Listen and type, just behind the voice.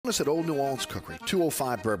us at Old New Orleans Cookery,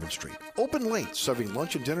 205 Bourbon Street. Open late, serving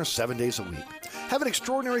lunch and dinner 7 days a week. Have an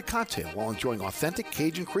extraordinary cocktail while enjoying authentic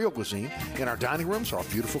Cajun Creole cuisine in our dining rooms or our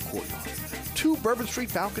beautiful courtyard. 2 Bourbon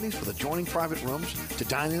Street balconies with adjoining private rooms to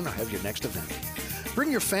dine in or have your next event.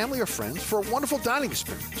 Bring your family or friends for a wonderful dining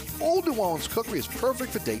experience. Old New Orleans Cookery is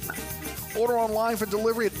perfect for date night. Order online for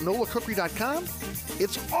delivery at nolacookery.com.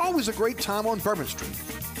 It's always a great time on Bourbon Street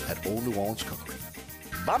at Old New Orleans Cookery.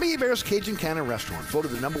 Bobby Hebert's Cajun Cannon Restaurant,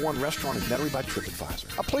 voted the #1 restaurant in Metairie by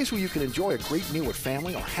TripAdvisor. A place where you can enjoy a great meal with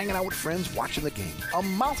family or hanging out with friends watching the game. A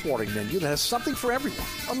mouth-watering menu that has something for everyone.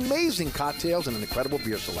 Amazing cocktails and an incredible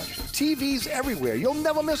beer selection. TVs everywhere. You'll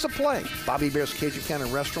never miss a play. Bobby Hebert's Cajun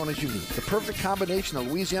Cannon Restaurant is unique. The perfect combination of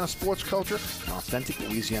Louisiana sports culture and authentic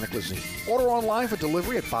Louisiana cuisine. Order online for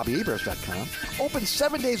delivery at BobbyHeberts.com. Open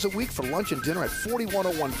 7 days a week for lunch and dinner at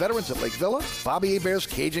 4101 Veterans at Lake Villa. Bobby Hebert's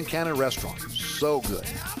Cajun Cannon Restaurant. So good.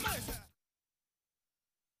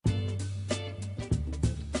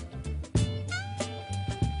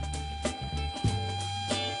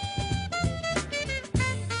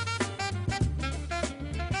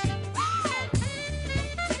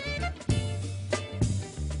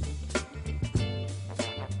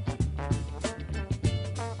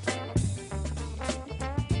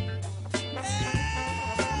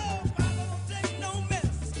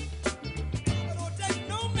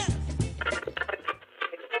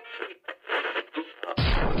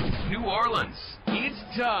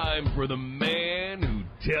 For the man who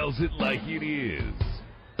tells it like it is.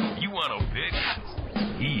 You want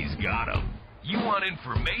opinions? He's got them. You want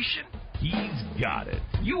information? He's got it.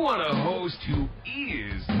 You want a host who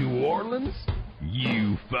is New Orleans?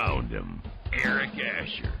 You found him. Eric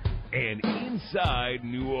Asher and Inside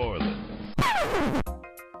New Orleans.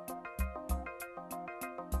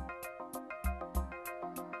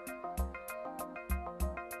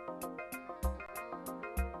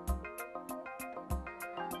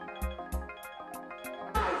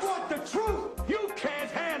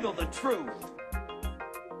 Truth.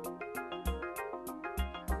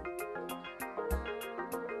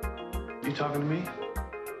 You talking to me?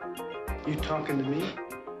 You talking to me?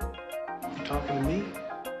 You talking to me?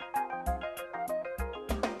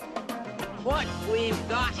 What we've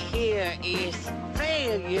got here is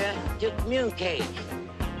failure to communicate.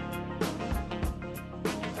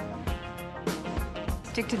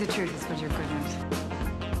 Stick to the truth is what you're good at.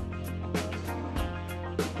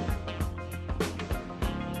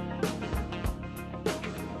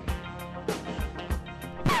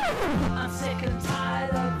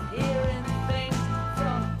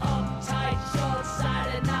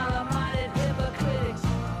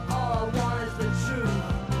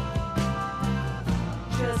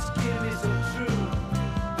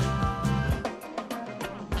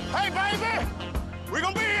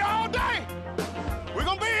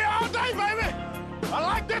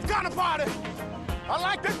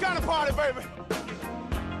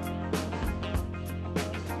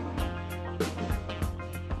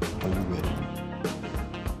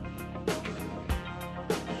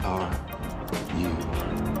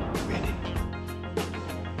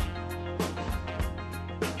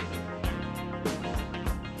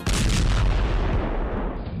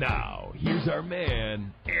 Our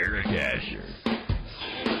man, Eric Asher.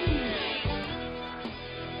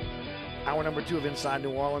 Hour number 2 of Inside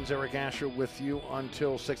New Orleans. Eric Asher with you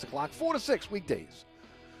until 6 o'clock, 4 to 6 weekdays.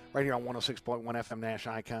 Right here on 106.1 FM Nash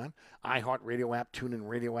Icon, iHeartRadio app, TuneIn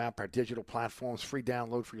Radio app, our digital platforms, free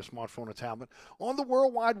download for your smartphone or tablet. On the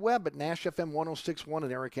World Wide Web at Nash FM 1061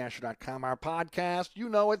 and ericasher.com. Our podcast, you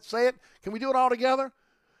know it, say it. Can we do it all together?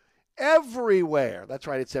 Everywhere. That's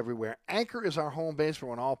right, it's everywhere. Anchor is our home base. We're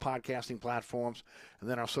on all podcasting platforms. And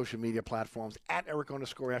then our social media platforms, at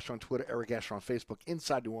Eric_Asher on Twitter, Eric Asher on Facebook,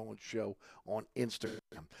 Inside New Orleans Show on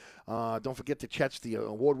Instagram. Don't forget to catch the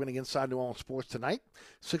award-winning Inside New Orleans Sports tonight,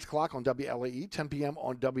 6 o'clock on WLAE, 10 p.m.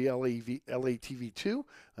 on WLAE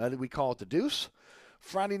TV2. We call it The Deuce.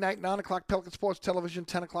 Friday night, 9 o'clock, Pelican Sports Television,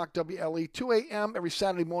 10 o'clock, WLE, 2 a.m. every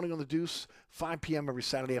Saturday morning on The Deuce, 5 p.m. every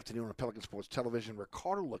Saturday afternoon on Pelican Sports Television.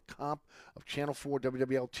 Ricardo LeCompte of Channel 4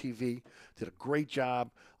 WWL TV did a great job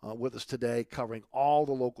with us today covering all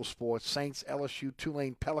the local sports, Saints, LSU,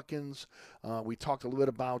 Tulane, Pelicans. We talked a little bit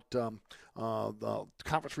about the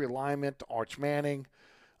conference realignment, Arch Manning.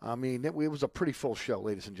 I mean, it was a pretty full show,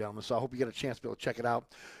 ladies and gentlemen, so I hope you get a chance to be able to check it out.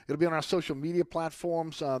 It'll be on our social media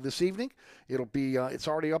platforms this evening. It'll be it's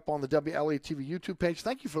already up on the WLA TV YouTube page.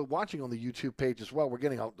 Thank you for watching on the YouTube page as well. We're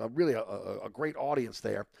getting really a great audience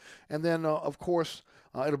there. And then, of course,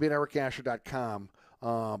 it'll be at ericasher.com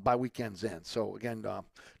by weekend's end. So, again,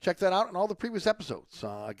 check that out and all the previous episodes,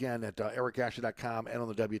 again, at ericasher.com and on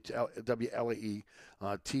the WLAE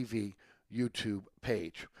TV YouTube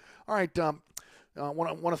page. All right, I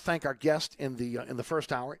want to thank our guest in the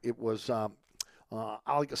first hour. It was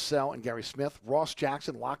Ali Cassell and Gary Smith. Ross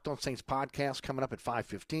Jackson, Locked on Saints podcast, coming up at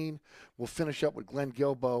 5:15. We'll finish up with Glenn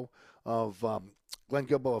Gilbo of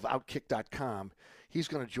Outkick.com. He's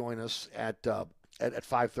going to join us at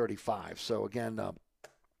 5:35. So again,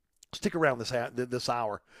 stick around this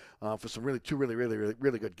hour for some really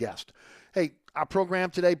good guests. Hey, our program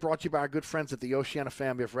today brought to you by our good friends at the Oceana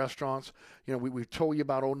family of restaurants. You know, we told you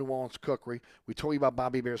about Old New Orleans Cookery. We told you about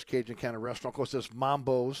Bobby Bear's Cajun Cannon Restaurant. Of course, there's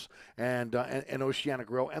Mambo's and Oceana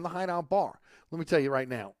Grill and the Hideout Bar. Let me tell you right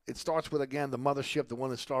now, it starts with, again, the mothership, the one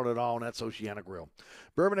that started it all, and that's Oceana Grill.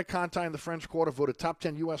 Bourbon at Conti in the French Quarter, voted top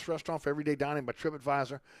 10 U.S. restaurant for everyday dining by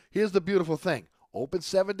TripAdvisor. Here's the beautiful thing. Open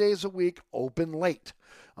 7 days a week, open late.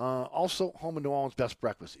 Also, home of New Orleans best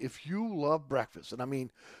breakfast. If you love breakfast, and I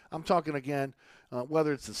mean, I'm talking again,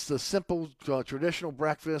 whether it's the simple traditional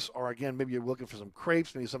breakfast or, again, maybe you're looking for some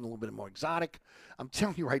crepes, maybe something a little bit more exotic, I'm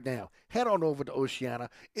telling you right now, head on over to Oceana.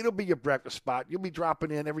 It'll be your breakfast spot. You'll be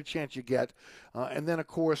dropping in every chance you get. And then, of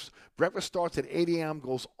course, breakfast starts at 8 a.m.,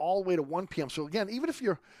 goes all the way to 1 p.m. So, again, even if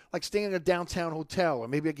you're, like, staying in a downtown hotel or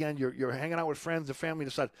maybe, again, you're hanging out with friends and family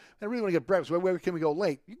and decide, I really want to get breakfast. Where can we go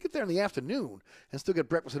late? You get there in the afternoon and still get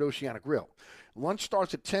breakfast at Oceana Grill. Lunch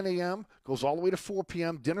starts at 10 a.m., goes all the way to 4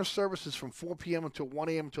 p.m. Dinner services from 4 p.m. until 1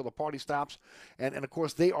 a.m. until the party stops. And of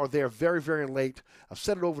course, they are there very, very late. I've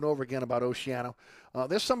said it over and over again about Oceana.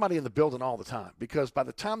 There's somebody in the building all the time because by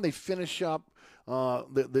the time they finish up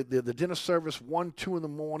the dinner service, 1, 2 in the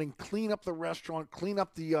morning, clean up the restaurant, clean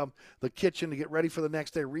up the kitchen to get ready for the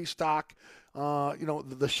next day, restock.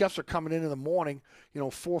 The chefs are coming in the morning, 4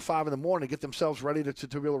 or 5 in the morning to get themselves ready to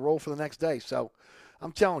be able to roll for the next day. So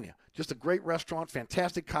I'm telling you, just a great restaurant,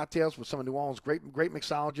 fantastic cocktails with some of New Orleans' great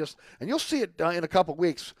mixologists. And you'll see it in a couple of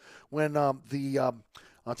weeks when the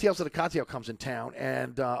Tales of the Cocktail comes in town,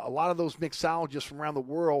 and a lot of those mixologists from around the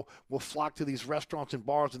world will flock to these restaurants and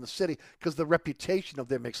bars in the city because of the reputation of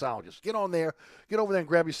their mixologists. Get over there and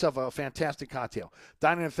grab yourself a fantastic cocktail.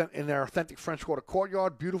 Dining in their authentic French Quarter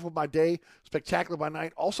courtyard, beautiful by day, spectacular by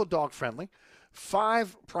night, also dog-friendly.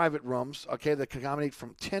 5 private rooms, okay, that can accommodate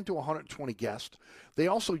from 10 to 120 guests. They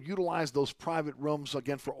also utilize those private rooms,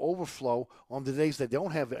 again, for overflow on the days they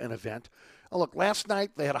don't have an event. Look, last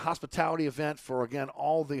night they had a hospitality event for, again,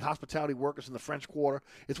 all the hospitality workers in the French Quarter.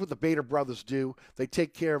 It's what the Bader brothers do. They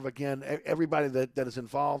take care of, again, everybody that is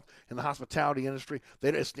involved in the hospitality industry.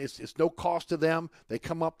 It's no cost to them. They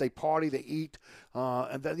come up, they party, they eat,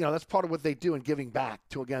 and that's part of what they do in giving back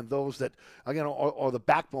to, again, those that, again, are the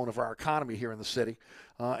backbone of our economy here in the city.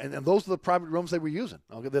 And those are the private rooms they were using,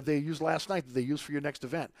 okay, that they used last night, that they used for your next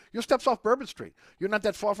event. Your steps off Bourbon Street. You're not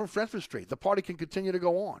that far from Frenchman Street. The party can continue to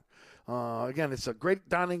go on. Again, it's a great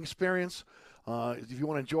dining experience. If you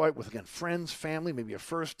want to enjoy it with, again, friends, family, maybe a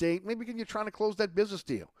first date, maybe you're trying to close that business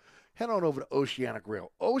deal, head on over to Oceana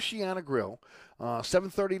Grill. Oceana Grill,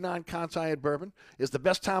 739 Conti at Bourbon, is the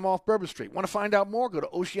best time off Bourbon Street. Want to find out more? Go to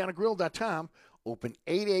oceanagrill.com. Open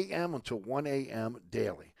 8 a.m. until 1 a.m.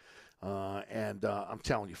 daily. And I'm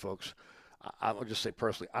telling you, folks, I'll just say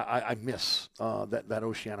personally, I miss that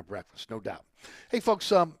Oceana breakfast, no doubt. Hey,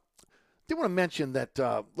 folks, I did want to mention that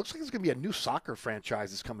looks like there's going to be a new soccer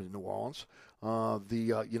franchise that's coming to New Orleans.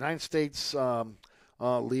 The United States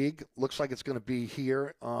League looks like it's going to be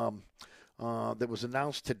here. That was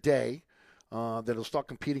announced today that it'll start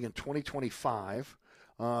competing in 2025.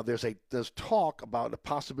 There's talk about the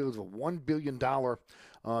possibility of a $1 billion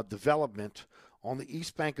development on the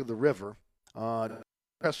east bank of the river,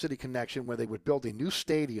 Crest City connection, where they would build a new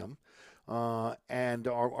stadium, and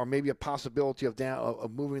or maybe a possibility of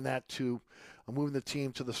moving that moving the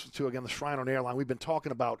team to again the Shrine on Airline. We've been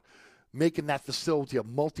talking about making that facility a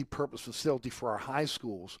multi-purpose facility for our high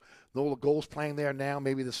schools. Nola Gold's playing there now.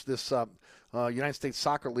 Maybe this United States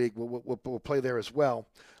Soccer League will play there as well.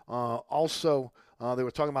 Also, they were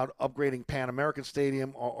talking about upgrading Pan American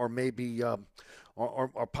Stadium or maybe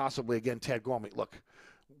or possibly, again, Ted Gormley. Look,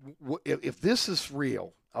 if this is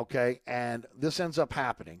real, okay, and this ends up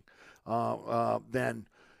happening, then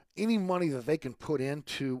any money that they can put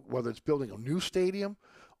into, whether it's building a new stadium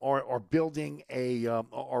or building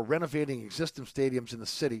or renovating existing stadiums in the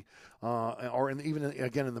city, or even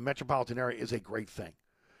in the metropolitan area, is a great thing.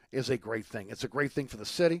 It's a great thing for the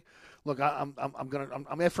city. Look, I'm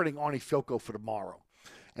efforting Arnie Filko for tomorrow,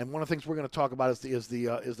 And one of the things we're going to talk about is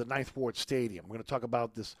the Ninth Ward Stadium. We're going to talk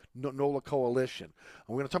about this NOLA Coalition. And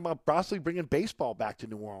we're going to talk about possibly bringing baseball back to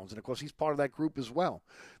New Orleans. And, of course, he's part of that group as well.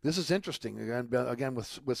 This is interesting, again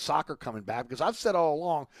with soccer coming back, because I've said all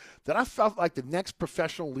along that I felt like the next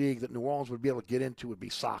professional league that New Orleans would be able to get into would be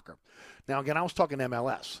soccer. Now, again, I was talking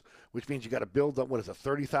MLS, which means you got to build up,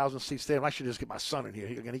 30,000-seat stadium. I should just get my son in here.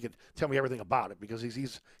 He can tell me everything about it because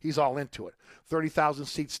he's all into it.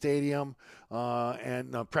 30,000-seat stadium,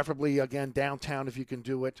 and preferably, again, downtown if you can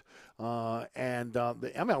do it. And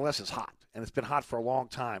the MLS is hot, and it's been hot for a long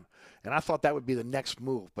time. And I thought that would be the next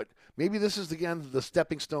move. But maybe this is, again, the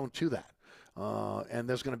stepping stone to that. And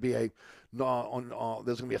there's going to be a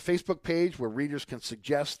Facebook page where readers can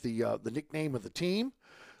suggest the nickname of the team.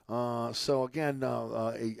 So again,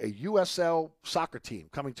 a USL soccer team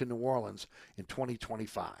coming to New Orleans in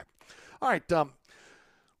 2025. All right,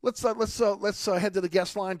 let's head to the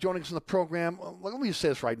guest line. Joining us in the program, let me just say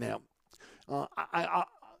this right now. I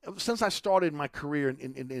since I started my career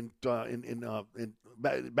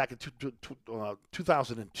back in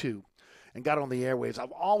 2002 and got on the airwaves,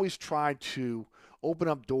 I've always tried to open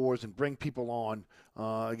up doors and bring people on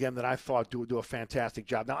again that I thought do a fantastic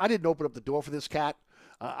job. Now, I didn't open up the door for this cat.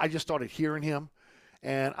 I just started hearing him,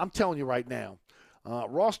 and I'm telling you right now,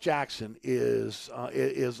 Ross Jackson is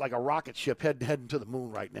like a rocket ship heading to the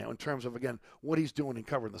moon right now in terms of, again, what he's doing in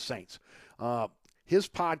covering the Saints. His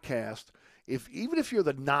podcast, even if you're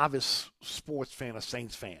the novice sports fan, a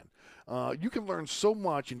Saints fan, you can learn so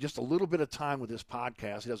much in just a little bit of time with this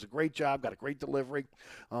podcast. He does a great job, got a great delivery,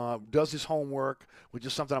 does his homework, which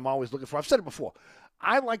is something I'm always looking for. I've said it before.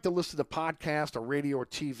 I like to listen to podcasts or radio or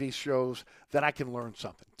TV shows that I can learn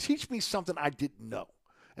something. Teach me something I didn't know.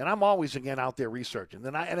 And I'm always, again, out there researching.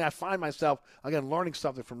 And I find myself, again, learning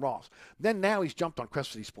something from Ross. Then now he's jumped on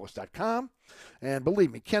CrestCitySports.com. And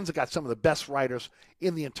believe me, Ken's got some of the best writers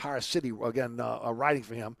in the entire city, again, writing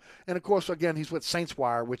for him. And, of course, again, he's with Saints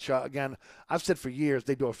Wire, which, again, I've said for years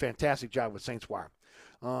they do a fantastic job with Saints Wire.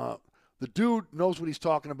 The dude knows what he's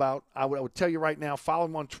talking about. I would tell you right now, follow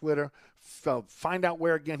him on Twitter. Find out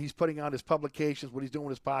where, again, he's putting out his publications, what he's doing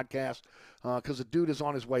with his podcast, because the dude is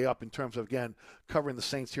on his way up in terms of, again, covering the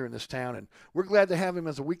Saints here in this town. And we're glad to have him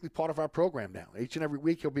as a weekly part of our program now. Each and every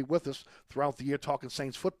week he'll be with us throughout the year talking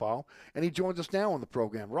Saints football, and he joins us now on the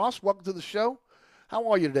program. Ross, welcome to the show.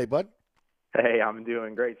 How are you today, bud? Hey, I'm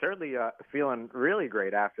doing great. Certainly feeling really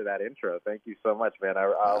great after that intro. Thank you so much, man.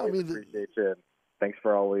 I always appreciate you. And thanks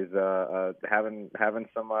for always having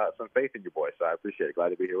some faith in your boy. So I appreciate it. Glad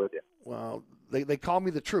to be here with you. Well, they call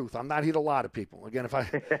me the truth. I'm not here to lie to people. Again, if I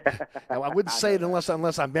wouldn't say it unless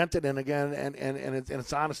I meant it. And again, and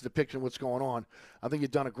it's an honest depiction of what's going on. I think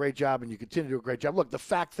you've done a great job, and you continue to do a great job. Look, the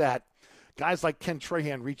fact that guys like Ken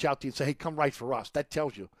Trahan reach out to you and say, "Hey, come write for us," that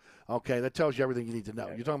tells you. Okay, that tells you everything you need to know.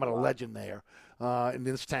 You're talking about a legend there in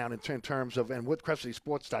this town in terms of, and what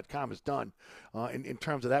CrestCitySports.com has done in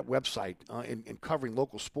terms of that website in covering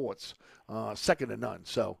local sports, second to none.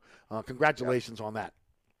 So congratulations on that.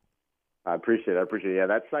 I appreciate it. Yeah,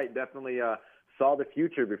 that site definitely saw the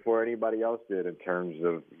future before anybody else did in terms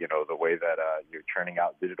of, the way that you're churning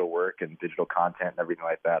out digital work and digital content and everything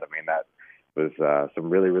like that. I mean, that was some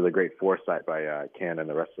really, really great foresight by Ken and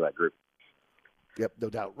the rest of that group. Yep, no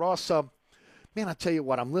doubt. Ross, man, I tell you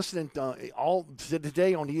what, I'm listening all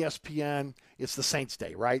today on ESPN. It's the Saints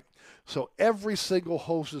Day, right? So every single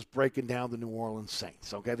host is breaking down the New Orleans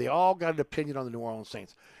Saints, okay? They all got an opinion on the New Orleans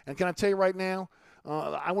Saints. And can I tell you right now,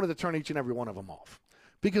 I wanted to turn each and every one of them off.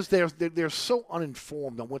 Because they're so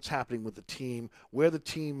uninformed on what's happening with the team, where the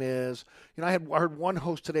team is. I heard one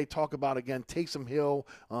host today talk about, again, Taysom Hill,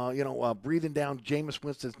 breathing down Jameis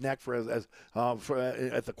Winston's neck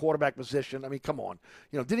at the quarterback position. I mean, come on.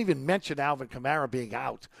 Didn't even mention Alvin Kamara being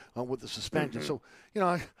out with the suspension. Mm-hmm.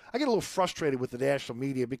 So, I get a little frustrated with the national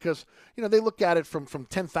media because, they look at it from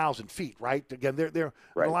 10,000 feet, right? Again, they're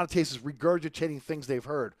right. In a lot of cases regurgitating things they've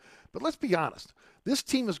heard. But let's be honest. This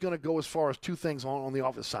team is going to go as far as two things on the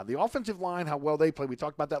offensive side. The offensive line, how well they play. We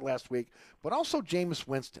talked about that last week. But also Jameis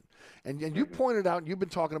Winston. And you pointed out, and you've been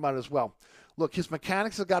talking about it as well. Look, his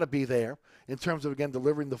mechanics have got to be there in terms of, again,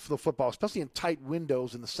 delivering the football, especially in tight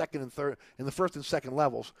windows in the second and third, in the first and second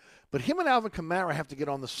levels. But him and Alvin Kamara have to get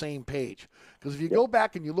on the same page. Because if you go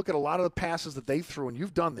back and you look at a lot of the passes that they threw, and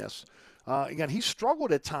you've done this, again, he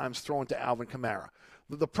struggled at times throwing to Alvin Kamara.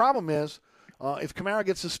 The problem is, if Kamara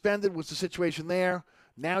gets suspended, what's the situation there?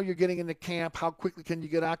 Now you're getting into camp. How quickly can you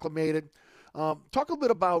get acclimated? Talk a little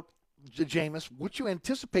bit about Jameis, what you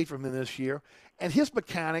anticipate from him this year, and his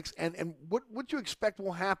mechanics, and what you expect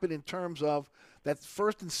will happen in terms of that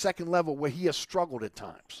first and second level where he has struggled at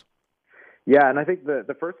times. Yeah, and I think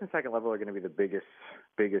the first and second level are going to be the biggest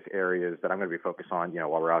biggest areas that I'm going to be focused on,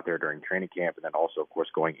 while we're out there during training camp, and then also, of course,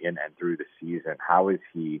 going in and through the season. How is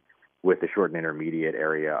he with the short and intermediate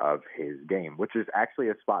area of his game, which is actually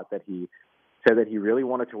a spot that he said that he really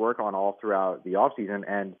wanted to work on all throughout the offseason.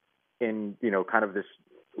 And in, kind of this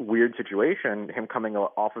weird situation, him coming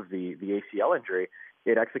off of the ACL injury,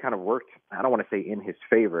 it actually kind of worked, I don't want to say in his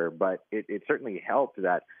favor, but it certainly helped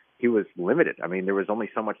that he was limited. I mean, there was only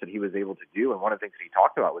so much that he was able to do. And one of the things that he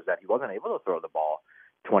talked about was that he wasn't able to throw the ball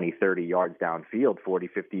 20, 30 yards downfield, 40,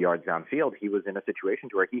 50 yards downfield. He was in a situation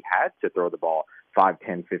where he had to throw the ball 5,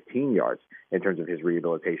 10, 15 yards in terms of his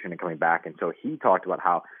rehabilitation and coming back. And so he talked about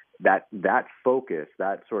how that focus,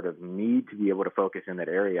 that sort of need to be able to focus in that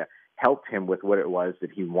area helped him with what it was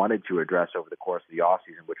that he wanted to address over the course of the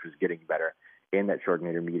offseason, which was getting better in that short and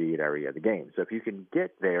intermediate area of the game. So if you can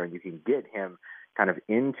get there and you can get him kind of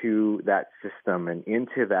into that system and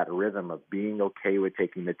into that rhythm of being okay with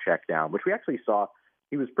taking the check down, which we actually saw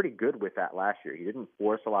he was pretty good with that last year. He didn't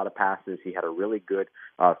force a lot of passes. He had a really good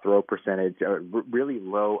throw percentage, really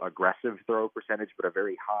low aggressive throw percentage, but a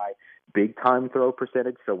very high big-time throw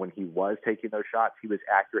percentage. So when he was taking those shots, he was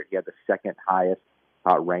accurate. He had the second highest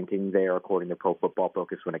ranking there, according to Pro Football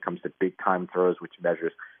Focus, when it comes to big-time throws, which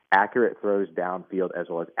measures accurate throws downfield as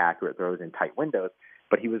well as accurate throws in tight windows.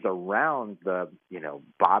 But he was around the,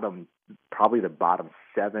 probably the bottom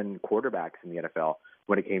 7 quarterbacks in the NFL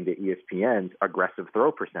when it came to ESPN's aggressive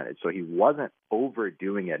throw percentage. So he wasn't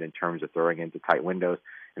overdoing it in terms of throwing into tight windows.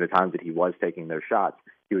 And the times that he was taking those shots,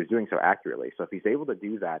 he was doing so accurately. So if he's able to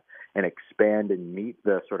do that and expand and meet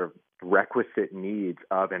the sort of requisite needs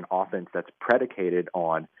of an offense that's predicated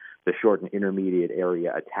on the short and intermediate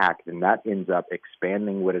area attack, then that ends up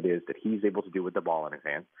expanding what it is that he's able to do with the ball in his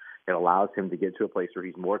hands. It allows him to get to a place where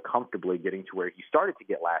he's more comfortably getting to where he started to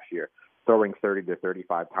get last year, throwing 30 to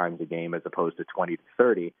 35 times a game as opposed to 20 to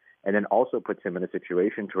 30, and then also puts him in a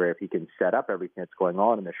situation to where if he can set up everything that's going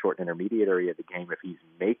on in the short and intermediate area of the game, if he's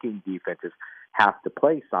making defenses have to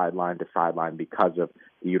play sideline to sideline because of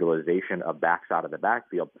the utilization of backs out of the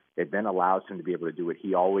backfield, it then allows him to be able to do what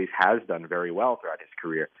he always has done very well throughout his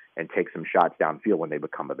career and take some shots downfield when they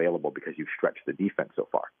become available because you've stretched the defense so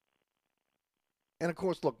far. And, of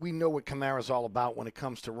course, look, we know what Kamara's all about when it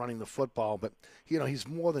comes to running the football, but, he's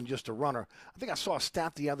more than just a runner. I think I saw a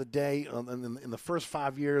stat the other day in the first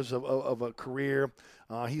 5 years of a career.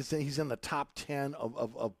 He's in the top 10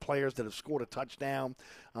 of players that have scored a touchdown.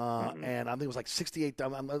 And I think it was like 68.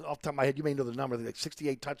 Off the top of my head, you may know the number, like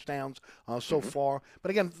 68 touchdowns so far.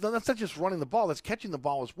 But, again, that's not just running the ball. That's catching the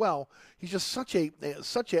ball as well. He's just such a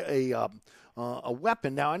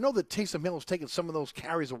weapon. Now, I know that Taysom Hill has taken some of those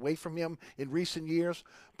carries away from him in recent years,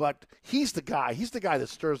 but he's the guy. He's the guy that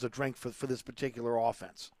stirs the drink for this particular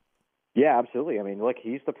offense. Yeah, absolutely. I mean, look,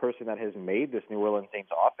 he's the person that has made this New Orleans Saints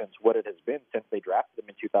offense what it has been since they drafted him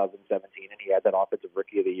in 2017, and he had that Offensive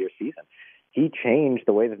Rookie of the Year season. He changed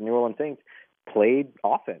the way that the New Orleans Saints played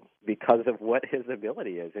offense because of what his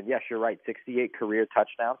ability is. And yes, you're right, 68 career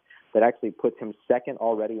touchdowns. That actually puts him second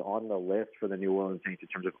already on the list for the New Orleans Saints in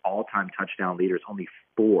terms of all-time touchdown leaders, only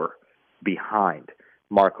 4 behind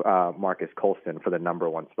Marcus Colston for the number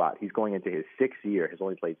 1 spot. He's going into his 6th year, has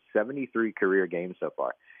only played 73 career games so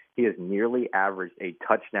far. He has nearly averaged a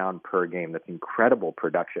touchdown per game. That's incredible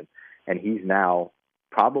production. And he's now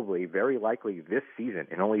probably, very likely this season,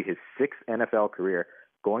 in only his 6th NFL career,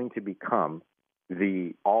 going to become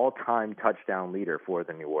the all-time touchdown leader for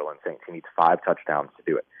the New Orleans Saints. He needs 5 touchdowns to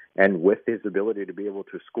do it. And with his ability to be able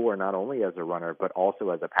to score not only as a runner, but also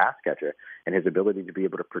as a pass catcher, and his ability to be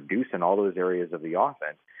able to produce in all those areas of the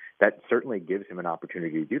offense, that certainly gives him an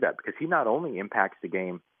opportunity to do that, because he not only impacts the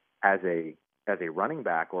game as a running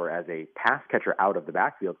back or as a pass catcher out of the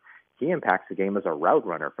backfield, he impacts the game as a route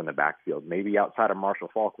runner from the backfield, maybe outside of Marshall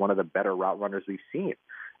Faulk, one of the better route runners we've seen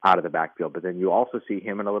out of the backfield. But then you also see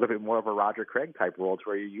him in a little bit more of a Roger Craig type role, to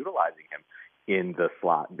where you're utilizing him in the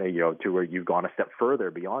slot, to where you've gone a step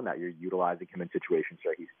further beyond that. You're utilizing him in situations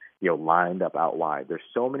where he's, lined up out wide. There's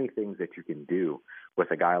so many things that you can do with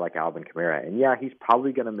a guy like Alvin Kamara. And yeah, he's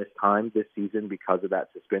probably going to miss time this season because of that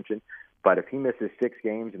suspension. But if he misses 6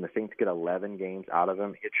 games and the Saints get 11 games out of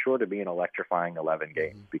him, it's sure to be an electrifying 11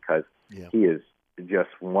 games, because he is just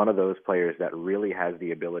one of those players that really has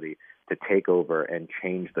the ability to take over and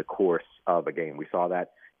change the course of a game. We saw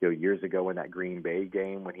that years ago in that Green Bay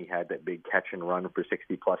game when he had that big catch and run for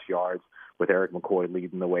 60-plus yards with Eric McCoy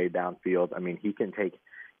leading the way downfield. I mean, he can take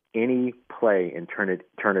any play and turn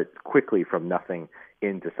it quickly from nothing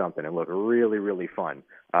into something and look really, really fun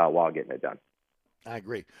while getting it done. I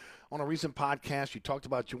agree. On a recent podcast, you talked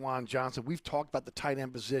about Juwan Johnson. We've talked about the tight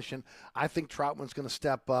end position. I think Troutman's going to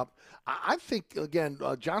step up. I think, again,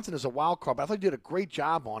 Johnson is a wild card, but I thought you did a great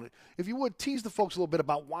job on it. If you would, tease the folks a little bit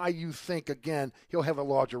about why you think, again, he'll have a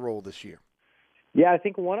larger role this year. Yeah, I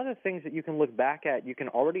think one of the things that you can look back at, you can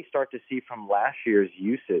already start to see from last year's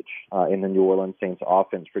usage in the New Orleans Saints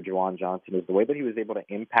offense for Juwan Johnson is the way that he was able to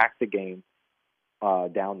impact the game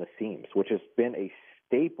down the seams, which has been a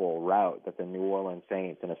staple route that the New Orleans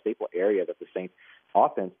Saints and a staple area that the Saints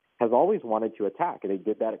offense has always wanted to attack. And they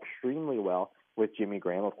did that extremely well with Jimmy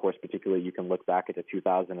Graham. Of course, particularly you can look back at the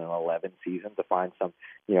 2011 season to find some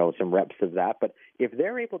reps of that. But if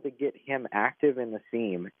they're able to get him active in the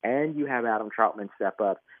seam and you have Adam Troutman step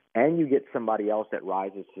up and you get somebody else that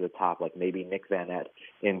rises to the top, like maybe Nick Van Nett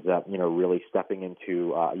ends up, really stepping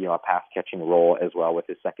into, a pass-catching role as well with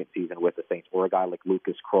his second season with the Saints, or a guy like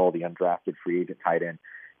Lucas Krull, the undrafted free agent tight end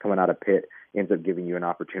coming out of Pitt, ends up giving you an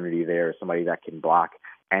opportunity there, somebody that can block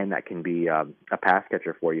and that can be a pass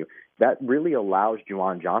catcher for you. That really allows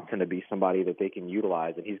Juwan Johnson to be somebody that they can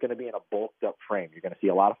utilize, and he's going to be in a bulked-up frame. You're going to see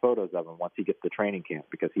a lot of photos of him once he gets to training camp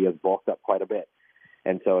because he has bulked up quite a bit.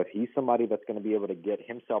 And so if he's somebody that's going to be able to get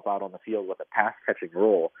himself out on the field with a pass-catching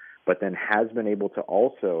role, but then has been able to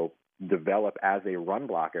also develop as a run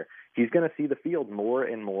blocker, he's going to see the field more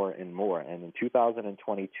and more and more. And in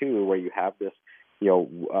 2022, where you have this,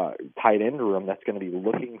 tight end room that's going to be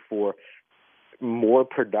looking for more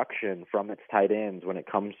production from its tight ends when it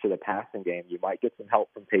comes to the passing game, you might get some help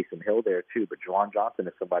from Taysom Hill there too. But Juwan Johnson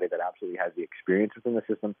is somebody that absolutely has the experience within the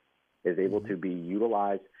system, is able to be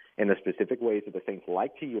utilized in the specific ways that the Saints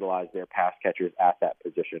like to utilize their pass catchers at that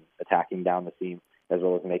position, attacking down the seam, as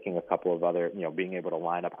well as making a couple of other, being able to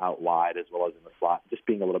line up out wide as well as in the slot, just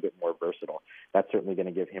being a little bit more versatile. That's certainly going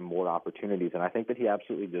to give him more opportunities, and I think that he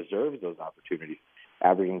absolutely deserves those opportunities,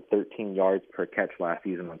 averaging 13 yards per catch last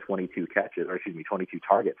season on 22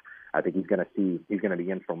 targets. I think he's going to be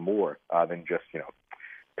in for more than just,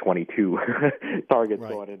 22 targets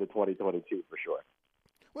going into 2022 for sure.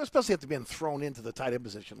 Well, especially after being thrown into the tight end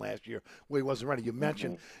position last year where he wasn't ready. You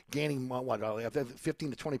mentioned gaining 15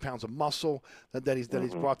 to 20 pounds of muscle that he's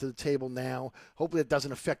brought to the table now. Hopefully it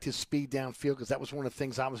doesn't affect his speed downfield, because that was one of the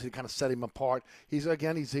things obviously that kind of set him apart. He's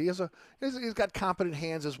got competent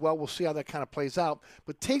hands as well. We'll see how that kind of plays out.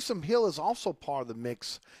 But Taysom Hill is also part of the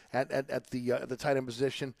mix at the tight end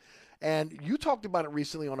position. And you talked about it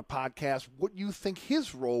recently on a podcast, what you think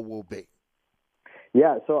his role will be.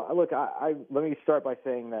 Yeah, so look, I let me start by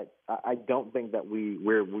saying that I don't think that we've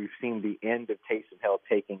seen the end of Taysom Hill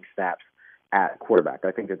taking snaps at quarterback.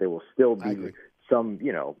 I think that there will still be some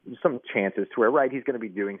chances to where, he's going to be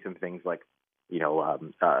doing some things like,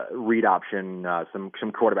 read option,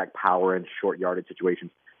 some quarterback power in short yardage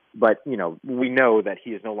situations. But, we know that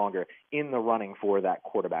he is no longer in the running for that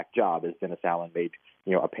quarterback job, as Dennis Allen made,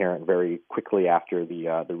 apparent very quickly after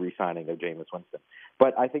the re-signing of Jameis Winston.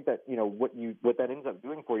 But I think that, what that ends up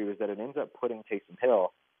doing for you is that it ends up putting Taysom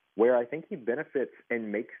Hill where I think he benefits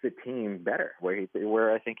and makes the team better,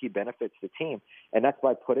 where I think he benefits the team. And that's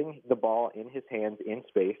by putting the ball in his hands in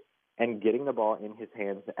space and getting the ball in his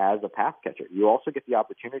hands as a pass catcher. You also get the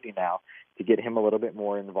opportunity now to get him a little bit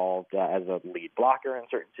more involved as a lead blocker in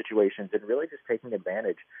certain situations, and really just taking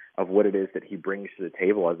advantage of what it is that he brings to the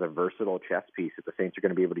table as a versatile chess piece that the Saints are going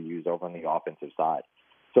to be able to use over on the offensive side.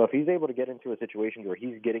 So if he's able to get into a situation where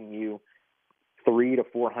he's getting you 300 to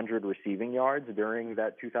 400 receiving yards during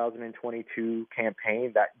that 2022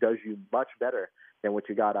 campaign, that does you much better than what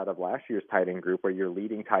you got out of last year's tight end group, where your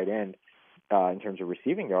leading tight end in terms of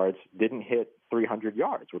receiving yards didn't hit 300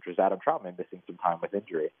 yards, which was Adam Troutman missing some time with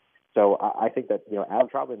injury. So I think that Adam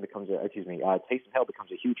Troutman Taysom Hill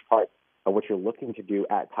becomes a huge part of what you're looking to do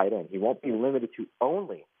at tight end. He won't be limited to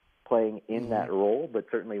only playing in that role, but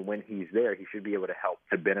certainly when he's there, he should be able to help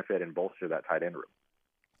to benefit and bolster that tight end room.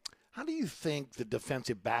 How do you think the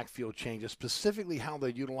defensive backfield changes, specifically how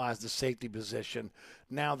they utilize the safety position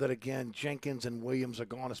now that, again, Jenkins and Williams are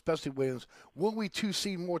gone, especially Williams? Will we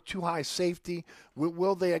see more too-high safety?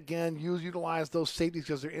 Will they, again, utilize those safeties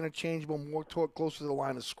because they're interchangeable, more closer to the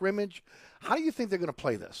line of scrimmage? How do you think they're going to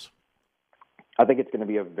play this? I think it's going to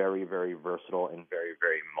be a very, very versatile and very,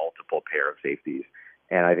 very multiple pair of safeties.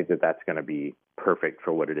 And I think that that's going to be perfect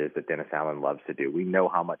for what it is that Dennis Allen loves to do. We know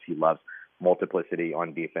how much he loves multiplicity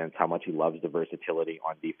on defense, how much he loves the versatility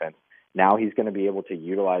on defense. Now he's going to be able to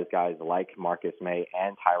utilize guys like Marcus May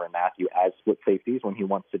and Tyrann Mathieu as split safeties when he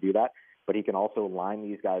wants to do that. But he can also line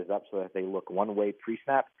these guys up so that they look one way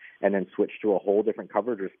pre-snap and then switch to a whole different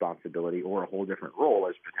coverage responsibility or a whole different role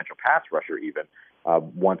as potential pass rusher even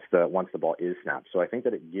once the ball is snapped. So I think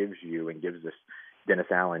that it gives you and gives this Dennis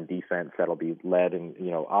Allen defense that'll be led and,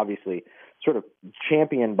 obviously sort of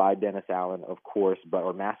championed by Dennis Allen, of course,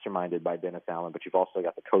 or masterminded by Dennis Allen. But you've also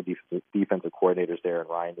got the co-defensive coordinators there, and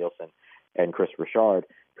Ryan Nielsen and Chris Richard,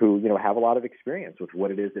 who, have a lot of experience with what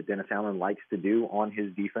it is that Dennis Allen likes to do on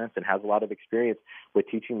his defense, and has a lot of experience with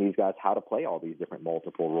teaching these guys how to play all these different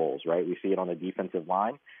multiple roles, right? We see it on the defensive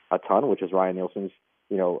line a ton, which is Ryan Nielsen's,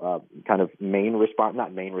 kind of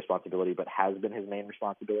not main responsibility, but has been his main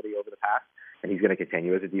responsibility over the past. And he's going to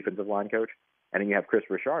continue as a defensive line coach. And then you have Chris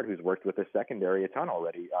Richard, who's worked with the secondary a ton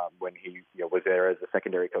already when he was there as a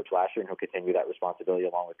secondary coach last year, and he'll continue that responsibility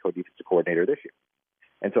along with co-defensive coordinator this year.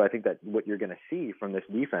 And so I think that what you're going to see from this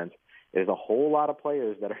defense is a whole lot of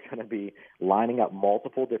players that are going to be lining up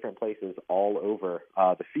multiple different places all over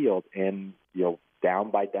the field. And,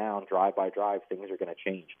 down by down, drive by drive, things are going to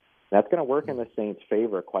change. And that's going to work in the Saints'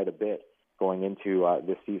 favor quite a bit going into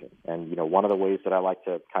this season. And, one of the ways that I like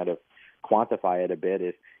to kind of quantify it a bit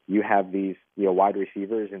is you have these wide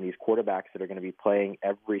receivers and these quarterbacks that are going to be playing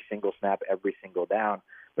every single snap, every single down,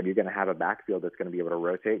 but you're going to have a backfield that's going to be able to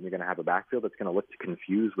rotate, and you're going to have a backfield that's going to look to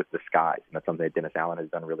confuse with the skies. And that's something that Dennis Allen has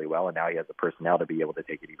done really well, and now he has the personnel to be able to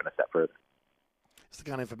take it even a step further. It's the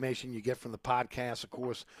kind of information you get from the podcast, of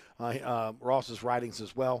course, Ross's writings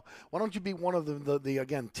as well. Why don't you be one of the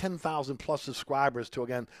again, 10,000 plus subscribers to,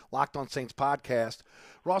 again, Locked on Saints podcast.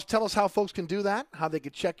 Ross, tell us how folks can do that, how they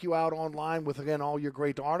can check you out online with, again, all your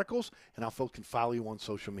great articles, and how folks can follow you on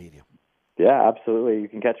social media. Yeah, absolutely. You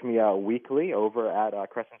can catch me weekly over at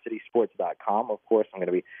CrescentCitySports.com. Of course, I'm going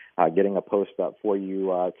to be getting a post up for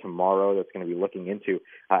you tomorrow that's going to be looking into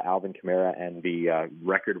Alvin Kamara and the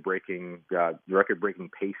record-breaking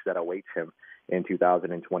pace that awaits him in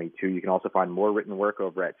 2022. You can also find more written work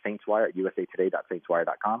over at SaintsWire at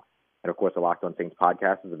usatoday.saintswire.com. And, of course, the Locked on Saints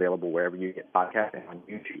podcast is available wherever you get podcasts and on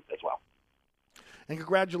YouTube as well. And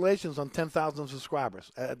congratulations on 10,000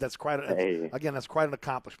 subscribers. That's quite an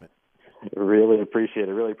accomplishment. Really appreciate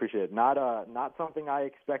it. Not something I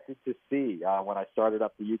expected to see when I started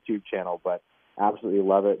up the YouTube channel, but absolutely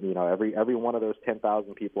love it. Every one of those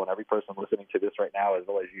 10,000 people and every person listening to this right now, as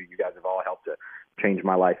well as you guys have all helped to change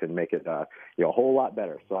my life and make it a whole lot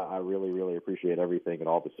better. So I really, really appreciate everything and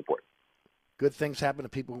all the support. Good things happen to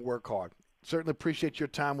people who work hard. Certainly appreciate your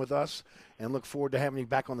time with us, and look forward to having you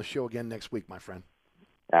back on the show again next week, my friend.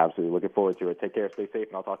 Absolutely. Looking forward to it. Take care, stay safe,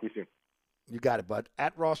 and I'll talk to you soon. You got it, bud.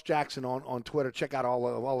 At Ross Jackson on Twitter. Check out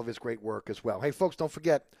all of his great work as well. Hey, folks, don't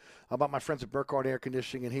forget about my friends at Burkhardt Air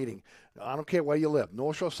Conditioning and Heating. I don't care where you live,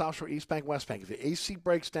 North Shore, South Shore, East Bank, West Bank. If your AC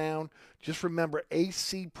breaks down, just remember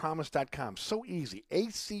acpromise.com. So easy,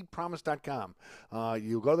 acpromise.com.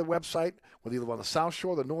 You go to the website, whether you live on the South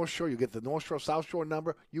Shore, the North Shore, you get the North Shore, South Shore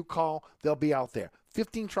number, you call, they'll be out there.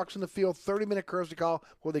 15 trucks in the field, 30-minute courtesy call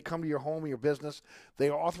where they come to your home or your business. They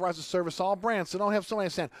are authorized to service all brands. So don't have somebody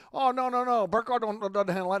saying, oh, no, Burkhardt doesn't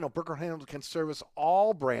handle that. No, Burkhardt can service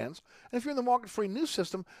all brands. And if you're in the market for a new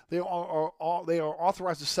system, they are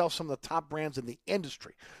authorized to sell some of the top brands in the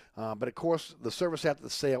industry. But, of course, the service after the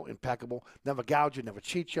sale, impeccable. Never gouge you, never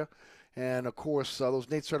cheat you. And, of course, those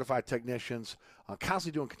NATE-certified technicians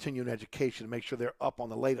constantly doing continuing education to make sure they're up on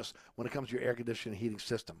the latest when it comes to your air conditioning and heating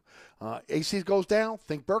system. AC goes down,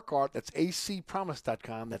 think Burkhardt. That's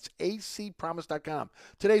acpromise.com. That's acpromise.com.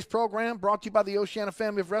 Today's program brought to you by the Oceana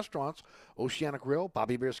family of restaurants, Oceana Grill,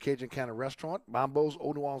 Bobby Bear's Cajun Cannon Restaurant, Mambo's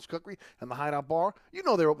Old New Orleans Cookery, and the Hideout Bar. You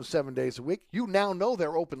know they're open 7 days a week. You now know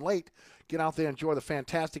they're open late. Get out there, enjoy the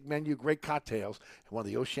fantastic menu, great cocktails, and one of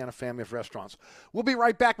the Oceana family of restaurants. We'll be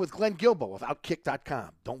right back with Glenn Guilbeau of Outkick.com.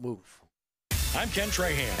 Don't move. I'm Ken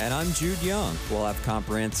Trahan. And I'm Jude Young. We'll have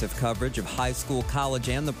comprehensive coverage of high school, college,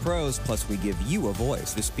 and the pros, plus we give you a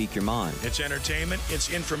voice to speak your mind. It's entertainment,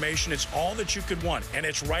 it's information, it's all that you could want, and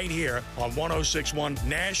it's right here on 106.1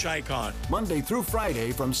 Nash Icon. Monday through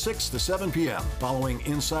Friday from 6 to 7 p.m. Following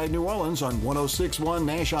Inside New Orleans on 106.1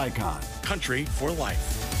 Nash Icon. Country for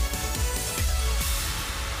life.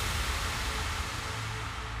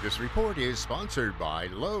 This report is sponsored by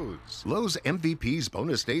Lowe's. Lowe's MVP's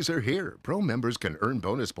bonus days are here. Pro members can earn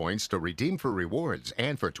bonus points to redeem for rewards,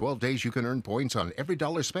 and for 12 days you can earn points on every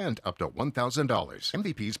dollar spent up to $1,000.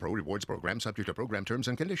 MVP's Pro Rewards program subject to program terms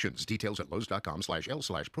and conditions. Details at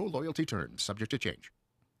lowes.com/L/pro loyalty terms. Subject to change.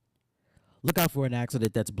 Look out for an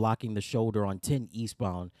accident that's blocking the shoulder on 10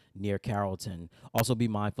 eastbound near Carrollton. Also be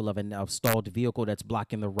mindful of a stalled vehicle that's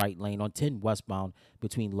blocking the right lane on 10 westbound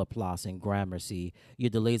between LaPlace and Gramercy. Your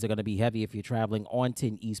delays are going to be heavy if you're traveling on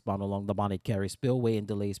 10 eastbound along the Bonnet Carey Spillway, and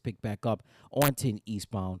delays pick back up on 10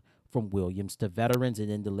 eastbound from Williams to Veterans, and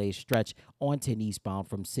then delays stretch on 10 eastbound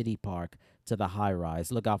from City Park to the High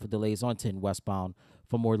Rise. Look out for delays on 10 westbound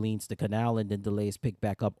from Orleans to Canal, and then delays pick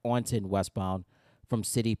back up on 10 westbound from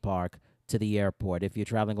City Park to the airport. If you're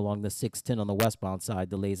traveling along the 610 on the westbound side,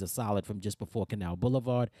 delays are solid from just before Canal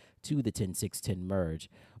Boulevard to the 10-610 merge.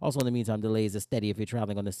 Also, in the meantime, delays are steady if you're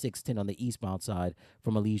traveling on the 610 on the eastbound side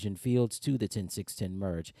from Elysian Fields to the 10-610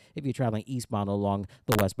 merge. If you're traveling eastbound along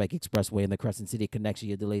the West Bank Expressway and the Crescent City connection,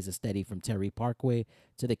 your delays are steady from Terry Parkway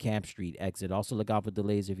to the Camp Street exit. Also, look out for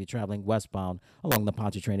delays if you're traveling westbound along the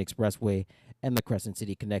Pontchartrain Expressway and the Crescent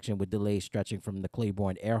City connection, with delays stretching from the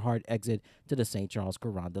Claiborne Earhart exit to the St. Charles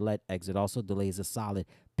Carondelet exit. Also, delays are solid.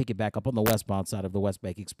 Pick it back up on the westbound side of the West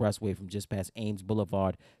Bank Expressway from just past Ames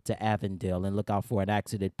Boulevard to Avondale. And look out for an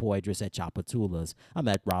accident Poydras at Chapatoulas. I'm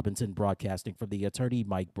Ed Robinson, broadcasting from the Attorney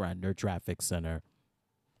Mike Brandner Traffic Center.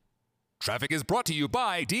 Traffic is brought to you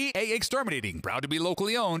by DA Exterminating, proud to be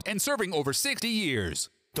locally owned and serving over 60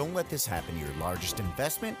 years. Don't let this happen to your largest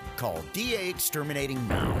investment. Call DA Exterminating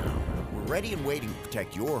now. We're ready and waiting to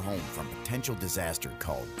protect your home from potential disaster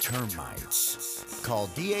called termites. Call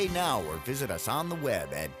DA now or visit us on the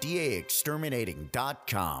web at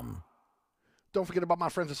daexterminating.com. Don't forget about my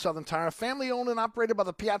friends at Southern Tire, family owned and operated by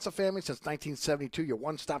the Piazza family since 1972. Your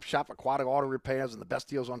one-stop shop for aquatic auto repairs and the best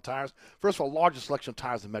deals on tires. First of all, largest selection of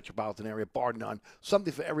tires in the metropolitan area, bar none.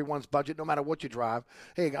 Something for everyone's budget, no matter what you drive.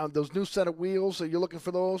 Hey, those new set of wheels, you're looking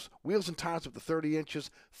for those? Wheels and tires up to 30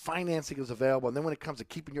 inches. Financing is available. And then when it comes to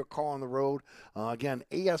keeping your car on the road, again,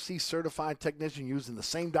 ASC certified technician using the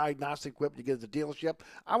same diagnostic equipment you get at the dealership.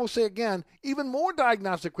 I will say again, even more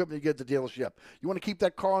diagnostic equipment you get at the dealership. You want to keep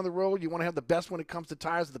that car on the road. You want to have the best when it comes to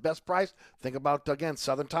tires at the best price. Think about, again,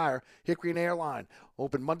 Southern Tire, Hickory and Airline.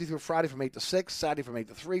 Open Monday through Friday from 8 to 6, Saturday from 8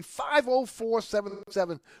 to 3.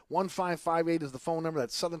 504-777-1558 is the phone number.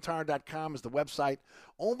 That's southerntire.com is the website.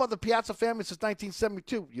 Owned by the Piazza family since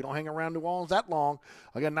 1972. You don't hang around New Orleans that long.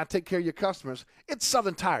 Again, not take care of your customers. It's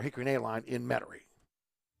Southern Tire, Hickory and Airline in Metairie.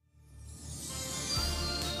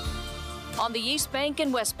 On the East Bank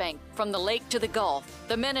and West Bank, from the lake to the Gulf,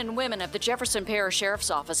 the men and women of the Jefferson Parish Sheriff's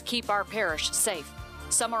Office keep our parish safe.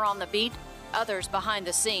 Some are on the beat, others behind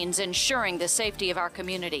the scenes, ensuring the safety of our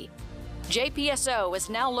community. JPSO is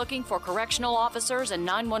now looking for correctional officers and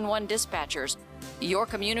 911 dispatchers. Your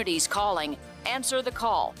community's calling. Answer the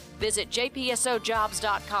call. Visit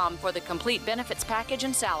jpsojobs.com for the complete benefits package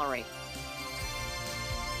and salary.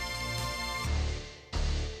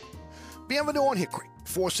 Bienvenue on Hickory,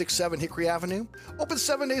 467 Hickory Avenue. Open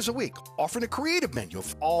 7 days a week, offering a creative menu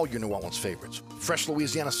of all your New Orleans favorites. Fresh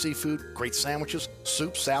Louisiana seafood, great sandwiches,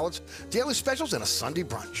 soups, salads, daily specials, and a Sunday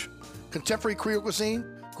brunch. Contemporary Creole cuisine,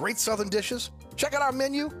 great Southern dishes. Check out our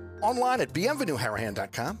menu online at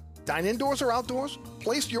bienvenueharahan.com. Dine indoors or outdoors.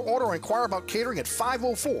 Place your order or inquire about catering at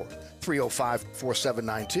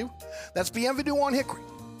 504-305-4792. That's Bienvenue on Hickory,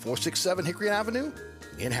 467 Hickory Avenue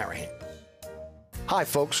in Harahan. Hi,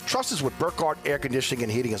 folks. Trust is what Burkhardt Air Conditioning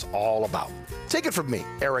and Heating is all about. Take it from me,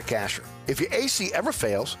 Eric Asher. If your AC ever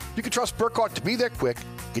fails, you can trust Burkhardt to be there quick,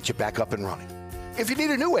 get you back up and running. If you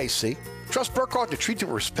need a new AC, trust Burkhardt to treat you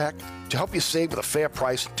with respect, to help you save with a fair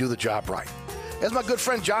price and do the job right. As my good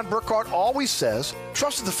friend John Burkhardt always says,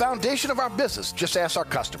 trust is the foundation of our business. Just ask our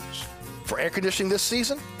customers. For air conditioning this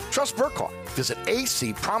season, trust Burkhardt. Visit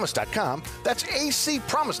acpromise.com. That's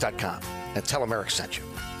acpromise.com. And tell them Eric sent you.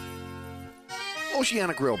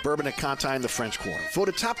 Oceana Grill, Bourbon at Conti in the French Quarter.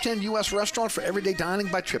 Voted top 10 U.S. restaurant for everyday dining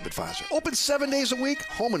by TripAdvisor. Open 7 days a week,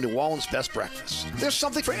 home of New Orleans' best breakfast. There's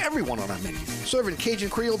something for everyone on our menu. Serving Cajun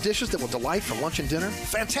Creole dishes that will delight for lunch and dinner.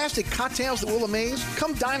 Fantastic cocktails that will amaze.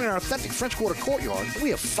 Come dine in our authentic French Quarter courtyard. We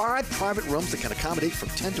have 5 private rooms that can accommodate from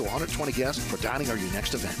 10 to 120 guests for dining or your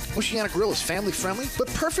next event. Oceana Grill is family friendly, but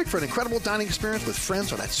perfect for an incredible dining experience with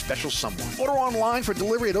friends or that special someone. Order online for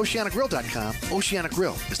delivery at oceanagrill.com. Oceana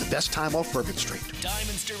Grill is the best time off Bourbon Street.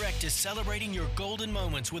 Diamonds Direct is celebrating your golden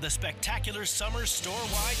moments with a spectacular summer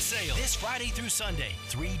store-wide sale this Friday through Sunday.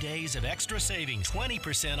 3 days of extra savings,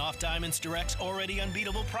 20% off Diamonds Direct's already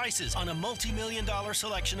unbeatable prices on a multi-million-dollar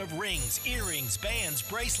selection of rings, earrings, bands,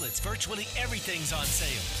 bracelets. Virtually everything's on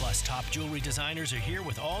sale. Plus, top jewelry designers are here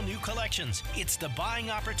with all new collections. It's the buying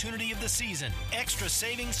opportunity of the season. Extra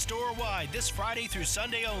savings store-wide this Friday through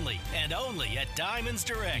Sunday only, and only at Diamonds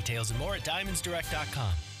Direct. Details and more at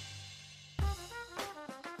diamondsdirect.com.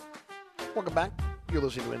 Welcome back. You're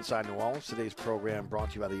listening to Inside New Orleans. Today's program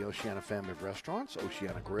brought to you by the Oceana family of restaurants,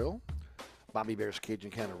 Oceana Grill, Bobby Bear's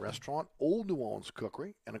Cajun Cannon Restaurant, Old New Orleans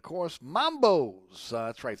Cookery, and, of course, Mambo's.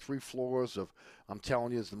 That's right, 3 floors of I'm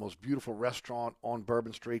telling you, it's the most beautiful restaurant on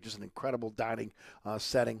Bourbon Street, just an incredible dining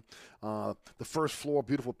setting. The first floor,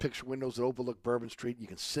 beautiful picture windows that overlook Bourbon Street. You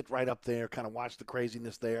can sit right up there, kind of watch the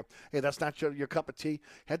craziness there. Hey, that's not your cup of tea?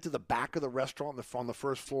 Head to the back of the restaurant on the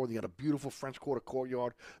first floor. You got a beautiful French Quarter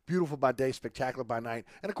courtyard, beautiful by day, spectacular by night.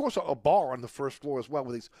 And, of course, a bar on the first floor as well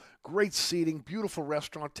with these great seating, beautiful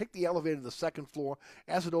restaurant. Take the elevator to the second floor.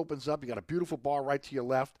 As it opens up, you got a beautiful bar right to your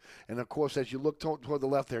left. And, of course, as you look toward the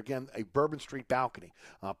left there, again, a Bourbon Street balcony.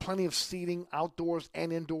 Plenty of seating outdoors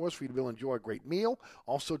and indoors for you to be able to enjoy a great meal,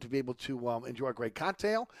 also to be able to enjoy a great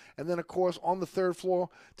cocktail. And then, of course, on the third floor,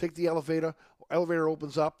 take the elevator. Elevator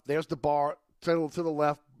opens up. There's the bar to the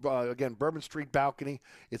left. Again, Bourbon Street balcony.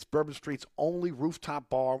 It's Bourbon Street's only rooftop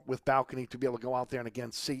bar with balcony to be able to go out there and,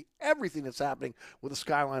 again, see everything that's happening with the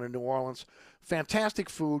skyline of New Orleans. Fantastic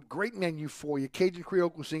food, great menu for you, Cajun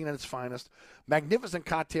Creole cuisine at its finest, magnificent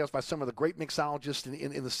cocktails by some of the great mixologists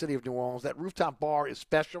in the city of New Orleans. That rooftop bar is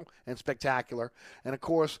special and spectacular. And, of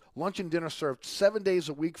course, lunch and dinner served 7 days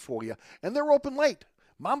a week for you, and they're open late.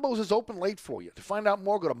 Mambo's is open late for you. To find out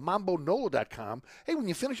more, go to MamboNolo.com. Hey, when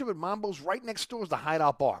you finish up at Mambo's, right next door is the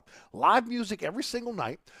Hideout Bar. Live music every single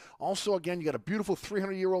night. Also, again, you got a beautiful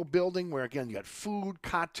 300-year-old building where, again, you got food,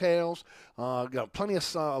 cocktails, you got plenty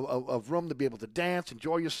of room to be able to dance,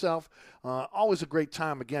 enjoy yourself. Always a great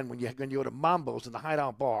time, again, when you go to Mambo's in the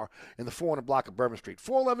Hideout Bar in the 400 block of Bourbon Street.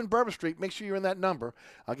 411 Bourbon Street. Make sure you're in that number.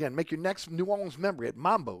 Again, make your next New Orleans memory at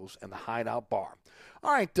Mambo's and the Hideout Bar.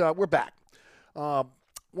 All right, we're back.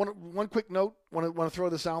 One quick note, want to throw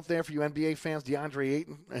this out there for you NBA fans. DeAndre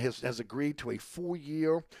Ayton has agreed to a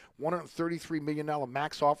 4-year, $133 million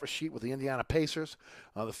max offer sheet with the Indiana Pacers.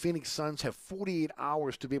 The Phoenix Suns have 48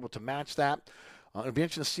 hours to be able to match that. It'll be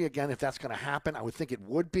interesting to see, again, if that's going to happen. I would think it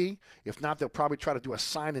would be. If not, they'll probably try to do a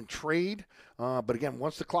sign and trade. But, again,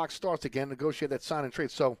 once the clock starts, again, negotiate that sign and trade.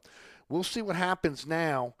 So we'll see what happens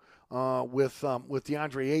now with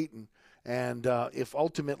DeAndre Ayton. And if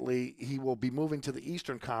ultimately he will be moving to the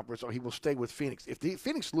Eastern Conference or he will stay with Phoenix. If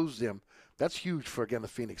Phoenix loses him, that's huge for, again, the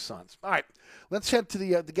Phoenix Suns. All right, let's head to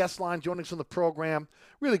the guest line. Joining us on the program,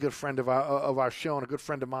 really good friend of our show and a good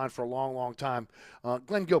friend of mine for a long, long time.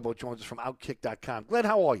 Glenn Guilbeau joins us from Outkick.com. Glenn,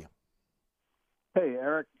 how are you? Hey,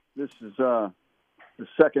 Eric. This is the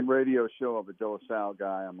second radio show of a De La Salle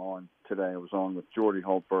guy I'm on today. I was on with Jordy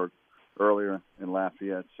Holtberg earlier in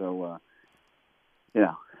Lafayette. So,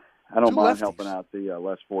 yeah. I don't mind helping out the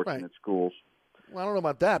less fortunate schools. Well, I don't know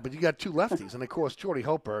about that, but you got two lefties, and of course, Jordy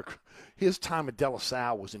Holtberg. His time at De La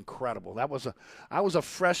Salle was incredible. I was a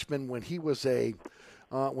freshman when he was a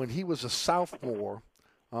sophomore,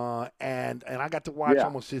 and I got to watch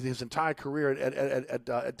almost his entire career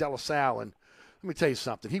at De La Salle. And let me tell you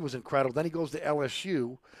something, he was incredible. Then he goes to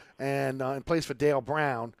LSU and plays for Dale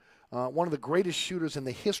Brown, one of the greatest shooters in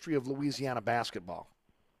the history of Louisiana basketball.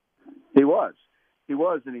 He was. He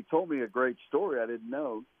was, and he told me a great story I didn't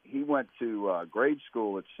know. He went to grade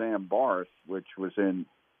school at Sam Barth, which was I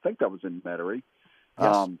think that was in Metairie.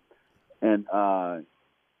 Yes. And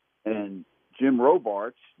Jim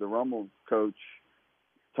Robarts, the Rummel coach,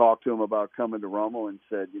 talked to him about coming to Rummel and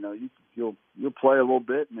said, you'll play a little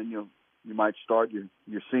bit, and then you might start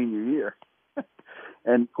your senior year.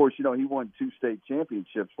 And of course, he won 2 state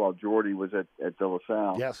championships while Jordy was at De La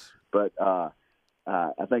Salle. Yes, but.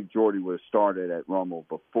 I think Jordy was started at Rummel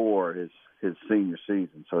before his senior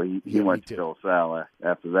season, so he went to De La Salle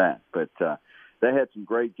after that. But they had some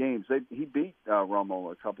great games. He beat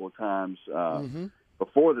Rummel a couple of times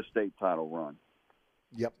before the state title run.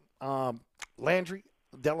 Yep. Landry,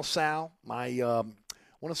 De La Salle. I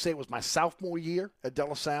want to say it was my sophomore year at De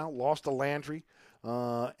La Salle. Lost to Landry,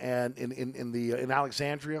 and in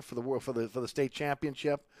Alexandria for the state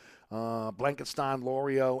championship. Blankenstein,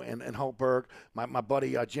 Lorio, and Holtberg. My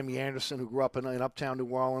buddy Jimmy Anderson, who grew up in uptown New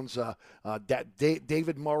Orleans.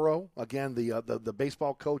 David Morrow, again the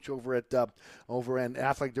baseball coach over and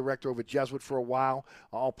athletic director over at Jesuit for a while.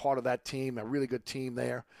 All part of that team, a really good team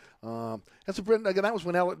there. That was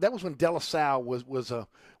when De La Salle was a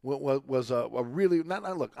really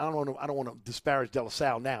not look. I don't want to disparage De La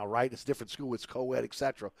Salle now, right? It's a different school, it's co-ed,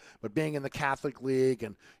 etc. But being in the Catholic League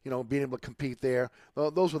and being able to compete there,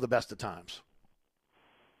 those were the best of times.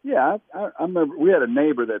 Yeah, I remember we had a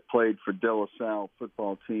neighbor that played for De La Salle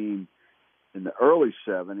football team in the early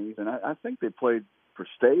 '70s, and I think they played for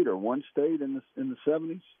state or one state in the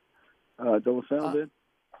 '70s. De La Salle did.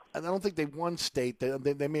 don't think they won state.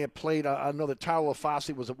 They may have played. I know that Tyler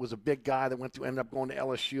LaFosse was a big guy that ended up going to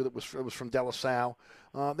LSU. That was from De La Salle.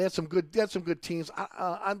 They had some good teams.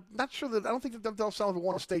 I'm not sure that I don't think that De La Salle ever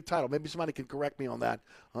won a state title. Maybe somebody can correct me on that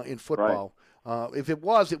in football. Right. If it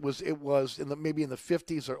was maybe in the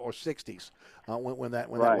 50s or 60s when that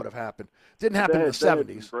would have happened. Didn't happen in the 70s.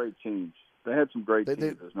 They had some great teams. They had some great teams.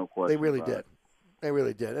 There's no question. They really did. They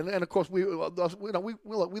really did. And of course we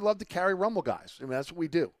love to carry Rummel guys. I mean that's what we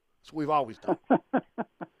do. That's what we've always done.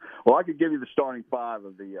 Well, I could give you the starting five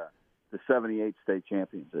of the 78 state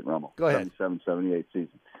champions at Rummel. Go ahead. 77-78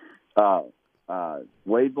 season.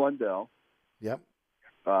 Wade Blundell. Yep.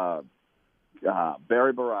 Barry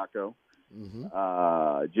Baracco.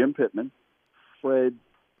 Mm-hmm. Jim Pittman. Fred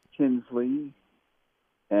Tinsley.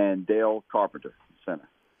 And Dale Carpenter, center.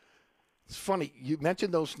 It's funny you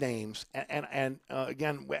mentioned those names, and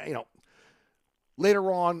again, later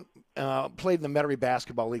on, played in the Metairie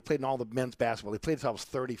Basketball League, played in all the men's basketball league, played until I was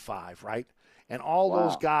 35, right? And all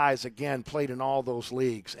those guys, again, played in all those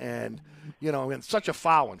leagues. And, and such a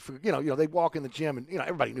following. They walk in the gym and,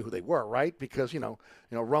 everybody knew who they were, right? Because,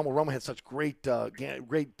 Rummel had such great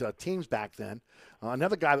teams back then.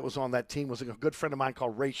 Another guy that was on that team was a good friend of mine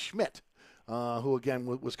called Ray Schmidt. Who again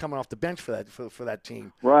was coming off the bench for that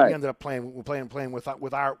team. Right. He ended up playing with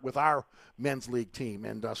our men's league team,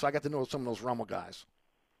 and so I got to know some of those Rummel guys.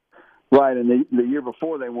 Right, and the year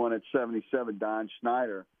before they won at 77, Don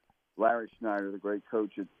Schneider, Larry Schneider, the great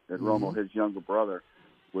coach at Rummel, his younger brother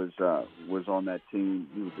was on that team.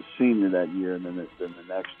 He was a senior that year, and then the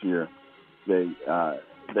next year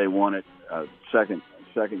they won it second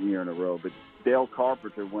year in a row. But Dale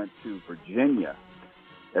Carpenter went to Virginia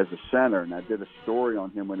as a center, and I did a story on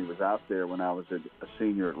him when he was out there when I was a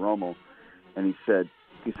senior at Rummel, and he said,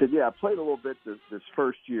 yeah, I played a little bit this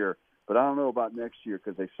first year, but I don't know about next year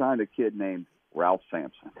because they signed a kid named Ralph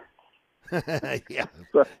Sampson. Yeah,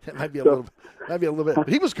 that might be a little bit. But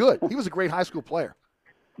he was good. He was a great high school player.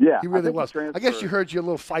 Yeah, he really was. I guess you heard your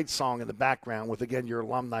little fight song in the background with, again, your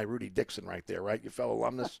alumni Rudy Dixon right there, right? Your fellow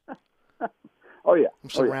alumnus. Oh yeah, I'm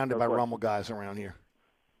surrounded by Rummel guys around here.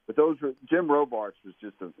 But those were Jim Robarts was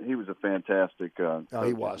he was a fantastic. He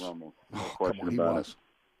was. Rummel. No question about it.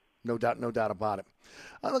 No doubt about it.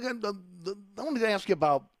 I wanted to ask you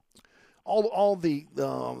about all the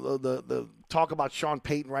talk about Sean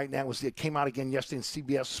Payton right now. It came out again yesterday in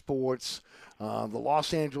CBS Sports. The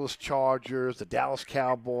Los Angeles Chargers, the Dallas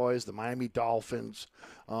Cowboys, the Miami Dolphins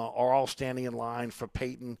are all standing in line for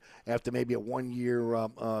Payton after maybe a 1-year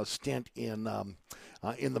stint in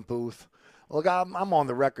the booth. Look, I'm on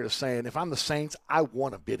the record of saying if I'm the Saints, I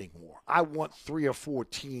want a bidding war. I want 3 or 4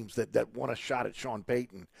 teams that want a shot at Sean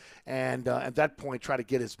Payton, and at that point try to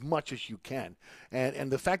get as much as you can.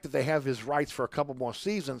 And the fact that they have his rights for a couple more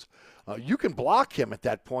seasons, you can block him at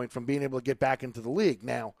that point from being able to get back into the league.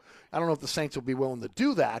 Now, I don't know if the Saints will be willing to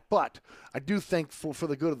do that, but I do think for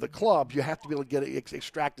the good of the club, you have to be able to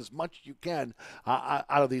extract as much as you can out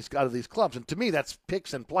of these clubs. And to me, that's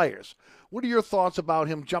picks and players. What are your thoughts about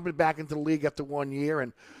him jumping back into the league after 1 year?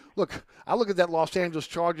 And look, I look at that Los Angeles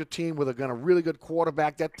Charger team with a really good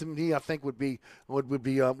quarterback. That to me, I think would be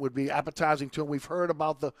appetizing to him. We've heard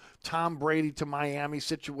about the Tom Brady to Miami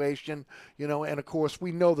situation, and of course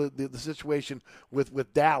we know the situation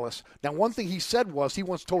with Dallas. Now, one thing he said was he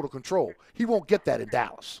wants total control. He won't get that in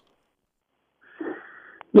Dallas.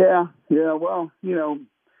 Yeah. Well,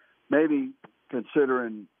 maybe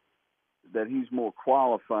considering that he's more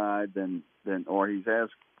qualified or he's as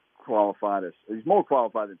qualified as he's more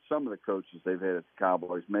qualified than some of the coaches they've had at the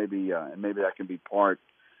Cowboys. Maybe that can be part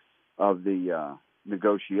of the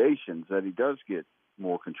negotiations that he does get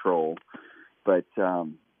more control. But I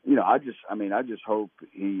just hope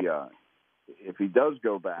if he does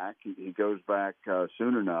go back, he goes back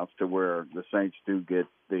soon enough to where the Saints do get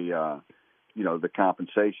the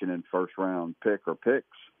compensation in first round pick or picks.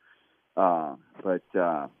 I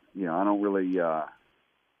don't really.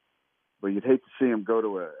 But you'd hate to see him go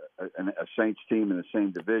to a Saints team in the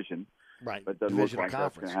same division. Right. But it doesn't look like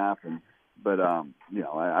that's going to happen. But I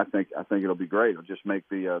think it'll be great. It'll just make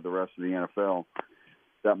the rest of the NFL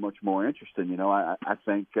that much more interesting. I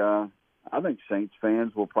think Saints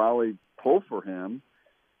fans will probably pull for him.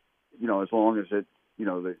 As long as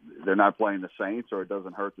they're not playing the Saints or it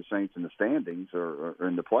doesn't hurt the Saints in the standings or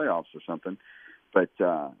in the playoffs or something. But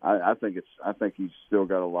I think he's still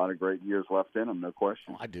got a lot of great years left in him, no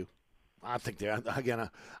question. I do. I think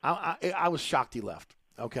I was shocked he left.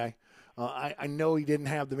 Okay, I know he didn't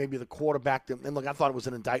have maybe the quarterback. And look, I thought it was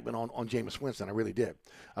an indictment on Jameis Winston. I really did.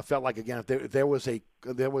 I felt like again, if there was a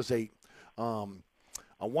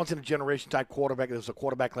a once-in-a-generation type quarterback. There's a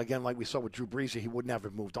quarterback, again, like we saw with Drew Brees, he would never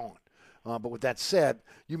have moved on. But with that said,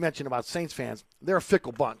 you mentioned about Saints fans. They're a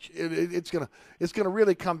fickle bunch. It's gonna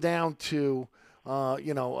really come down to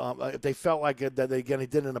if they felt like that they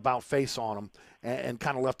did an about face on them and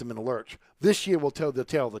kind of left them in the lurch. This year will tell the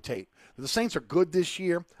tale of the tape. If the Saints are good this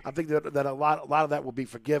year, I think that a lot of that will be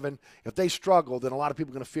forgiven. If they struggle, then a lot of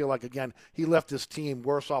people are going to feel like, again, he left his team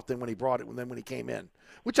worse off than when he came in,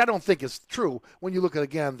 which I don't think is true when you look at,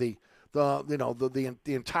 again, the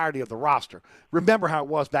entirety of the roster. Remember how it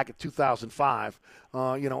was back in 2005,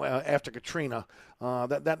 after Katrina,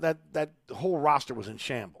 that whole roster was in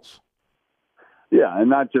shambles. Yeah, and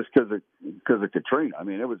not just because of Katrina. I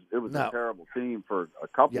mean, it was a terrible team for a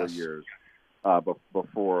couple of years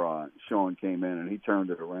before Sean came in, and he turned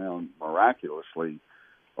it around miraculously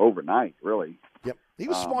overnight. Really. Yep, he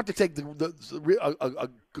was smart to take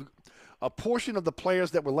a portion of the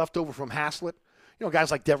players that were left over from Haslett,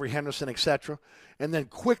 guys like Devery Henderson, etc., and then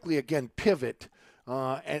quickly again pivot.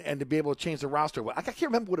 And to be able to change the roster. I can't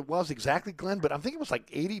remember what it was exactly, Glenn, but I think it was like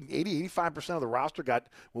 85% of the roster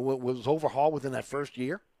was overhauled within that first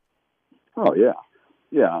year. Oh, yeah.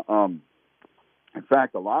 Yeah. In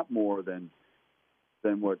fact, a lot more than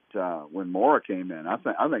what when Mora came in. I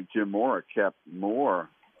think Jim Mora kept more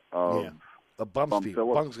of the Bum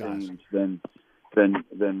Phillips guys than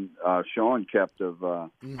Sean kept of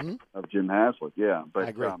Jim Haslett. Yeah. But, I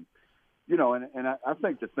agree. And I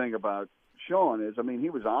think the thing about Sean is, I mean, he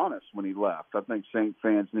was honest when he left. I think Saint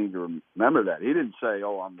fans need to remember that. He didn't say,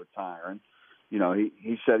 "Oh, I'm retiring."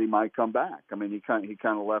 He said he might come back. I mean, he kind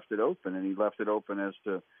of left it open, and he left it open as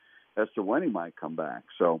to when he might come back.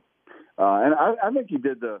 So, and I think he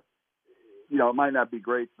did it might not be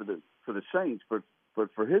great for the Saints, but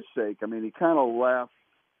for his sake, I mean, he kind of left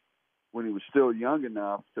when he was still young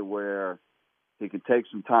enough to where he could take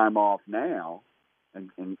some time off now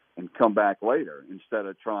and come back later instead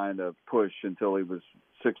of trying to push until he was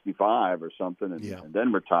 65 or something and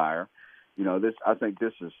then retire. I think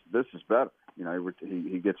this is better.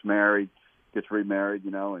 He gets married, gets remarried,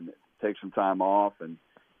 and takes some time off and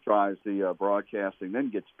tries the broadcasting, then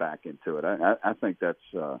gets back into it. I think that's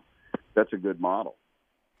a good model.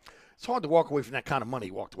 It's hard to walk away from that kind of money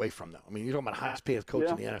he walked away from, though. I mean, you're talking about highest paid coach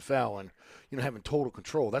in the NFL and, having total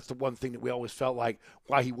control. That's the one thing that we always felt like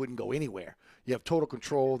why he wouldn't go anywhere. You have total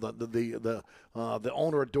control. The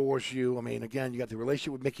owner adores you. I mean, again, you got the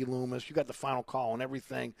relationship with Mickey Loomis. You got the final call and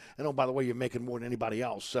everything. And, oh, by the way, you're making more than anybody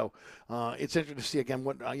else. So it's interesting to see, again,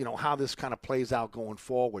 what how this kind of plays out going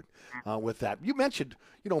forward with that. You mentioned,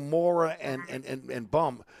 Mora and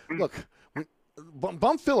Bum. Look,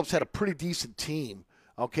 Bum Phillips had a pretty decent team.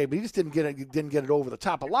 Okay, but he just didn't get it over the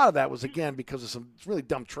top. A lot of that was, again, because of some really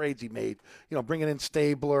dumb trades he made. Bringing in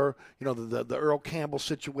Stabler, the Earl Campbell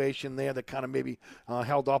situation there that kind of maybe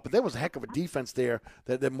held off. But there was a heck of a defense there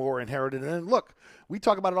that Moore inherited. And look, we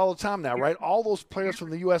talk about it all the time now, right? All those players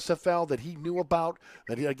from the USFL that he knew about,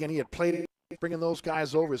 that he had played, bringing those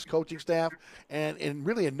guys over, his coaching staff, and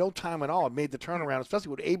really in no time at all it made the turnaround,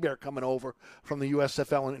 especially with Hebert coming over from the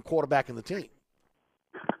USFL and quarterbacking the team.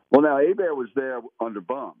 Well, now Hebert was there under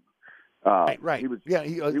Bum. Right. He was the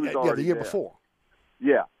year there. before.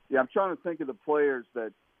 Yeah. I'm trying to think of the players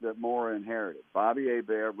that Mora inherited. Bobby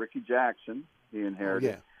Hebert, Ricky Jackson, he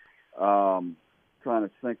inherited. Trying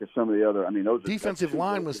to think of some of the other. I mean, those defensive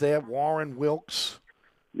line was there. Warren Wilkes.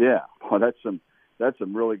 Yeah, well, that's some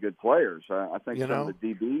really good players. I think some of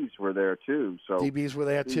the DBs were there too. So DBs were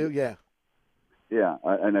there too. Yeah. Yeah,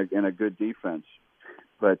 and a good defense,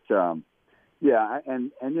 but. Yeah,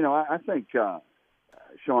 and I think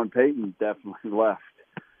Sean Payton definitely left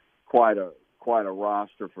quite a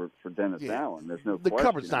roster for Dennis Allen. There's no question. The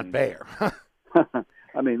cupboard's not bare.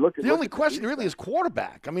 I mean, look. The only question really is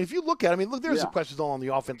quarterback. I mean, if you look at it, there's the questions all on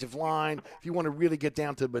the offensive line. If you want to really get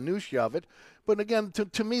down to the minutiae of it, but again,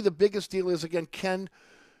 to me, the biggest deal is can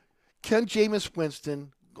Jameis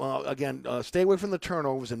Winston stay away from the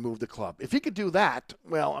turnovers and move the club? If he could do that,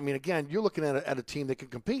 well, I mean, again, you're looking at a team that can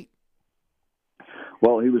compete.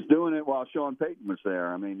 Well, he was doing it while Sean Payton was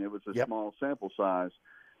there. I mean, it was a small sample size,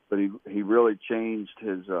 but he really changed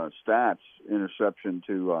his stats, interception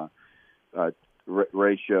to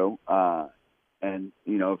ratio. And,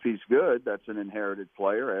 if he's good, that's an inherited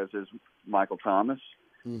player, as is Michael Thomas,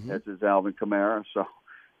 as is Alvin Kamara. So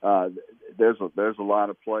there's a lot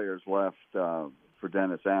of players left for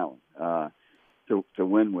Dennis Allen to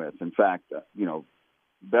win with. In fact,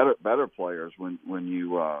 better players when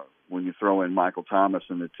you throw in Michael Thomas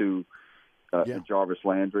and the two Jarvis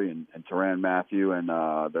Landry and Tyrann Mathieu and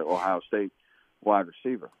the Ohio State wide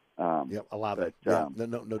receiver. Yep, a lot of it. Yeah,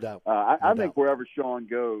 no doubt. I think wherever Sean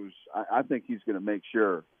goes, I think he's going to make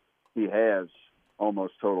sure he has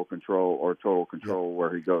almost total control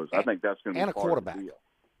where he goes. I think that's going to be a quarterback. Of the deal.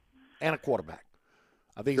 And a quarterback.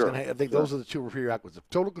 I think those are the two prerequisites: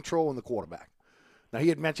 total control and the quarterback. Now, he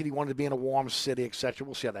had mentioned he wanted to be in a warm city, etc.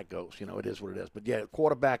 We'll see how that goes. It is what it is. But, yeah,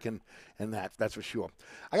 quarterback and that's for sure.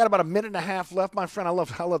 I got about a minute and a half left, my friend. I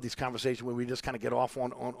love these conversations where we just kind of get off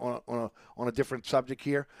on a different subject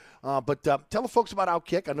here. But tell the folks about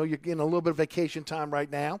Outkick. I know you're getting a little bit of vacation time right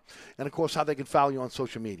now. And, of course, how they can follow you on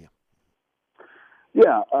social media.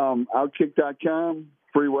 Yeah, Outkick.com,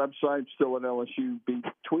 free website, still an LSU beat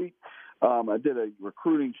tweet. I did a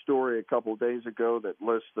recruiting story a couple of days ago that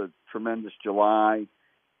lists the tremendous July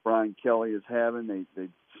Brian Kelly is having. They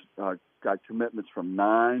got commitments from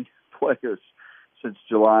 9 players since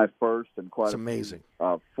July 1st, and quite amazing.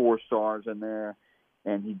 4 stars in there.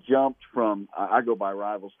 And he jumped from, I go by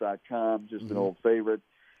Rivals.com, just an old favorite.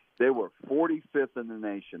 They were 45th in the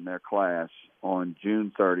nation, their class, on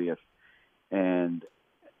June 30th. And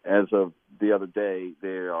as of the other day,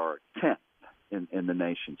 they are 10th. In the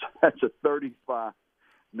nation. So that's a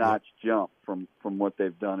 35-notch jump from what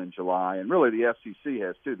they've done in July. And really the SEC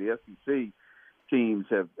has, too. The SEC teams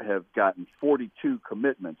have gotten 42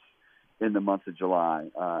 commitments in the month of July.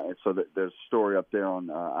 And so there's a story up there on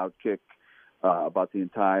Outkick about the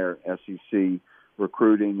entire SEC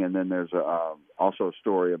recruiting. And then there's also a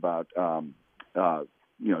story about,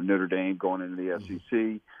 Notre Dame going into the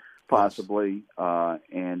SEC possibly,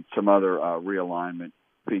 and some other realignment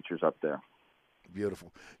features up there.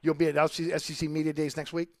 Beautiful. You'll be at SEC Media Days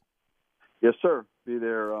next week? Yes, sir. Be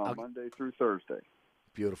there Monday through Thursday.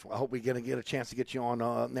 Beautiful. I hope we're going to get a chance to get you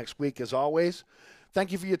on next week, as always.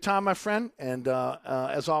 Thank you for your time, my friend. And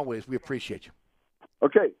as always, we appreciate you.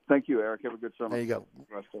 Okay. Thank you, Eric. Have a good summer. There you go.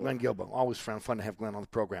 Glenn Guilbeau. Always fun to have Glenn on the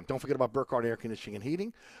program. Don't forget about Burkhardt Air Conditioning and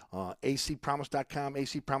Heating. acpromise.com,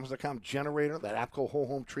 acpromise.com generator, that APCO whole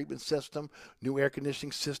home treatment system, new air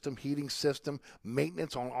conditioning system, heating system,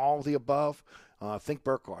 maintenance on all of the above. Think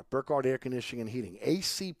Burkhardt Air Conditioning and Heating.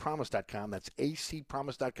 acpromise.com. That's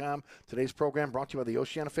acpromise.com. Today's program brought to you by the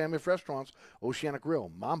Oceana family of restaurants, Oceana Grill,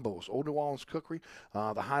 Mambo's, Old New Orleans Cookery,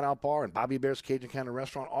 the Hideout Bar, and Bobby Bear's Cajun Cannon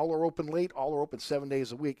Restaurant. All are open late. All are open 7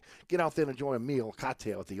 days a week. Get out there and enjoy a meal, a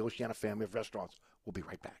cocktail at the Oceana family of restaurants. We'll be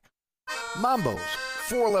right back. Mambo's,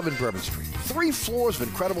 411 Bourbon Street. 3 floors of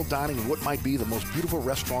incredible dining in what might be the most beautiful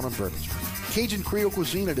restaurant on Bourbon Street. Cajun Creole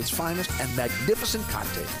cuisine at its finest and magnificent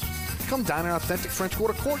cocktails. Come dine in our authentic French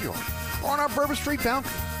Quarter courtyard or on our Bourbon Street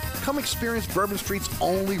balcony. Come experience Bourbon Street's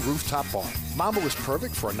only rooftop bar. Mambo is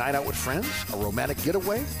perfect for a night out with friends, a romantic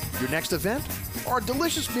getaway, your next event, or a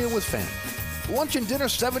delicious meal with family. Lunch and dinner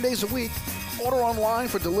 7 days a week. Order online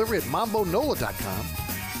for delivery at mambonola.com.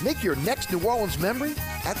 Make your next New Orleans memory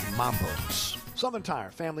at Mambo's. Southern Tire,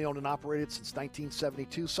 family-owned and operated since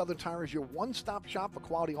 1972. Southern Tire is your one-stop shop for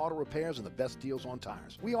quality auto repairs and the best deals on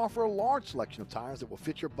tires. We offer a large selection of tires that will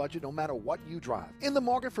fit your budget no matter what you drive. In the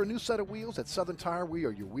market for a new set of wheels at Southern Tire, we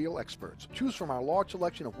are your wheel experts. Choose from our large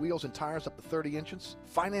selection of wheels and tires up to 30 inches.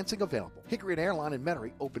 Financing available. Hickory and Airline in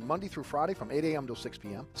Metairie, open Monday through Friday from 8 a.m. till 6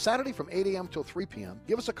 p.m. Saturday from 8 a.m. till 3 p.m.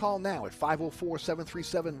 Give us a call now at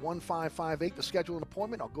 504-737-1558 to schedule an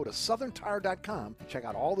appointment, or go to southerntire.com and check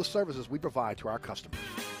out all the services we provide to our customers.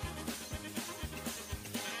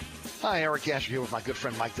 Hi, Eric Asher here with my good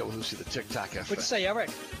friend Mike Delahousie, the TikTok Cafe. What'd you say, Eric?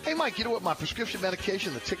 Hey, Mike, you know what my prescription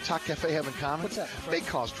medication and the TikTok Cafe have in common? What's that? They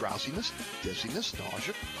cause drowsiness, dizziness,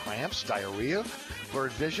 nausea, cramps, diarrhea,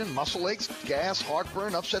 blurred vision, muscle aches, gas,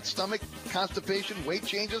 heartburn, upset stomach, constipation, weight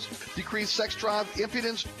changes, decreased sex drive,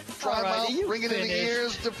 impotence, dry mouth, ringing in the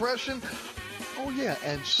ears, depression. Oh, yeah,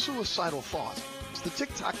 and suicidal thoughts. It's the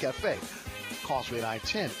TikTok Cafe, Causeway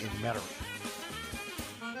I-10 in Metairie.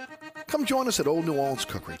 Come join us at Old New Orleans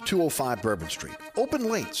Cookery, 205 Bourbon Street.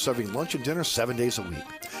 Open late, serving lunch and dinner 7 days a week.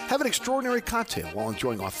 Have an extraordinary cocktail while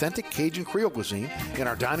enjoying authentic Cajun Creole cuisine in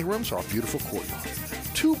our dining rooms or our beautiful courtyard.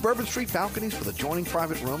 2 Bourbon Street balconies with adjoining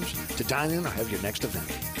private rooms to dine in or have your next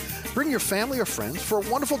event. Bring your family or friends for a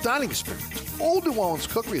wonderful dining experience. Old New Orleans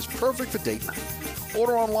Cookery is perfect for date night.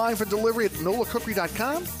 Order online for delivery at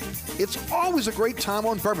NolaCookery.com. It's always a great time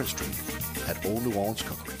on Bourbon Street at Old New Orleans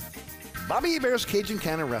Cookery. Bobby Hebert's Cajun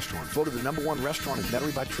Cannon Restaurant, voted the #1 restaurant in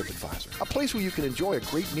Metairie by TripAdvisor. A place where you can enjoy a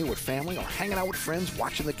great meal with family or hanging out with friends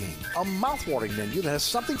watching the game. A mouth-watering menu that has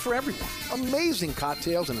something for everyone. Amazing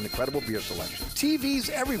cocktails and an incredible beer selection. TVs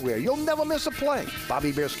everywhere. You'll never miss a play.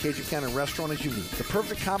 Bobby Hebert's Cajun Cannon Restaurant is unique. The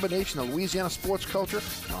perfect combination of Louisiana sports culture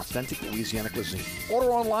and authentic Louisiana cuisine.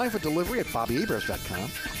 Order online for delivery at BobbyHeberts.com.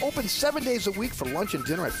 Open 7 days a week for lunch and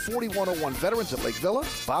dinner at 4101 Veterans at Lake Villa.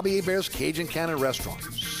 Bobby Hebert's Cajun Cannon Restaurant.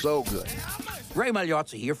 So good. Ray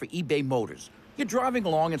Magliozzi here for eBay Motors. You're driving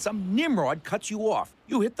along and some nimrod cuts you off.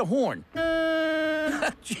 You hit the horn.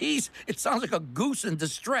 Jeez, it sounds like a goose in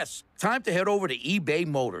distress. Time to head over to eBay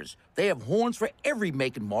Motors. They have horns for every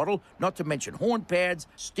make and model, not to mention horn pads,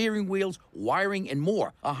 steering wheels, wiring, and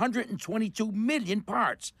more. 122 million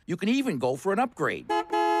parts. You can even go for an upgrade.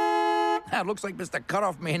 Now, it looks like Mr.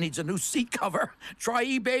 Cutoff Man needs a new seat cover. Try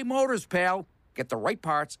eBay Motors, pal. Get the right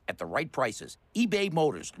parts at the right prices. eBay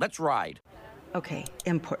Motors. Let's ride. Okay,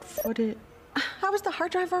 import footage. How is the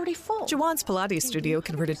hard drive already full? Jawan's Pilates studio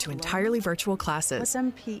converted to entirely virtual classes. What's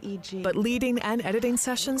MPEG? But leading and editing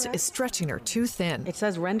sessions is stretching her too thin. It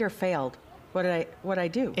says render failed. What'd I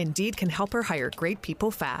do? Indeed can help her hire great people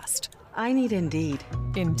fast. I need Indeed.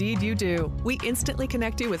 Indeed you do. We instantly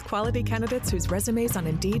connect you with quality candidates whose resumes on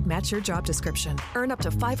Indeed match your job description. Earn up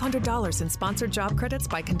to $500 in sponsored job credits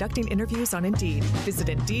by conducting interviews on Indeed. Visit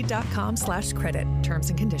Indeed.com/credit. Terms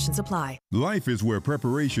and conditions apply. Life is where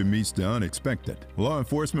preparation meets the unexpected. Law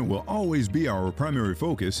enforcement will always be our primary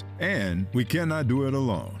focus, and we cannot do it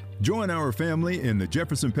alone. Join our family in the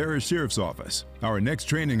Jefferson Parish Sheriff's Office. Our next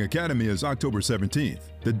training academy is October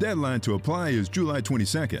 17th. The deadline to apply is July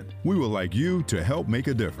 22nd. We would like you to help make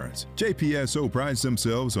a difference. JPSO prides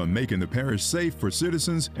themselves on making the parish safe for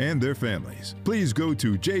citizens and their families. Please go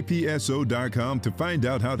to jpso.com to find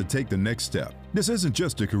out how to take the next step. This isn't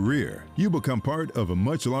just a career. You become part of a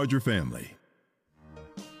much larger family.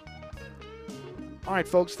 All right,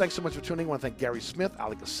 folks, thanks so much for tuning in. I want to thank Gary Smith,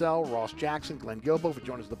 Ali Cassell, Ross Jackson, Glenn Gilbo for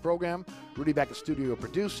joining us in the program, Rudy back at studio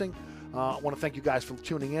producing. I want to thank you guys for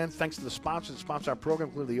tuning in. Thanks to the sponsors that sponsor our program,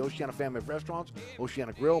 including the Oceana family of restaurants,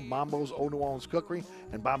 Oceana Grill, Mambo's, Old New Orleans Cookery,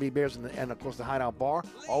 and Bobby Hebert's, and of course, the Hideout Bar.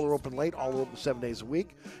 All are open late, all are open 7 days a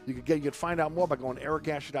week. You can find out more by going to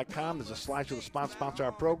ericasher.com. There's a slideshow to sponsor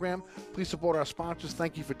our program. Please support our sponsors.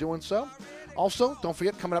 Thank you for doing so. Also, don't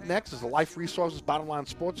forget, coming up next is the Life Resources Bottom Line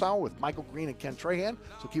Sports Hour with Michael Green and Ken Trahan.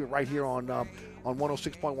 So keep it right here on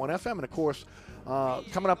 106.1 FM. And, of course,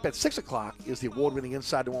 coming up at 6 o'clock is the award-winning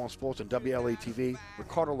Inside New Orleans Sports on WLATV.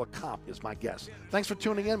 Ricardo LeCompte is my guest. Thanks for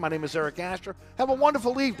tuning in. My name is Eric Asher. Have a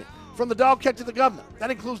wonderful evening. From the dog catch to the governor.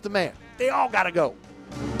 That includes the mayor. They all got to go.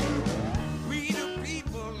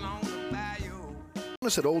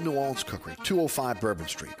 Us at Old New Orleans Cookery, 205 Bourbon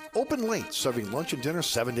Street. Open late, serving lunch and dinner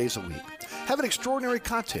 7 days a week. Have an extraordinary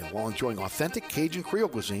cocktail while enjoying authentic Cajun Creole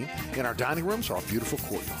cuisine in our dining rooms or our beautiful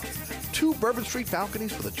courtyard. 2 Bourbon Street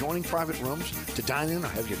balconies with adjoining private rooms to dine in or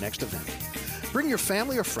have your next event. Bring your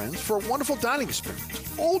family or friends for a wonderful dining experience.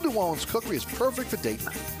 Old New Orleans Cookery is perfect for date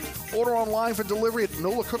night. Order online for delivery at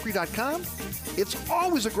nolacookery.com. It's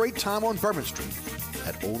always a great time on Bourbon Street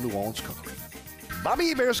at Old New Orleans Cookery. Bobby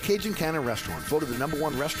Hebert's Cajun Cannon Restaurant, voted the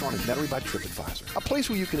 #1 restaurant in Metairie by TripAdvisor. A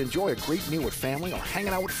place where you can enjoy a great meal with family or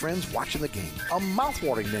hanging out with friends watching the game. A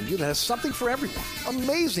mouth-watering menu that has something for everyone.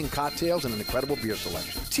 Amazing cocktails and an incredible beer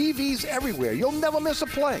selection. TVs everywhere. You'll never miss a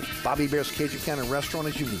play. Bobby Hebert's Cajun Cannon Restaurant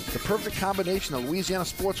is unique. The perfect combination of Louisiana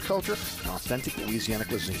sports culture and authentic Louisiana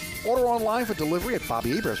cuisine. Order online for delivery at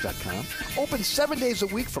BobbyHeberts.com. Open 7 days a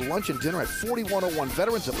week for lunch and dinner at 4101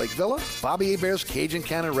 Veterans at Lake Villa. Bobby Hebert's Cajun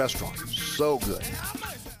Cannon Restaurant. So good.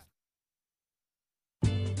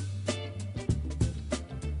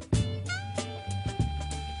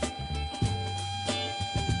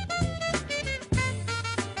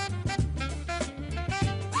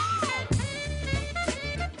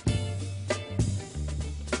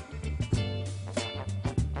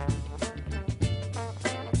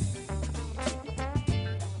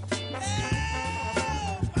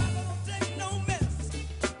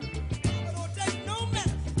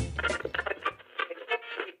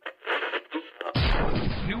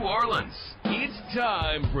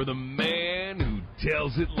 Time for the man who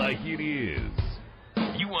tells it like it is.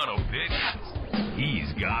 You want opinions?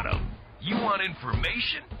 He's got them. You want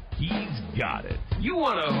information? He's got it. You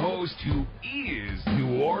want a host who is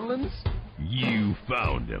New Orleans? You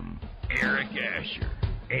found him. Eric Asher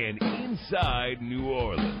and Inside New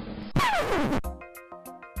Orleans.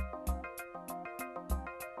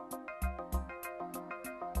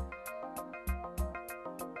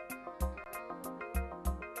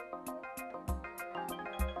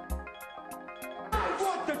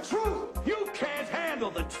 The truth! You can't handle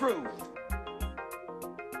the truth!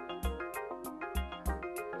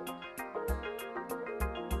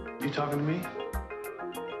 You talking to me?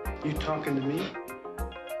 You talking to me?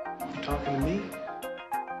 You talking to me?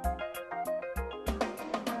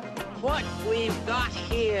 What we've got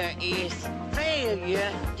here is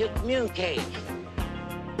failure to communicate.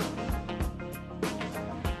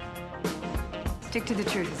 Stick to the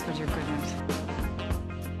truth is what you're good at.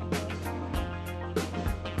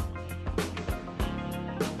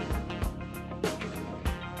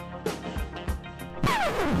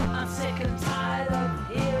 I'm sick and tired of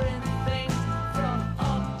hearing things from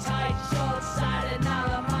uptight, short-sighted,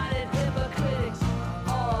 narrow-minded hypocrites.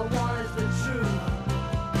 All I want is the truth.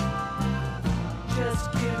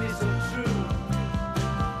 Just give me some truth.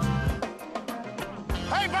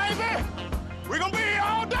 Hey, baby! We're gonna be here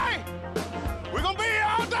all day! We're gonna be here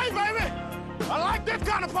all day, baby! I like this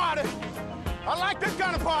kind of party! I like this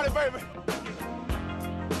kind of party, baby!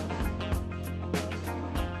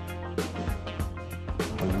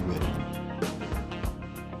 Are you ready?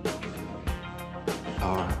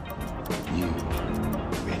 Are you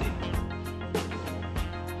ready?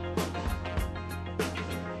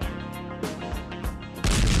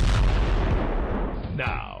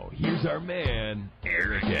 Now, here's our man,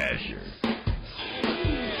 Eric Asher.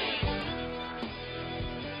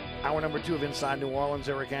 Hour number 2 of Inside New Orleans.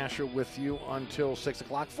 Eric Asher with you until 6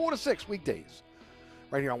 o'clock, 4 to 6 weekdays.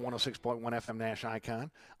 Right here on 106.1 FM Nash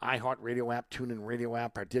Icon, iHeart Radio app, TuneIn Radio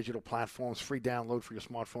app, our digital platforms, free download for your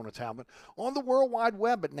smartphone or tablet, on the World Wide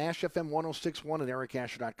Web at Nash FM 1061 and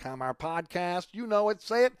ericasher.com. Our podcast, you know it,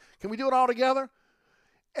 say it. Can we do it all together?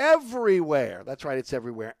 Everywhere. That's right, it's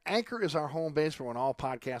everywhere. Anchor is our home base for on all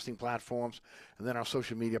podcasting platforms, and then our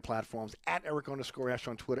social media platforms at Eric_Asher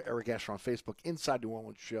on Twitter, Eric Asher on Facebook, Inside New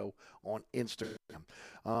Orleans Show on Instagram.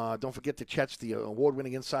 Don't forget to catch the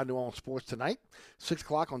award-winning Inside New Orleans Sports tonight, 6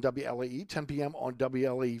 o'clock on WLAE, 10 p.m. on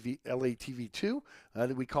WLAE-TV2.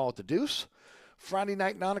 We call it The Deuce. Friday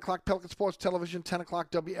night, 9 o'clock, Pelican Sports Television, 10 o'clock,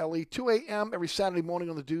 WLE, 2 a.m. every Saturday morning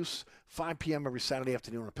on The Deuce, 5 p.m. every Saturday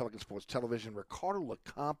afternoon on Pelican Sports Television. Ricardo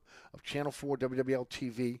LeCompte of Channel 4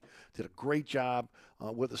 WWL-TV did a great job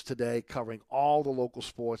with us today covering all the local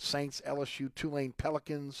sports, Saints, LSU, Tulane,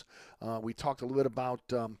 Pelicans. We talked a little bit about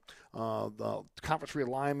the conference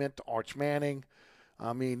realignment, Arch Manning.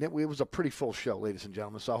 I mean, it was a pretty full show, ladies and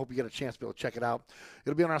gentlemen, so I hope you get a chance to be able to check it out.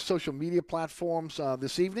 It'll be on our social media platforms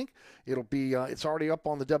this evening. It'll be it's already up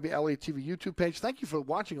on the WLA TV YouTube page. Thank you for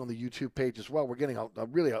watching on the YouTube page as well. We're getting a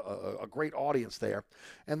really great audience there.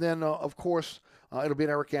 And then, of course, it'll be at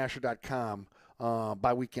ericasher.com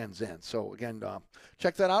by weekend's end. So, again,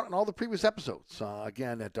 check that out and all the previous episodes,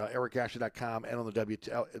 again, at ericasher.com and on the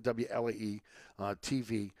WLAE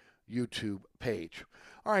TV YouTube page.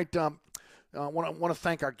 All right, I want to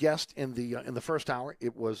thank our guest in the first hour.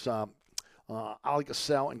 It was Ali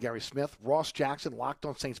Gassell and Gary Smith. Ross Jackson, Locked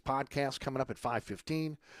on Saints podcast, coming up at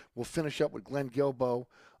 5:15. We'll finish up with Glenn Guilbeau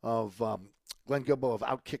of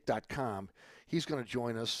Outkick.com. He's going to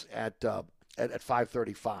join us at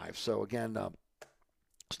 5:35. So again,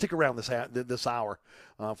 stick around this hour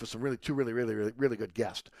for some two really good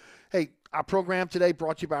guests. Hey, our program today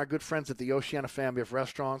brought to you by our good friends at the Oceana family of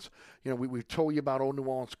restaurants. You know, we told you about Old New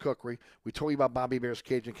Orleans Cookery. We told you about Bobby Bear's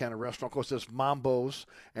Cajun Cannon Restaurant. Of course, there's Mambo's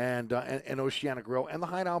and Oceana Grill and the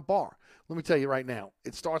Hideout Bar. Let me tell you right now,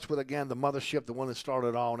 it starts with, again, the mothership, the one that started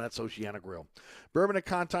it all, and that's Oceana Grill. Bourbon and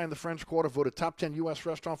Conti in the French Quarter, voted top 10 U.S.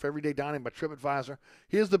 restaurant for everyday dining by TripAdvisor.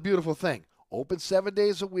 Here's the beautiful thing. Open 7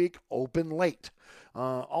 days a week, open late.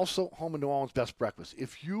 Also, home of New Orleans best breakfast.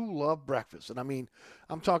 If you love breakfast, and I mean,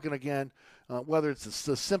 I'm talking again, whether it's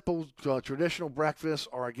the simple traditional breakfast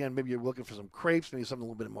or, again, maybe you're looking for some crepes, maybe something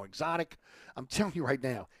a little bit more exotic, I'm telling you right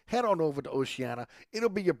now, head on over to Oceana. It'll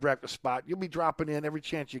be your breakfast spot. You'll be dropping in every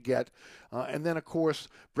chance you get. And then, of course,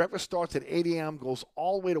 breakfast starts at 8 a.m., goes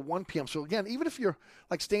all the way to 1 p.m. So, again, even if you're,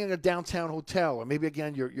 like, staying in a downtown hotel or maybe,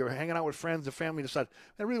 again, you're hanging out with friends and family and decide,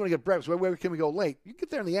 I really want to get breakfast. Where can we go late? You get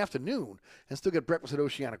there in the afternoon and still get breakfast at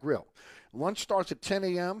Oceana Grill. Lunch starts at 10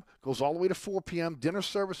 a.m., goes all the way to 4 p.m. Dinner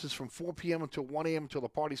services from 4 p.m. until 1 a.m. until the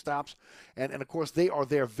party stops. And of course, they are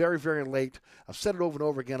there very, very late. I've said it over and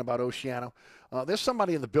over again about Oceana. There's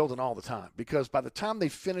somebody in the building all the time because by the time they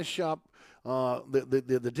finish up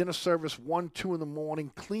the dinner service, 1, 2 in the morning,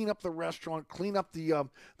 clean up the restaurant, clean up the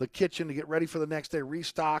kitchen to get ready for the next day,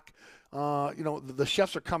 restock. The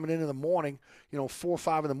chefs are coming in the morning, 4 or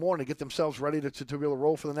 5 in the morning to get themselves ready to be able to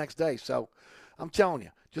roll for the next day. So I'm telling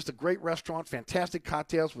you, just a great restaurant, fantastic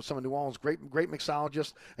cocktails with some of New Orleans' great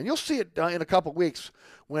mixologists. And you'll see it in a couple weeks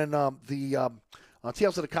when the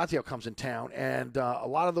Tales of the Cocktail comes in town, and a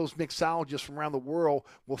lot of those mixologists from around the world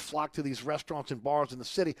will flock to these restaurants and bars in the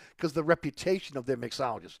city because of the reputation of their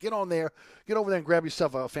mixologists. Get over there and grab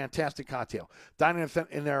yourself a fantastic cocktail. Dine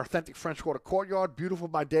in their authentic French Quarter courtyard, beautiful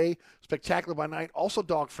by day, spectacular by night, also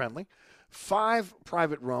dog-friendly. 5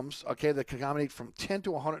 private rooms, okay, that can accommodate from 10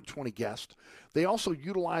 to 120 guests. They also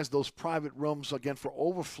utilize those private rooms, again, for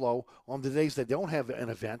overflow on the days they don't have an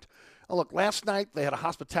event. Look, last night they had a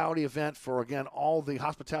hospitality event for, again, all the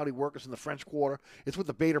hospitality workers in the French Quarter. It's what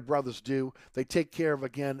the Bader brothers do. They take care of,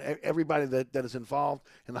 again, everybody that is involved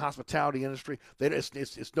in the hospitality industry.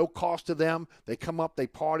 It's no cost to them. They come up, they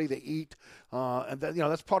party, they eat, and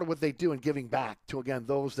that's part of what they do in giving back to, again,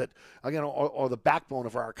 those that, again, are the backbone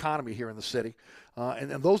of our economy here in the city.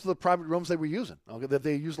 And those are the private rooms they were using, that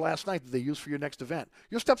they used last night, that they used for your next event.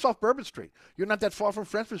 Your steps off Bourbon Street. You're not that far from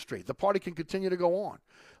Frenchman Street. The party can continue to go on.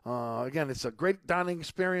 Again, it's a great dining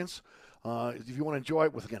experience. If you want to enjoy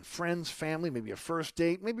it with, again, friends, family, maybe a first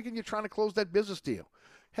date, maybe you're trying to close that business deal,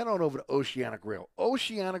 head on over to Oceana Grill.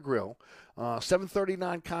 Oceana Grill,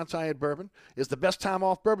 739 Conti at Bourbon, is the best time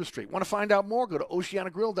off Bourbon Street. Want to find out more? Go to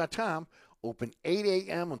oceanagrill.com. Open 8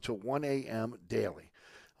 a.m. until 1 a.m. daily.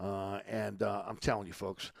 And I'm telling you,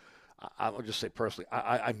 folks, I'll just say personally,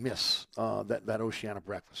 I miss that Oceana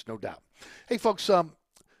breakfast, no doubt. Hey, folks,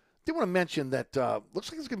 did want to mention that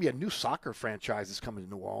looks like there's going to be a new soccer franchise that's coming to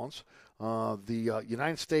New Orleans. The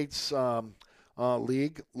United States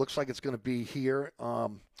League looks like it's going to be here.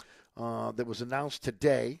 That was announced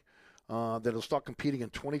today that it'll start competing in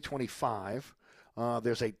 2025.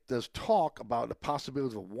 There's talk about the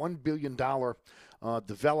possibility of a $1 billion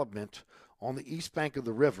development on the east bank of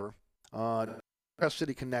the river, Crest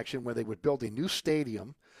City connection, where they would build a new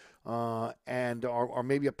stadium, and or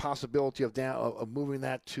maybe a possibility of moving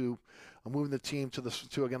that to moving the team to the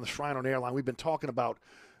Shrine on Airline. We've been talking about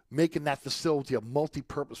making that facility a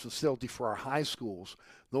multi-purpose facility for our high schools.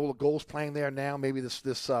 Nola Gold's playing there now. Maybe this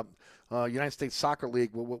United States Soccer League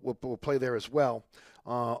will play there as well.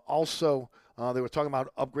 Also, they were talking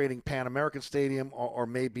about upgrading Pan American Stadium or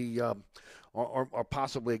maybe or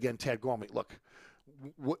possibly, again, Ted Gormley. Look,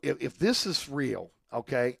 if this is real,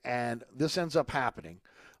 okay, and this ends up happening,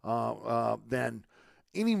 then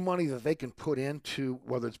any money that they can put into,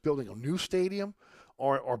 whether it's building a new stadium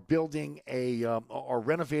or building or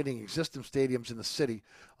renovating existing stadiums in the city,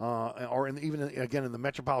 or even in the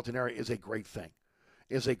metropolitan area, is a great thing.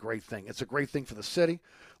 It's a great thing for the city.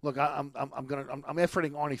 Look, I'm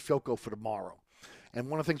efforting Arnie Filko for tomorrow. And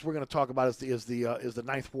one of the things we're going to talk about is the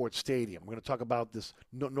Ninth Ward Stadium. We're going to talk about this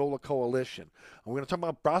NOLA Coalition. And we're going to talk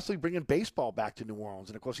about possibly bringing baseball back to New Orleans.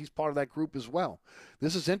 And, of course, he's part of that group as well.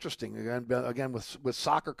 This is interesting, again with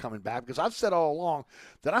soccer coming back, because I've said all along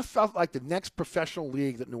that I felt like the next professional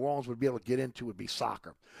league that New Orleans would be able to get into would be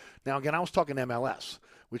soccer. Now, again, I was talking MLS,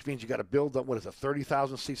 which means you got to build up,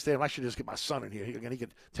 30,000-seat stadium. I should just get my son in here. He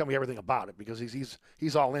can tell me everything about it because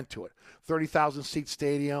he's all into it. 30,000-seat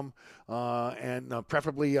stadium, and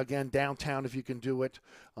preferably, again, downtown if you can do it.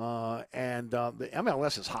 And the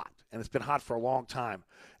MLS is hot, and it's been hot for a long time.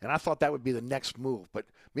 And I thought that would be the next move. But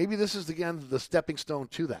maybe this is, again, the stepping stone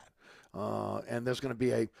to that. And there's going to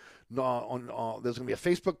be a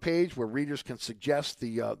Facebook page where readers can suggest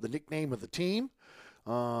the nickname of the team.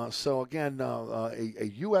 So again,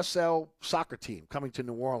 a USL soccer team coming to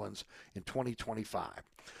New Orleans in 2025.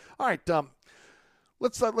 All right,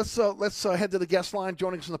 let's head to the guest line.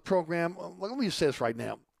 Joining us in the program, let me just say this right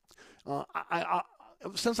now. I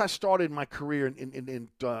since I started my career back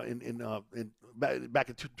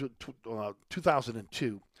in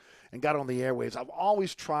 2002 and got on the airwaves, I've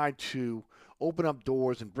always tried to open up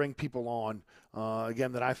doors and bring people on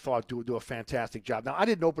again that I thought do a fantastic job. Now, I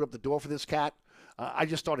didn't open up the door for this cat. I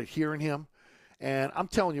just started hearing him, and I'm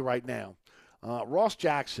telling you right now, Ross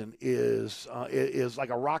Jackson is like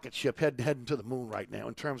a rocket ship heading to the moon right now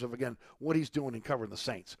in terms of, again, what he's doing in covering the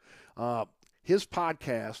Saints. His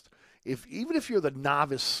podcast, even if you're the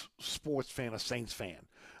novice sports fan, a Saints fan,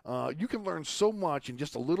 you can learn so much in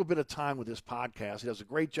just a little bit of time with this podcast. He does a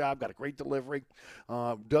great job, got a great delivery,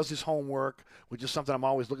 does his homework, which is something I'm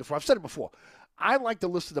always looking for. I've said it before. I like to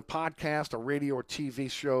listen to podcasts or radio or TV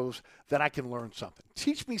shows that I can learn something.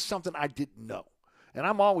 Teach me something I didn't know. And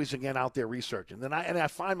I'm always, again, out there researching. And I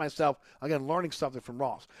find myself, again, learning something from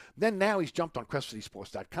Ross. Then now he's jumped on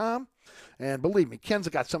CrestCitySports.com. And believe me, Ken's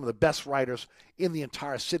got some of the best writers in the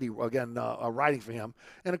entire city, again, writing for him.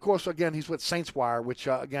 And, of course, again, he's with Saints Wire, which,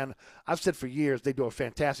 again, I've said for years they do a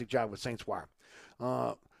fantastic job with Saints Wire.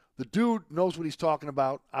 The dude knows what he's talking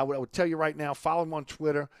about. I would tell you right now, follow him on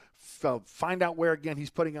Twitter. Find out where, again,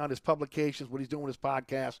 he's putting out his publications, what he's doing with his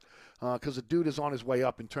podcast, because the dude is on his way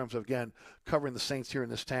up in terms of, again, covering the Saints here in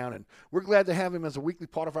this town. And we're glad to have him as a weekly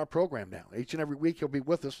part of our program now. Each and every week he'll be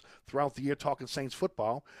with us throughout the year talking Saints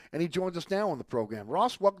football, and he joins us now on the program.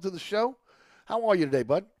 Ross, welcome to the show. How are you today,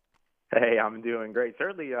 bud? Hey, I'm doing great.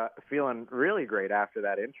 Certainly feeling really great after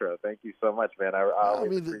that intro. Thank you so much, man. I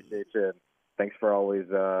always appreciate you. And thanks for always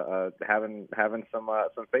having some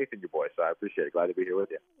faith in your boy. So I appreciate it. Glad to be here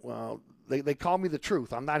with you. Well, they call me the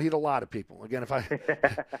truth. I'm not here to lie to people. Again, if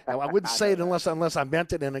I wouldn't say it unless I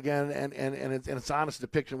meant it. And again, and it's an honest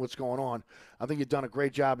depiction of what's going on. I think you've done a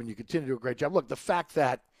great job, and you continue to do a great job. Look, the fact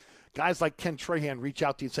that guys like Ken Trahan reach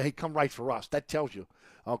out to you and say, "Hey, come write for us," that tells you.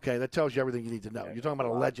 Okay, that tells you everything you need to know. You're talking about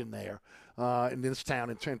a legend there in this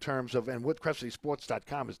town in terms of, and what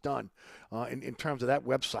CrescentCitySports.com has done in terms of that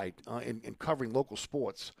website in covering local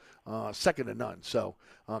sports, second to none. So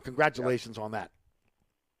congratulations on that.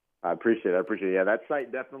 I appreciate it. Yeah, that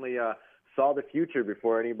site definitely saw the future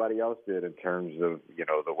before anybody else did in terms of,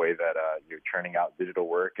 the way that you're churning out digital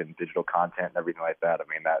work and digital content and everything like that. I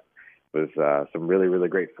mean, that was some really, really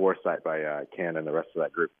great foresight by Ken and the rest of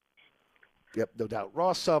that group. Yep, no doubt.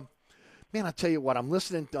 Ross, man, I tell you what, I'm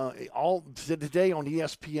listening all today on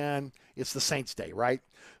ESPN. It's the Saints Day, right?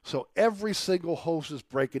 So every single host is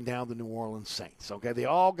breaking down the New Orleans Saints, okay? They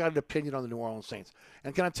all got an opinion on the New Orleans Saints.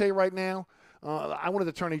 And can I tell you right now, I wanted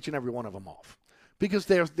to turn each and every one of them off. Because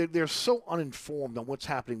they're so uninformed on what's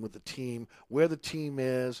happening with the team, where the team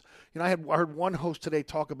is. I heard one host today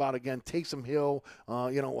talk about, again, Taysom Hill,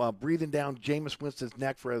 breathing down Jameis Winston's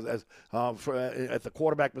neck for at the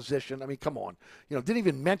quarterback position. I mean, come on. Didn't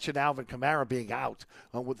even mention Alvin Kamara being out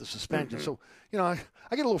with the suspension. Mm-hmm. So,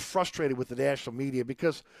 I get a little frustrated with the national media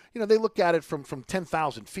because, they look at it from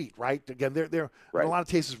 10,000 feet, right? Again, they're right. In a lot of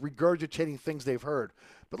cases regurgitating things they've heard.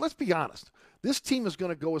 But let's be honest. This team is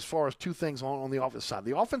going to go as far as two things on the offensive side.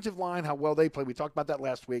 The offensive line, how well they play. We talked about that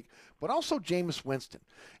last week. But also Jameis Winston.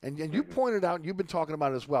 And you pointed out, and you've been talking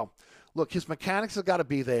about it as well. Look, his mechanics have got to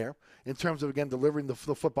be there in terms of, again, delivering the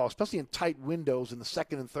football, especially in tight windows in the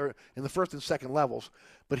second and third, in the first and second levels.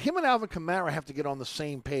 But him and Alvin Kamara have to get on the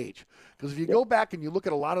same page. Because if you go back and you look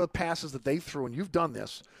at a lot of the passes that they threw, and you've done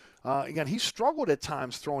this, again, he struggled at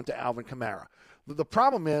times throwing to Alvin Kamara. The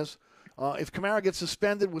problem is, if Kamara gets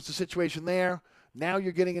suspended, what's the situation there? Now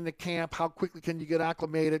you're getting into camp. How quickly can you get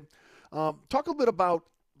acclimated? Talk a little bit about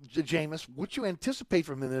Jameis, what you anticipate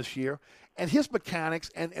from him this year, and his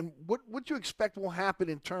mechanics, and what you expect will happen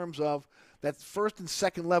in terms of that first and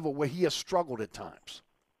second level where he has struggled at times.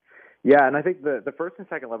 Yeah, and I think the first and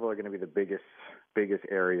second level are going to be the biggest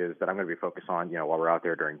areas that I'm going to be focused on, while we're out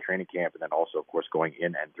there during training camp, and then also, of course, going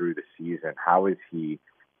in and through the season. How is he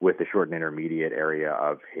with the short and intermediate area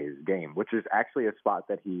of his game, which is actually a spot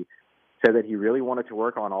that he said that he really wanted to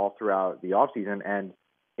work on all throughout the offseason. And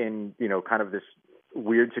in, kind of this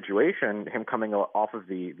weird situation, him coming off of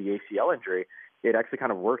the ACL injury, it actually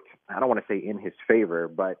kind of worked, I don't want to say in his favor,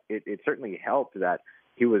 but it certainly helped that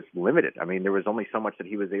he was limited. I mean, there was only so much that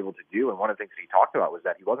he was able to do. And one of the things he talked about was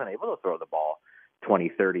that he wasn't able to throw the ball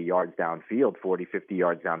 20, 30 yards downfield, 40, 50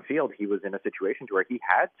 yards downfield. He was in a situation where he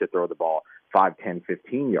had to throw the ball 5, 10,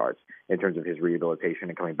 15 yards in terms of his rehabilitation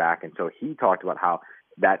and coming back. And so he talked about how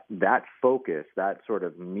that focus, that sort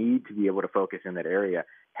of need to be able to focus in that area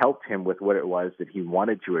helped him with what it was that he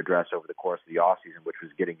wanted to address over the course of the offseason, which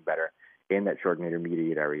was getting better in that short and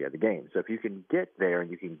intermediate area of the game. So if you can get there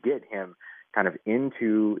and you can get him kind of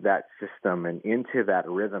into that system and into that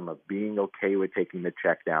rhythm of being okay with taking the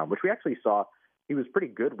check down, which we actually saw he was pretty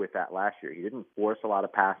good with that last year. He didn't force a lot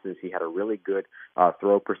of passes. He had a really good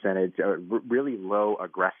throw percentage, really low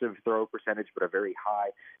aggressive throw percentage, but a very high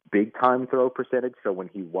big-time throw percentage. So when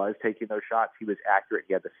he was taking those shots, he was accurate.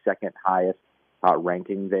 He had the second highest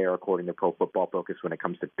ranking there, according to Pro Football Focus, when it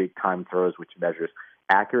comes to big-time throws, which measures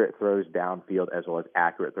accurate throws downfield as well as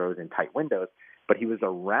accurate throws in tight windows. But he was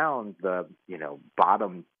around the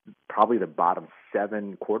probably the bottom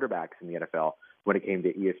 7 quarterbacks in the NFL when it came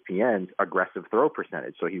to ESPN's aggressive throw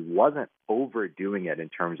percentage. So he wasn't overdoing it in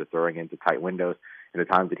terms of throwing into tight windows. In the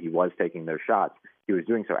times that he was taking those shots, he was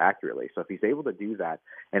doing so accurately. So if he's able to do that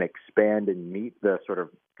and expand and meet the sort of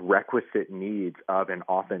requisite needs of an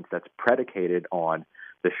offense that's predicated on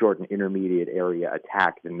the short and intermediate area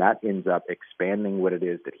attack, then that ends up expanding what it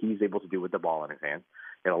is that he's able to do with the ball in his hands.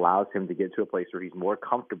 It allows him to get to a place where he's more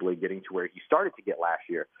comfortably getting to where he started to get last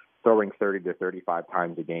year, throwing 30 to 35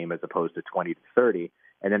 times a game as opposed to 20 to 30.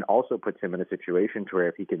 and then also puts him in a situation to where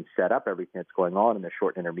if he can set up everything that's going on in the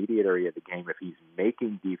short and intermediate area of the game, if he's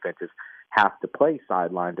making defenses have to play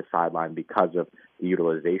sideline to sideline because of the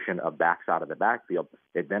utilization of backs out of the backfield,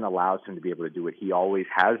 it then allows him to be able to do what he always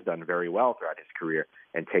has done very well throughout his career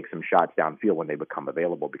and take some shots downfield when they become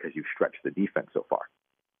available because you've stretched the defense so far.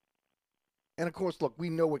 And, of course, look, we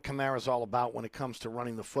know what Kamara's all about when it comes to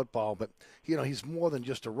running the football, but, he's more than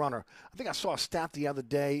just a runner. I think I saw a stat the other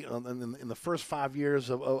day in the first 5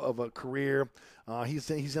 years of a career.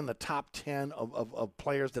 He's in the top 10 of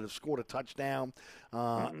players that have scored a touchdown.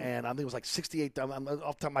 And I think it was like 68. Off the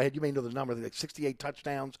top of my head, you may know the number, like 68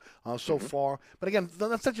 touchdowns so far. But, again,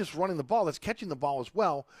 that's not just running the ball. That's catching the ball as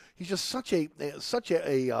well. He's just such a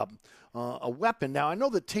weapon. Now, I know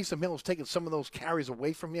that Taysom Hill has taken some of those carries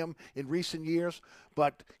away from him in recent years,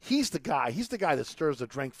 but he's the guy. He's the guy that stirs the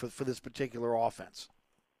drink for this particular offense.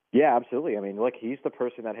 Yeah, absolutely. I mean, look, he's the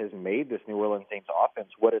person that has made this New Orleans Saints offense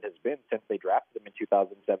what it has been since they drafted him in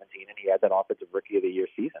 2017, and he had that Offensive Rookie of the Year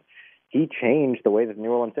season. He changed the way that the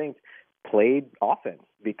New Orleans Saints played offense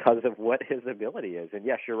because of what his ability is. And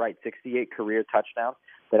yes, you're right, 68 career touchdowns.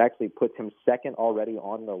 That actually puts him second already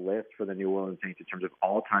on the list for the New Orleans Saints in terms of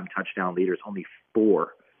all-time touchdown leaders, only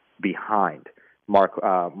 4 behind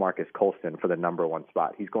Marcus Colston for the number 1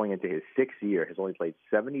 spot. He's going into his 6th year, has only played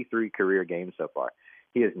 73 career games so far.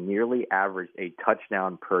 He has nearly averaged a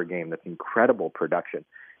touchdown per game. That's incredible production.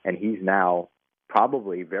 And he's now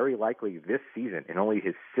probably, very likely this season, in only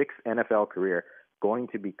his 6th NFL career, going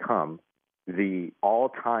to become the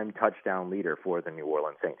all-time touchdown leader for the New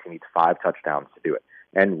Orleans Saints. He needs 5 touchdowns to do it.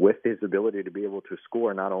 And with his ability to be able to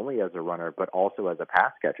score not only as a runner, but also as a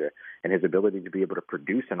pass catcher, and his ability to be able to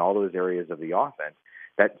produce in all those areas of the offense,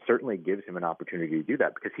 that certainly gives him an opportunity to do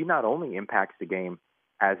that, because he not only impacts the game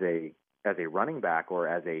as a running back or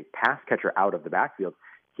as a pass catcher out of the backfield,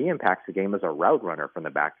 he impacts the game as a route runner from the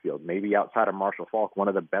backfield, maybe outside of Marshall Faulk, one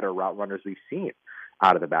of the better route runners we've seen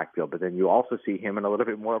out of the backfield. But then you also see him in a little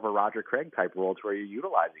bit more of a Roger Craig type role, to where you're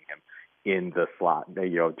utilizing him in the slot,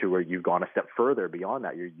 to where you've gone a step further beyond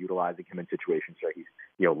that. You're utilizing him in situations where he's,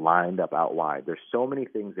 lined up out wide. There's so many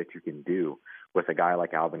things that you can do with a guy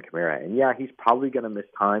like Alvin Kamara. And yeah, he's probably going to miss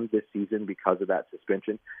time this season because of that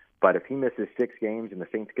suspension. But if he misses 6 games and the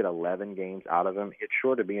Saints get 11 games out of him, it's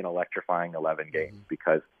sure to be an electrifying 11 games,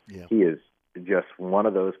 because he is just one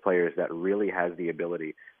of those players that really has the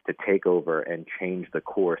ability to take over and change the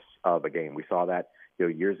course of a game. We saw that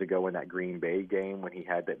years ago in that Green Bay game when he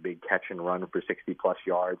had that big catch and run for 60-plus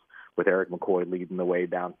yards with Eric McCoy leading the way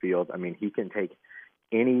downfield. I mean, he can take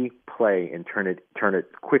any play and turn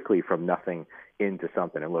it quickly from nothing into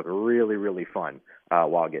something and look really, really fun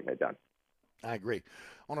while getting it done. I agree.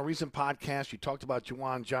 On a recent podcast, you talked about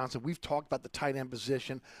Juwan Johnson. We've talked about the tight end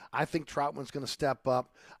position. I think Troutman's going to step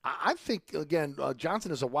up. I think, again,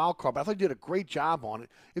 Johnson is a wild card, but I thought he did a great job on it.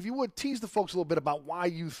 If you would, tease the folks a little bit about why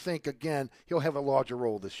you think, again, he'll have a larger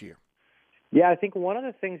role this year. Yeah, I think one of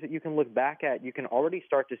the things that you can look back at, you can already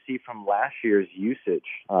start to see from last year's usage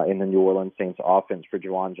in the New Orleans Saints offense for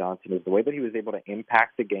Juwan Johnson, is the way that he was able to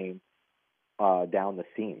impact the game down the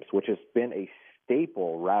seams, which has been a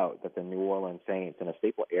staple route that the New Orleans Saints, and a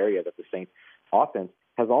staple area that the Saints offense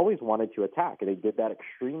has always wanted to attack. And they did that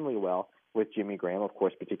extremely well with Jimmy Graham. Of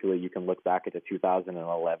course, particularly you can look back at the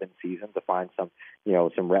 2011 season to find some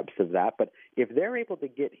reps of that. But if they're able to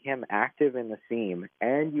get him active in the seam,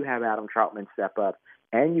 and you have Adam Troutman step up,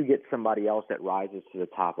 and you get somebody else that rises to the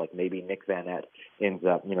top, like maybe Nick Van Nett ends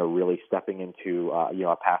up, really stepping into,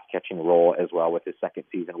 a pass-catching role as well with his second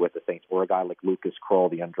season with the Saints, or a guy like Lucas Kroll,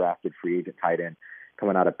 the undrafted free agent tight end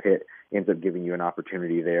coming out of Pitt, ends up giving you an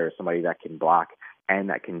opportunity there, somebody that can block and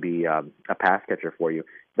that can be a pass catcher for you.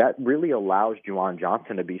 That really allows Juwan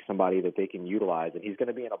Johnson to be somebody that they can utilize, and he's going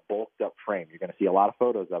to be in a bulked-up frame. You're going to see a lot of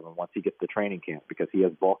photos of him once he gets to training camp, because he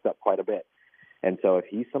has bulked up quite a bit. And so if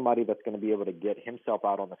he's somebody that's going to be able to get himself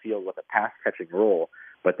out on the field with a pass-catching role,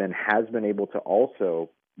 but then has been able to also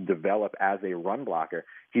develop as a run blocker,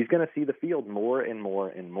 he's going to see the field more and more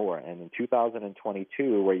and more. And in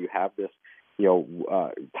 2022, where you have this,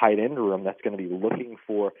 tight end room that's going to be looking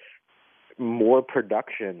for more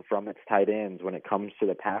production from its tight ends when it comes to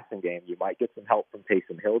the passing game, you might get some help from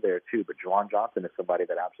Taysom Hill there too. But Juwan Johnson is somebody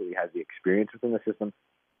that absolutely has the experience within the system,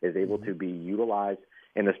 is able to be utilized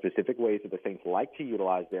in the specific ways that the Saints like to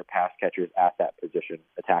utilize their pass catchers at that position,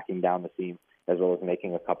 attacking down the seam, as well as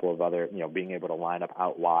making a couple of other, being able to line up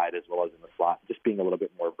out wide as well as in the slot, just being a little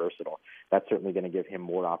bit more versatile. That's certainly going to give him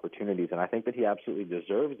more opportunities, and I think that he absolutely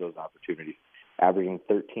deserves those opportunities, averaging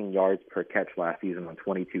 13 yards per catch last season on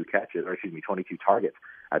 22 targets.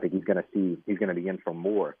 I think he's going to be in for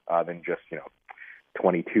more than just,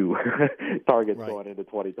 22 targets Right. going into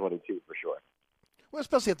 2022 for sure. Well,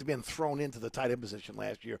 especially after being thrown into the tight end position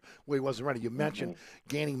last year where he wasn't ready. You mentioned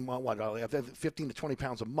gaining 15 to 20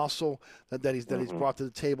 pounds of muscle that he's brought to the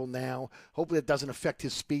table now. Hopefully it doesn't affect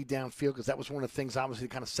his speed downfield because that was one of the things obviously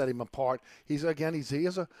kind of set him apart. He's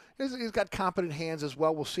got competent hands as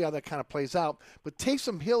well. We'll see how that kind of plays out. But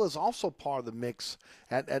Taysom Hill is also part of the mix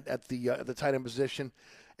at the tight end position.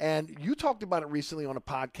 And you talked about it recently on a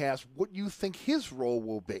podcast, what you think his role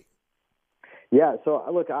will be. Yeah, so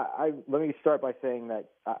look, I let me start by saying that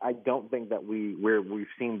I don't think that we've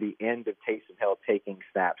seen the end of Taysom Hill taking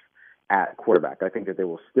snaps at quarterback. I think that there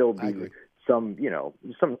will still be some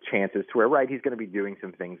chances to where, he's going to be doing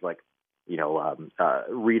some things like,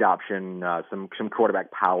 read option, some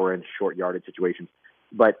quarterback power in short yardage situations.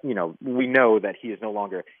 But, we know that he is no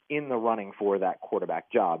longer in the running for that quarterback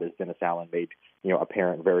job, as Dennis Allen made,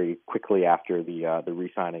 apparent very quickly after the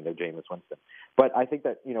re-signing of Jameis Winston. But I think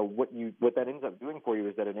that, what that ends up doing for you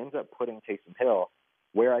is that it ends up putting Taysom Hill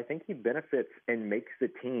where I think he benefits and makes the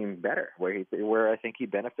team better, where I think he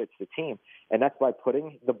benefits the team. And that's by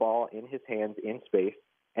putting the ball in his hands in space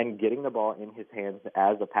and getting the ball in his hands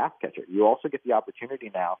as a pass catcher. You also get the opportunity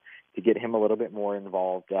now to get him a little bit more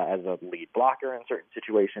involved as a lead blocker in certain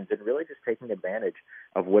situations and really just taking advantage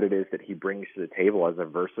of what it is that he brings to the table as a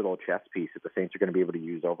versatile chess piece that the Saints are going to be able to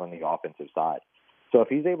use over on the offensive side. So if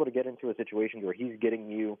he's able to get into a situation where he's getting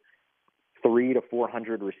you 300 to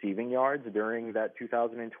 400 receiving yards during that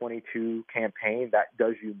 2022 campaign, that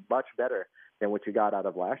does you much better than what you got out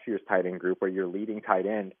of last year's tight end group where your leading tight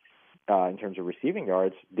end in terms of receiving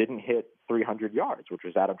yards didn't hit 300 yards, which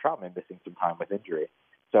was Adam Trautman missing some time with injury.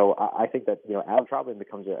 So I think that, Adam Trautman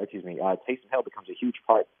Taysom Hill becomes a huge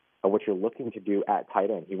part of what you're looking to do at tight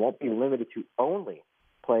end. He won't be limited to only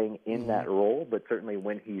playing in that role, but certainly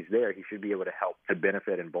when he's there, he should be able to help to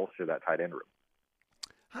benefit and bolster that tight end room.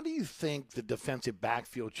 How do you think the defensive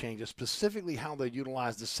backfield changes, specifically how they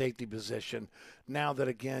utilize the safety position now that,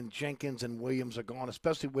 again, Jenkins and Williams are gone,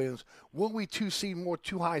 especially Williams? Will we see more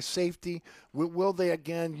too-high safety? Will they,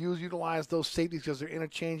 again, utilize those safeties because they're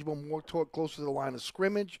interchangeable, more closer to the line of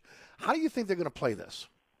scrimmage? How do you think they're going to play this?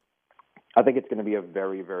 I think it's going to be a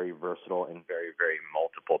very, very versatile and very, very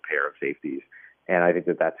multiple pair of safeties. And I think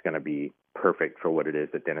that that's going to be perfect for what it is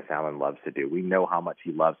that Dennis Allen loves to do. We know how much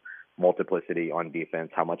he loves multiplicity on defense,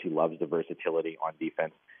 how much he loves the versatility on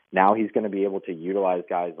defense. Now he's going to be able to utilize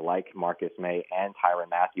guys like Marcus May and Tyrann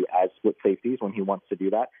Mathieu as split safeties when he wants to do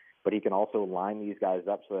that. But he can also line these guys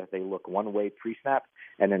up so that they look one way pre-snap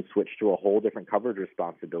and then switch to a whole different coverage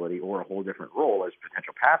responsibility or a whole different role as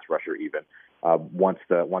potential pass rusher even once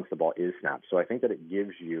the ball is snapped. So I think that it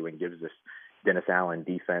gives you and gives this Dennis Allen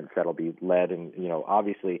defense that'll be led and,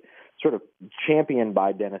 obviously sort of championed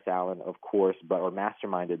by Dennis Allen, of course, or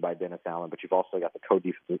masterminded by Dennis Allen. But you've also got the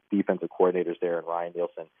co-defensive coordinators there in Ryan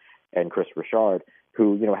Nielsen and Chris Richard,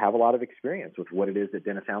 who, have a lot of experience with what it is that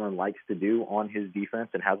Dennis Allen likes to do on his defense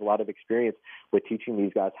and has a lot of experience with teaching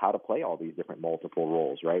these guys how to play all these different multiple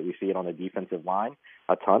roles, right? We see it on the defensive line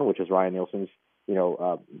a ton, which is Ryan Nielsen's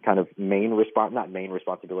kind of not main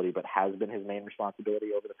responsibility, but has been his main responsibility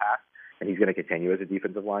over the past. And he's going to continue as a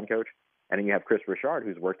defensive line coach. And then you have Chris Richard,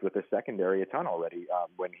 who's worked with the secondary a ton already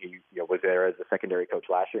when he was there as a secondary coach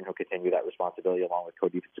last year, and he'll continue that responsibility along with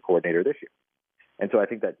co-defensive coordinator this year. And so I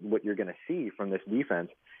think that what you're going to see from this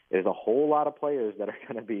defense is a whole lot of players that are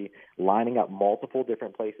going to be lining up multiple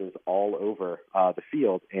different places all over the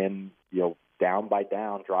field. And, down by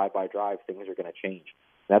down, drive by drive, things are going to change.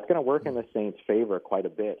 That's going to work in the Saints' favor quite a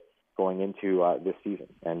bit going into this season.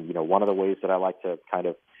 And, one of the ways that I like to kind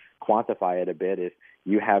of quantify it a bit is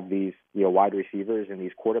you have these wide receivers and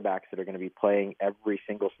these quarterbacks that are going to be playing every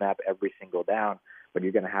single snap, every single down, but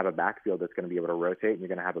you're going to have a backfield that's going to be able to rotate, and you're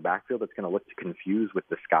going to have a backfield that's going to look to confuse with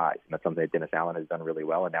the skies. And that's something that Dennis Allen has done really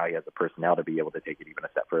well, and now he has the personnel to be able to take it even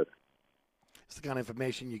a step further. It's the kind of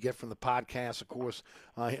information you get from the podcast, of course,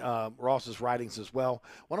 Ross's writings as well.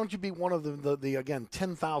 Why don't you be one of the again,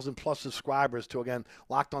 10,000-plus subscribers to, again,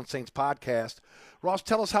 Locked on Saints podcast. Ross,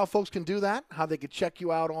 tell us how folks can do that, how they could check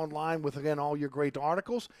you out online with, again, all your great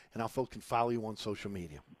articles, and how folks can follow you on social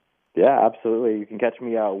media. Yeah, absolutely. You can catch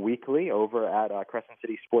me weekly over at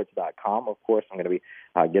CrescentCitySports.com. Of course, I'm going to be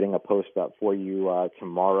getting a post up for you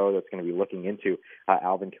tomorrow that's going to be looking into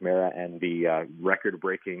Alvin Kamara and the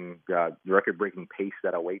record-breaking pace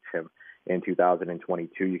that awaits him in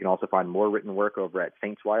 2022. You can also find more written work over at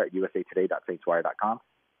SaintsWire at usatoday.saintswire.com.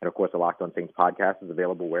 And, of course, the Locked on Saints podcast is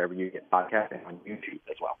available wherever you get podcasts and on YouTube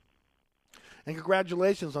as well. And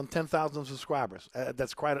congratulations on 10,000 subscribers.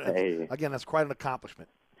 That's quite an accomplishment.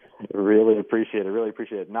 Really appreciate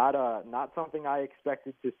it. Not something I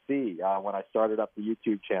expected to see when I started up the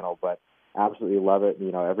YouTube channel, but absolutely love it.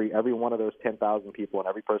 You know, every one of those 10,000 people and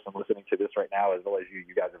every person listening to this right now, as well as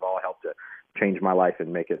you guys have all helped to change my life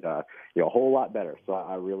and make it a whole lot better. So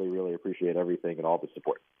I really appreciate everything and all the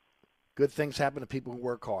support. Good things happen to people who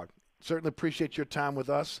work hard. Certainly appreciate your time with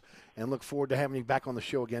us and look forward to having you back on the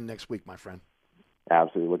show again next week, my friend.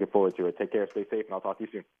 Absolutely. Looking forward to it. Take care. Stay safe, and I'll talk to you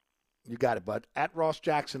soon. You got it, bud. At Ross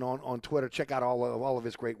Jackson on Twitter. Check out all of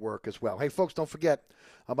his great work as well. Hey, folks, don't forget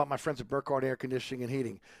about my friends at Burkhardt Air Conditioning and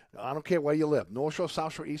Heating. I don't care where you live, North Shore,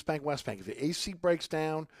 South Shore, East Bank, West Bank. If the AC breaks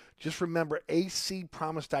down, just remember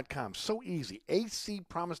acpromise.com. So easy,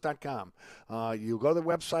 acpromise.com. You go to the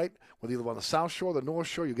website, whether you live on the South Shore or the North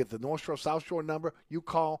Shore, you get the North Shore, South Shore number. You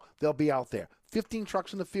call, they'll be out there. 15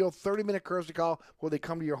 trucks in the field, 30-minute courtesy call where they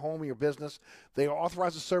come to your home or your business. They are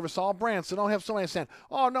authorized to service all brands, so don't have somebody saying,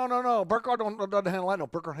 oh, no, Burkhardt doesn't handle that. No,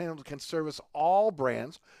 Burkhardt can service all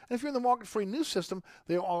brands. And if you're in the market-free new system,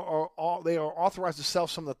 they are authorized to sell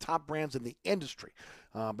some of the top brands in the industry.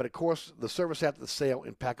 But, of course, the service after the sale,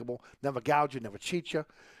 impeccable. Never gouge you, never cheat you.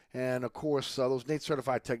 And, of course, those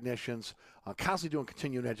NATE-certified technicians constantly doing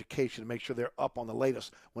continuing education to make sure they're up on the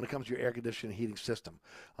latest when it comes to your air conditioning and heating system.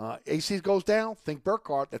 AC goes down, think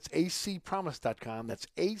Burkhardt. That's acpromise.com. That's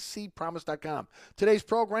acpromise.com. Today's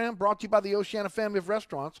program brought to you by the Oceana family of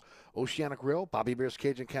restaurants. Oceana Grill, Bobby Bear's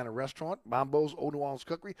Cajun Cannon Restaurant, Mambo's Old New Orleans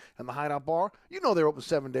Cookery, and the Hideout Bar. You know they're open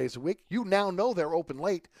 7 days a week. You now know they're open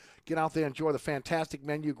late. Get out there and enjoy the fantastic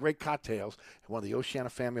menu, great cocktails, and one of the Oceana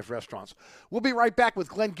family of restaurants. We'll be right back with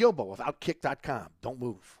Glenn Gilbo of Outkick.com. Don't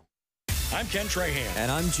move. I'm Ken Trahan. And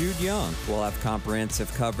I'm Jude Young. We'll have comprehensive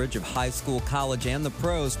coverage of high school, college, and the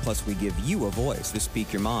pros, plus we give you a voice to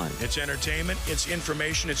speak your mind. It's entertainment, it's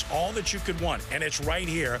information, it's all that you could want, and it's right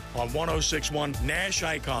here on 106.1 Nash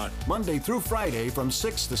Icon. Monday through Friday from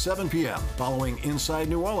 6 to 7 p.m. following Inside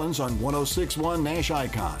New Orleans on 106.1 Nash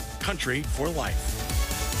Icon. Country for life.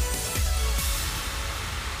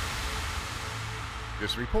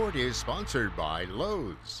 This report is sponsored by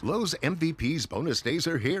Lowe's. Lowe's MVP's bonus days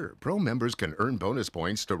are here. Pro members can earn bonus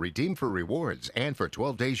points to redeem for rewards, and for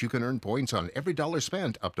 12 days you can earn points on every dollar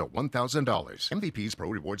spent up to $1,000. MVP's Pro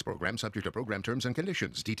Rewards program subject to program terms and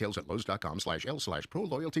conditions. Details at lowes.com/L/pro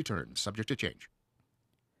loyalty terms. Subject to change.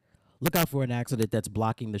 Look out for an accident that's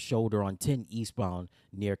blocking the shoulder on 10 eastbound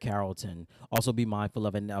near Carrollton. Also be mindful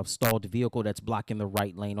of a stalled vehicle that's blocking the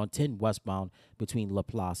right lane on 10 westbound between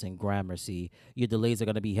LaPlace and Gramercy. Your delays are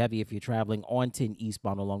going to be heavy if you're traveling on 10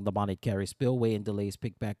 eastbound along the Bonnet Carey Spillway, and delays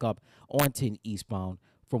pick back up on 10 eastbound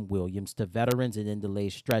from Williams to Veterans, and then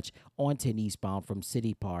delays stretch on 10 eastbound from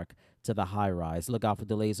City Park to the High Rise. Look out for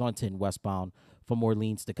delays on 10 westbound from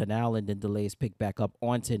Orleans to Canal, and then delays pick back up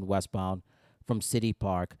on 10 westbound from City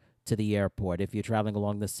Park to the airport. If you're traveling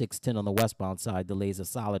along the 610 on the westbound side, delays are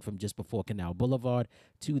solid from just before Canal Boulevard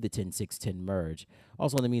to the 10-610 merge.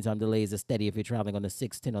 Also, in the meantime, delays are steady if you're traveling on the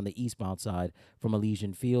 610 on the eastbound side from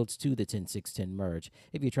Elysian Fields to the 10-610 merge.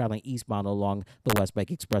 If you're traveling eastbound along the West Bank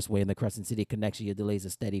Expressway and the Crescent City connection, your delays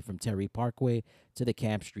are steady from Terry Parkway to the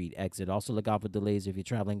Camp Street exit. Also, look out for delays if you're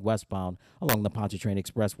traveling westbound along the Pontchartrain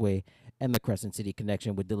Expressway and the Crescent City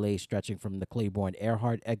connection, with delays stretching from the Claiborne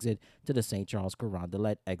Earhart exit to the St. Charles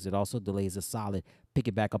Carondelet exit. Also, delays are solid. Pick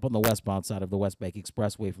it back up on the westbound side of the West Bank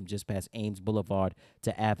Expressway from just past Ames Boulevard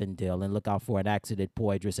to Avondale. And look out for an accident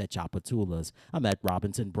Poydras at Chapatoulas. I'm Ed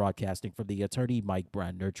Robinson, broadcasting from the Attorney Mike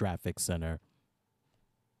Brandner Traffic Center.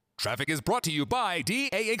 Traffic is brought to you by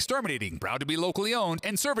DA Exterminating, proud to be locally owned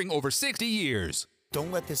and serving over 60 years.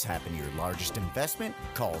 Don't let this happen to your largest investment.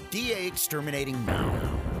 Call DA Exterminating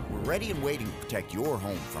now. We're ready and waiting to protect your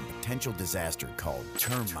home from potential disaster called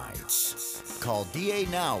termites. Call DA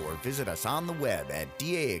now or visit us on the web at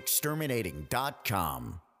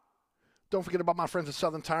daexterminating.com. Don't forget about my friends at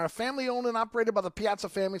Southern Tire, family owned and operated by the Piazza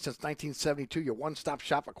family since 1972. Your one-stop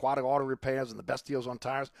shop for aquatic auto repairs and the best deals on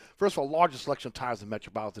tires. First of all, largest selection of tires in the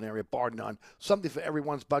metropolitan area, bar none. Something for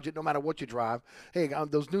everyone's budget, no matter what you drive. Hey,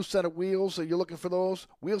 those new set of wheels, you're looking for those?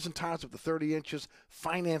 Wheels and tires up to 30 inches.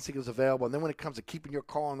 Financing is available. And then when it comes to keeping your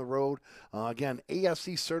car on the road, again,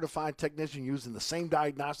 ASC certified technician using the same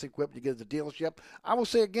diagnostic equipment you get at the dealership. I will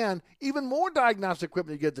say again, even more diagnostic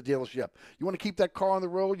equipment you get at the dealership. You want to keep that car on the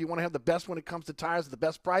road. You want to have the best when it comes to tires at the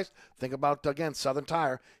best price. Think about, again, Southern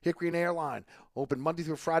Tire, Hickory and Airline. Open Monday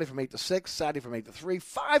through Friday from 8 to 6, Saturday from 8 to 3.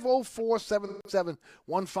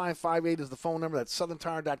 504-777-1558 is the phone number. That's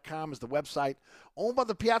southerntire.com is the website. Owned by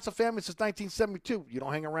the Piazza family since 1972. You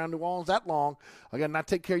don't hang around New Orleans that long. Again, not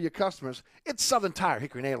take care of your customers. It's Southern Tire,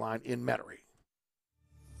 Hickory and Airline in Metairie.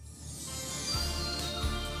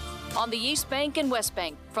 On the East Bank and West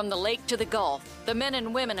Bank, from the lake to the Gulf, the men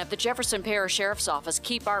and women of the Jefferson Parish Sheriff's Office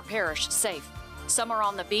keep our parish safe. Some are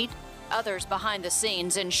on the beat, others behind the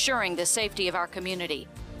scenes, ensuring the safety of our community.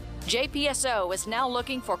 JPSO is now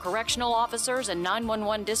looking for correctional officers and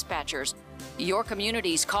 911 dispatchers. Your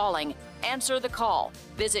community's calling. Answer the call.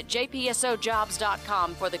 Visit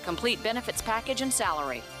jpsojobs.com for the complete benefits package and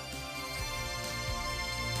salary.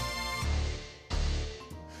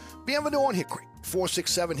 Bienvenue on Hickory,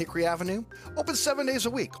 467 Hickory Avenue. Open 7 days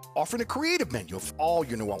a week, offering a creative menu of all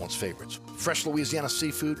your New Orleans favorites. Fresh Louisiana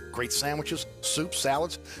seafood, great sandwiches, soups,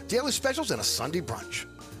 salads, daily specials, and a Sunday brunch.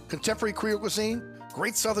 Contemporary Creole cuisine,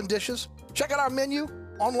 great southern dishes. Check out our menu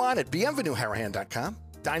online at bienvenueharahan.com.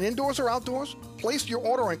 Dine indoors or outdoors. Place your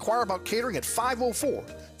order or inquire about catering at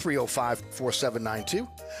 504-305-4792.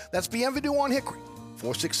 That's Bienvenue on Hickory,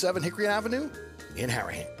 467 Hickory Avenue in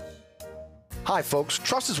Harahan. Hi, folks.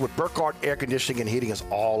 Trust is what Burkhardt Air Conditioning and Heating is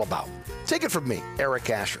all about. Take it from me,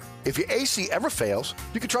 Eric Asher. If your AC ever fails,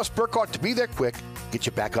 you can trust Burkhardt to be there quick, get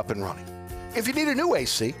you back up and running. If you need a new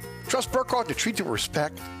AC, trust Burkhardt to treat you with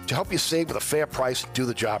respect, to help you save with a fair price and do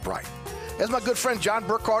the job right. As my good friend John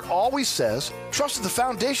Burkhardt always says, trust is the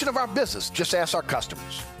foundation of our business. Just ask our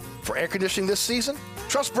customers. For air conditioning this season,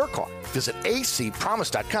 trust Burkhardt. Visit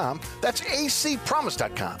acpromise.com. That's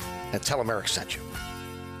acpromise.com. And tell them Eric sent you.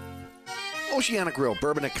 Oceana Grill,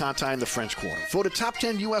 Bourbon at Conti in the French Quarter. Voted top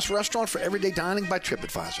 10 U.S. restaurant for everyday dining by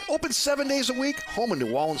TripAdvisor. Open 7 days a week, home of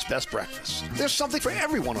New Orleans' best breakfast. There's something for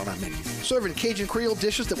everyone on our menu. Serving Cajun Creole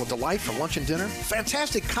dishes that will delight for lunch and dinner.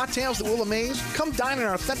 Fantastic cocktails that will amaze. Come dine in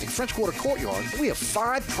our authentic French Quarter courtyard. We have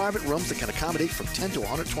 5 private rooms that can accommodate from 10 to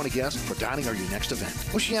 120 guests for dining or your next event.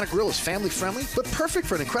 Oceana Grill is family friendly, but perfect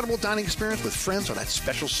for an incredible dining experience with friends or that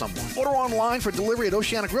special someone. Order online for delivery at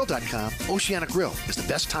oceanagrill.com. Oceana Grill is the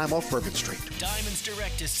best time off Bourbon Street. Diamonds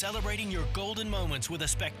Direct is celebrating your golden moments with a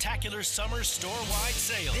spectacular summer store-wide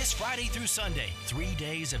sale. This Friday through Sunday, 3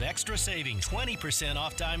 days of extra savings. 20%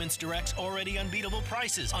 off Diamonds Direct's already unbeatable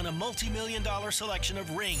prices on a multi-million-dollar selection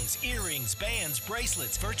of rings, earrings, bands,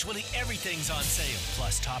 bracelets. Virtually everything's on sale.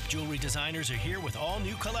 Plus, top jewelry designers are here with all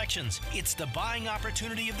new collections. It's the buying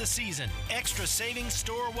opportunity of the season. Extra savings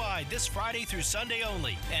store-wide this Friday through Sunday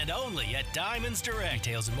only. And only at Diamonds Direct.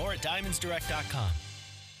 Details and more at diamondsdirect.com.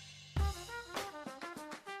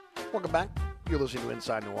 Welcome back. You're listening to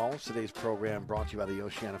Inside New Orleans. Today's program brought to you by the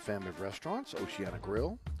Oceana family of restaurants, Oceana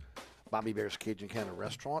Grill, Bobby Bear's Cajun Cannon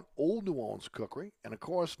Restaurant, Old New Orleans Cookery, and, of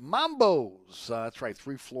course, Mambo's. That's right,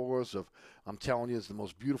 3 floors of, I'm telling you, it's the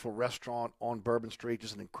most beautiful restaurant on Bourbon Street.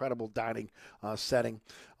 Just an incredible dining setting.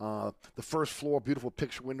 The first floor, beautiful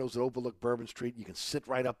picture windows that overlook Bourbon Street. You can sit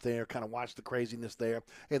right up there, kind of watch the craziness there.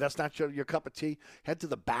 Hey, that's not your cup of tea. Head to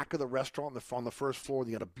the back of the restaurant on the first floor.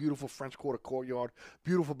 You got a beautiful French Quarter courtyard,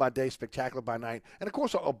 beautiful by day, spectacular by night. And, of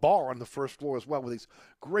course, a bar on the first floor as well with these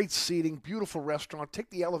great seating, beautiful restaurant. Take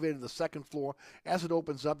the elevator to the second floor. As it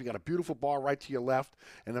opens up, you got a beautiful bar right to your left.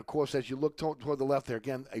 And, of course, as you look toward the left there,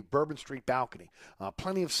 again, a Bourbon Street balcony.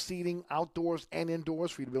 Plenty of seating outdoors and indoors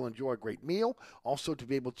for you to be able to enjoy a great meal, also to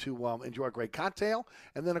be able to enjoy a great cocktail.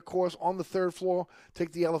 And then, of course, on the third floor,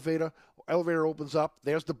 take the elevator. Elevator opens up.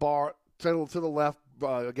 There's the bar to the left.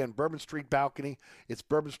 Again, Bourbon Street balcony. It's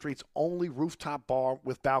Bourbon Street's only rooftop bar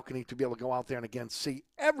with balcony to be able to go out there and, again, see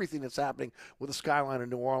everything that's happening with the skyline of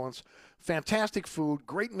New Orleans. Fantastic food,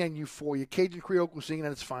 great menu for you, Cajun Creole cuisine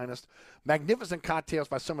at its finest, magnificent cocktails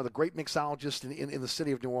by some of the great mixologists in the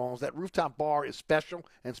city of New Orleans. That rooftop bar is special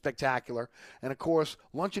and spectacular. And, of course,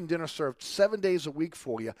 lunch and dinner served 7 days a week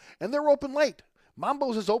for you, and they're open late.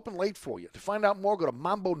 Mambo's is open late for you. To find out more, go to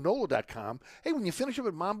MamboNola.com. Hey, when you finish up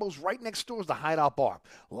at Mambo's, right next door is the Hideout Bar.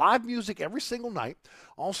 Live music every single night.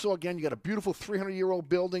 Also, again, you got a beautiful 300-year-old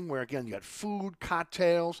building where, again, you got food,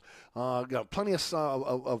 cocktails, you got plenty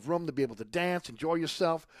of room to be able to dance, enjoy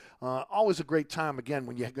yourself. Always a great time, again,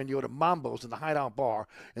 when you go to Mambo's in the Hideout Bar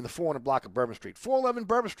in the 400 block of Bourbon Street. 411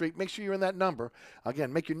 Bourbon Street, make sure you're in that number.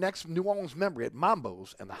 Again, make your next New Orleans memory at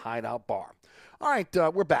Mambo's and the Hideout Bar. All right,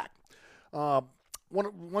 we're back.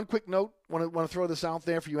 One quick note, want to throw this out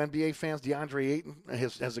there for you NBA fans. DeAndre Ayton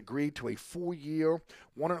has agreed to a 4-year,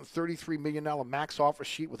 $133 million max offer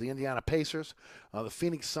sheet with the Indiana Pacers. The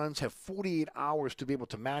Phoenix Suns have 48 hours to be able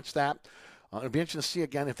to match that. It'll be interesting to see,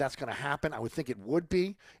 again, if that's going to happen. I would think it would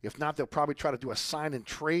be. If not, they'll probably try to do a sign and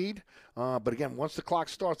trade. But, again, once the clock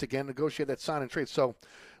starts, again, negotiate that sign and trade. So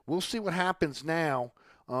we'll see what happens now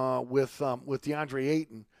with DeAndre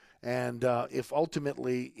Ayton And if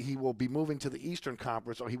ultimately he will be moving to the Eastern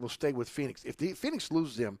Conference or he will stay with Phoenix. If Phoenix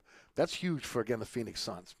loses him, that's huge for, again, the Phoenix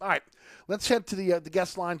Suns. All right, let's head to the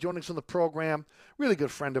guest line. Joining us on the program, really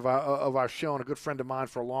good friend of our show and a good friend of mine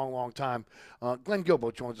for a long, long time. Glenn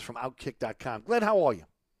Guilbeau joins us from Outkick.com. Glenn, how are you?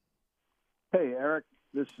 Hey, Eric.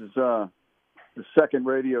 This is the second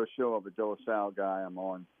radio show of a De La Salle guy I'm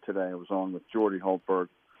on today. I was on with Jordy Holtberg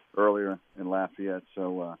earlier in Lafayette.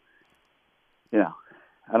 So,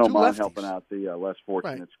 I don't mind helping out the less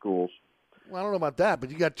fortunate schools. Well, I don't know about that, but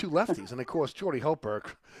you got two lefties, and of course, Jordy Holtberg.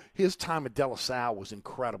 His time at De La Salle was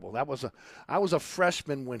incredible. I was a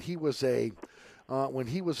freshman when he was a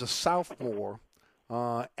sophomore,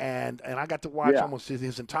 and I got to watch almost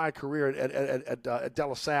his entire career at De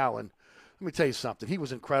La Salle. And let me tell you something, he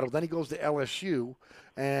was incredible. Then he goes to LSU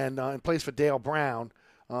and plays for Dale Brown,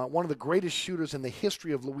 one of the greatest shooters in the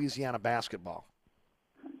history of Louisiana basketball.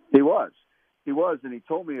 He was, and he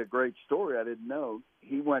told me a great story I didn't know.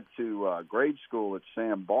 He went to grade school at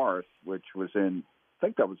Sam Barth, which was I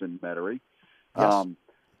think that was in Metairie. Yes.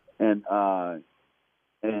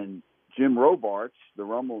 And Jim Robarts, the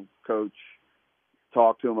Rummel coach,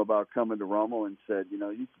 talked to him about coming to Rummel and said,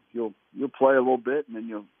 you'll play a little bit, and then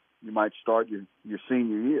you might start your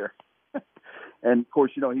senior year. And of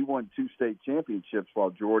course, he won 2 state championships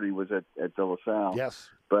while Jordy was at De La Salle. Yes.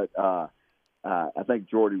 But I think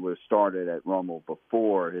Jordy was started at Rummel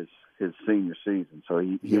before his senior season, so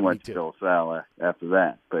he went to De La Salle after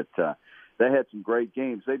that. But they had some great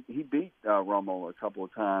games. He beat Rummel a couple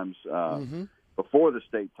of times before the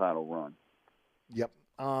state title run. Yep.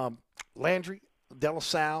 Landry, De La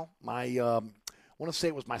Salle. I want to say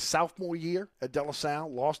it was my sophomore year at De La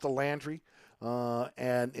Salle. Lost to Landry,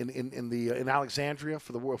 and in Alexandria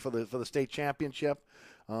for the state championship.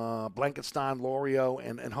 Blankenstein, Lorio,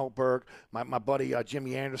 and Holtberg. My buddy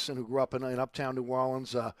Jimmy Anderson, who grew up in uptown New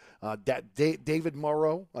Orleans. David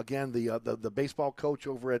Morrow, again the baseball coach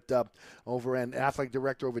over and athletic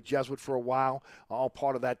director over at Jesuit for a while. All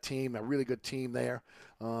part of that team, a really good team there.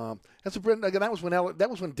 That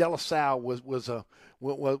was when De La Salle was a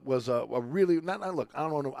really not. Look, I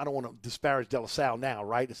don't want to disparage De La Salle now,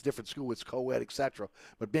 right? It's a different school, it's co-ed, etc.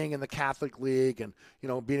 But being in the Catholic League and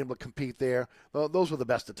being able to compete there, those were the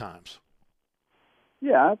best of times.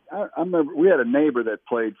 Yeah, I remember we had a neighbor that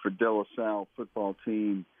played for De La Salle football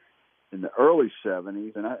team in the early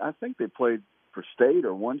 '70s, and I think they played for state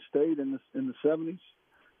or won state in the '70s.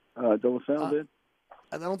 De La Salle did.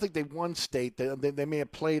 And I don't think they won state. They may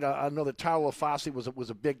have played. I know that Tyler LaFosse was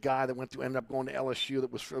a big guy that ended up going to LSU.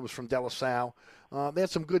 That was from De La Salle. They had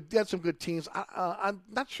some good teams. I'm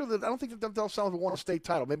not sure that I don't think that De La Salle ever won a state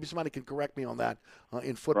title. Maybe somebody can correct me on that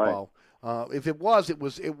in football. Right. If it was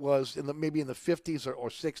maybe in the 50s or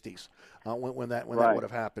 60s when that would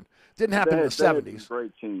have happened. Didn't happen in the 70s. They had some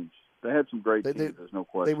great teams. They had some great teams. There's no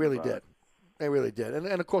question. They really about did. It. They really did.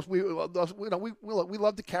 And of course we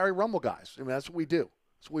love to carry Rummel guys. I mean that's what we do.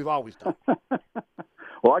 That's what we've always done.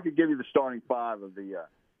 Well, I could give you the starting 5 of the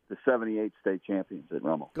 78 state champions at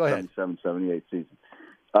Rummel. Go ahead. 77-78 season.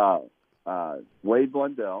 Wade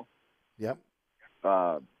Blundell. Yep.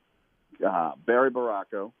 Barry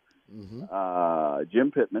Baracco. Mm-hmm.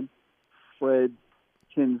 Jim Pittman. Fred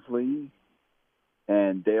Kinsley.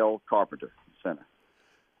 And Dale Carpenter, center.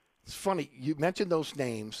 It's funny you mentioned those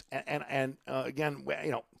names, and again,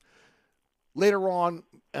 later on,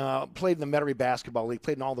 played in the Metairie Basketball League,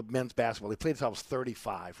 played in all the men's basketball league, played until I was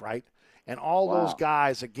 35, right? And all those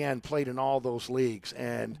guys, again, played in all those leagues.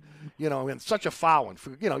 And, and such a following.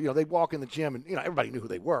 They'd walk in the gym and, everybody knew who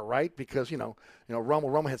they were, right? Because,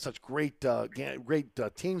 Rummel had such great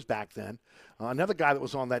teams back then. Another guy that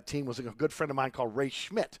was on that team was a good friend of mine called Ray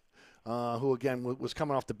Schmidt. Who again was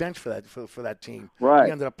coming off the bench for that team. Right.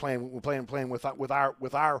 He ended up playing with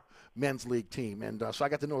our men's league team, and so I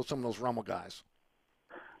got to know some of those Rummel guys.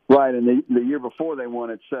 Right, and the year before they won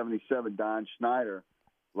at 77, Don Schneider,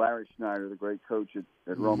 Larry Schneider, the great coach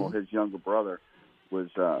at Rummel, his younger brother was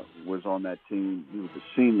on that team. He was a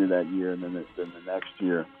senior that year, and then the next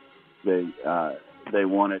year they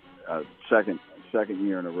won it second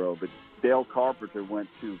year in a row. But Dale Carpenter went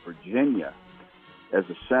to Virginia as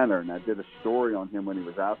a center, and I did a story on him when he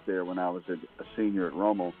was out there when I was a senior at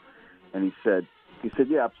Rummel, and he said,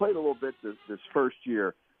 yeah, I played a little bit this first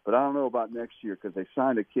year, but I don't know about next year because they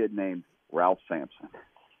signed a kid named Ralph Sampson.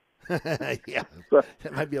 Yeah,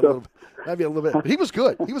 it might be a little bit. But he was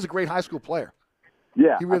good. He was a great high school player.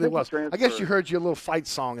 Yeah, he really was. I guess you heard your little fight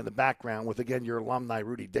song in the background with, again, your alumni,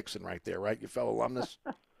 Rudy Dixon, right there, right? Your fellow alumnus.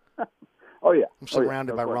 Oh, yeah. I'm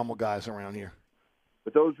surrounded by Rummel guys around here.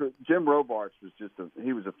 But Jim Robarts was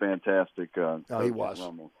he was a fantastic he was.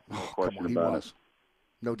 Rummel. No question about it.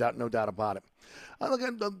 No doubt about it. I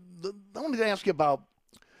wanted to ask you about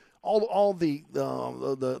all the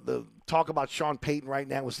talk about Sean Payton right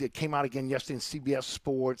now. It came out again yesterday in CBS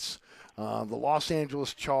Sports. The Los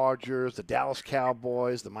Angeles Chargers, the Dallas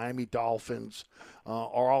Cowboys, the Miami Dolphins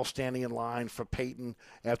are all standing in line for Payton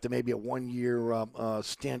after maybe a 1-year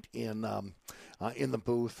stint in the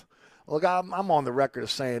booth. Look, I'm on the record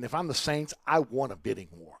of saying if I'm the Saints, I want a bidding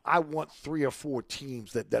war. I want 3 or 4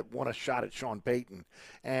 teams that want a shot at Sean Payton,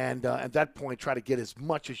 and at that point try to get as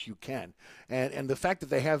much as you can. And the fact that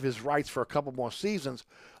they have his rights for a couple more seasons,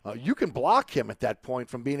 you can block him at that point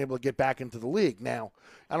from being able to get back into the league. Now,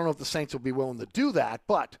 I don't know if the Saints will be willing to do that,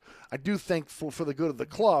 but I do think for the good of the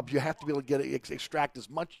club, you have to be able to extract as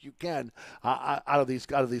much as you can out of these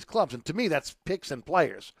clubs. And to me, that's picks and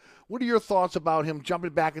players. What are your thoughts about him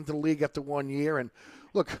jumping back into the league after 1 year? And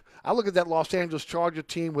look, I look at that Los Angeles Charger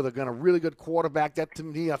team with a really good quarterback. That to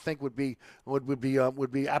me, I think would be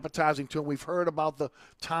appetizing to him. We've heard about the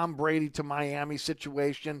Tom Brady to Miami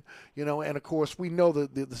situation, and of course we know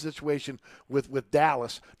the situation with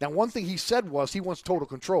Dallas. Now, one thing he said was he wants total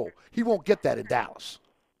control. He won't get that in Dallas.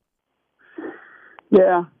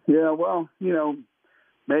 Yeah. Well,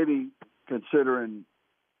 maybe considering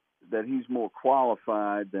that he's more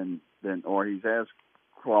qualified or he's as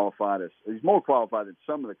qualified as he's more qualified than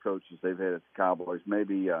some of the coaches they've had at the Cowboys.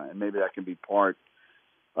 Maybe that can be part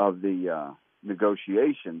of the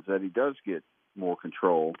negotiations that he does get more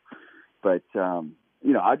control. But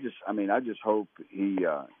I just hope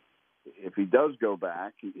if he does go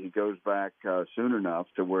back, he goes back soon enough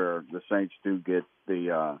to where the Saints do get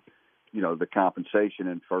the compensation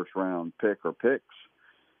in first round pick or picks.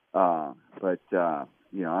 I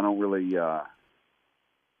don't really.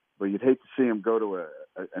 But you'd hate to see him go to a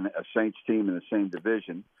Saints team in the same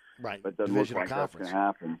division. Right. But doesn't look like that's going to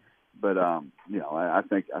happen. But I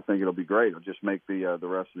think it'll be great. It'll just make the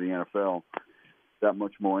rest of the NFL that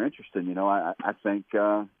much more interesting. I think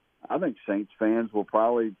Saints fans will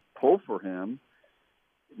probably pull for him.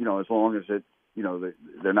 As long as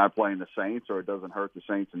they're not playing the Saints or it doesn't hurt the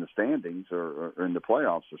Saints in the standings or in the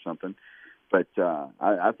playoffs or something. But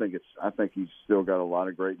I think he's still got a lot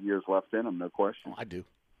of great years left in him, no question. I do.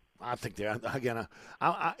 I think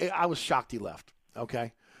I was shocked he left.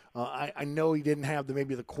 Okay, I know he didn't have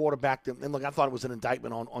maybe the quarterback. And look, I thought it was an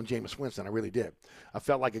indictment on Jameis Winston. I really did. I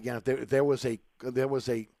felt like again, if there was a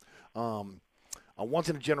once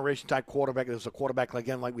in a generation type quarterback, there was a quarterback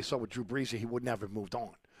again like we saw with Drew Brees, he would never have moved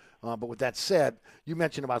on. But with that said, you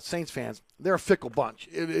mentioned about Saints fans. They're a fickle bunch.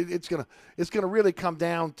 It's gonna really come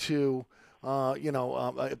down to.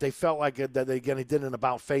 If they felt like that they did an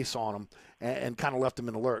about face on them and kind of left them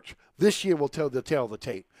in the lurch. This year will tell the tale of the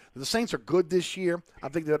tape. If the Saints are good this year, I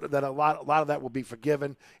think that a lot of that will be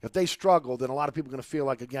forgiven. If they struggle, then a lot of people are going to feel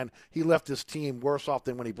like, again, he left his team worse off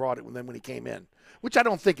than when he came in, which I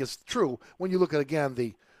don't think is true when you look at, again,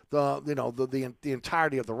 the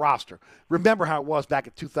entirety of the roster. Remember how it was back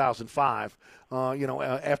in 2005,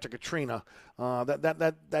 after Katrina,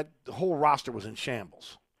 that whole roster was in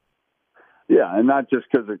shambles. Yeah, and not just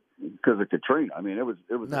because of Katrina. I mean, it was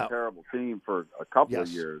a terrible team for a couple of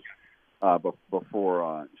years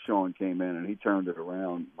before Sean came in, and he turned it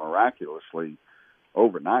around miraculously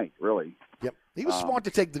overnight. Really. Yep, he was smart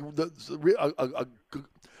to take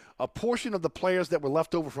a portion of the players that were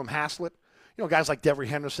left over from Haslett, guys like Devery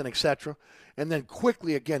Henderson, etc., and then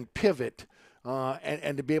quickly again pivot.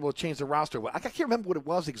 And to be able to change the roster. I can't remember what it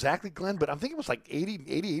was exactly, Glenn, but I think it was like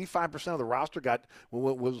 85% of the roster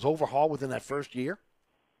was overhauled within that first year.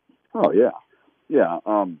 Oh, yeah. Yeah.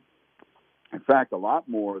 In fact, a lot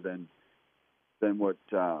more than what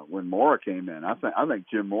when Mora came in. I think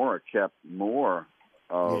Jim Mora kept more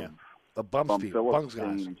of the Bungs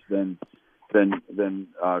guys than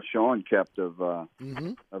Sean kept of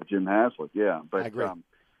Jim Haslett. Yeah, but I agree.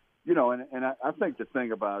 And I think the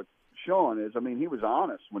thing about Sean is, he was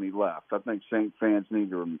honest when he left. I think Saint fans need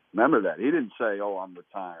to remember that. He didn't say, "Oh, I'm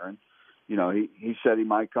retiring." He said he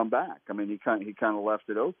might come back. He kind of left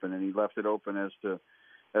it open, and he left it open as to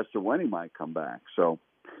when he might come back. So,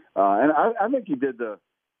 and I think he did it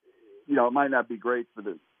might not be great for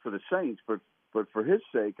the Saints, but for his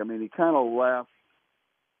sake, he kind of left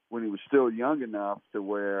when he was still young enough to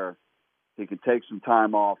where he could take some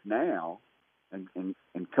time off now. And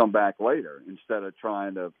come back later instead of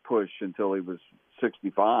trying to push until he was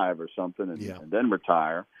 65 or something and then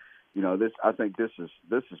retire. I think this is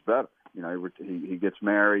better. He gets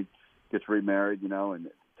married, gets remarried, and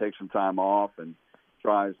takes some time off and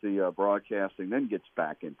tries the broadcasting, then gets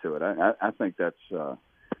back into it. I think that's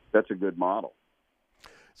a good model.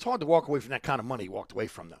 It's hard to walk away from that kind of money he walked away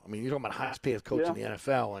from, though. I mean, you're talking about highest paid coach in the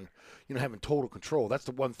NFL and, having total control. That's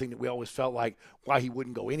the one thing that we always felt like why he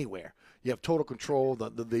wouldn't go anywhere. You have total control.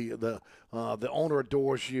 The owner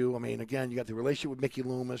adores you. I mean, again, you got the relationship with Mickey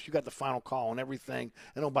Loomis. You got the final call and everything.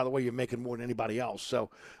 And, oh, by the way, you're making more than anybody else. So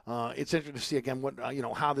it's interesting to see, again, what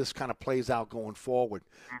how this kind of plays out going forward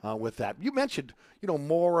with that. You mentioned,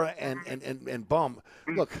 Mora and Bum.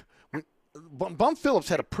 Look, Bum Phillips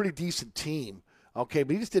had a pretty decent team. Okay,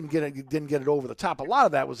 but he just didn't get it over the top. A lot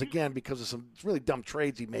of that was, again, because of some really dumb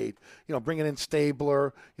trades he made. Bringing in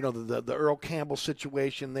Stabler, the Earl Campbell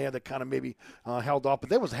situation there that kind of maybe held off. But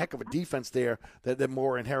there was a heck of a defense there that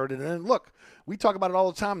Moore inherited. And then, look, we talk about it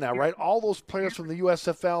all the time now, right? All those players from the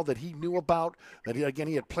USFL that he knew about, that he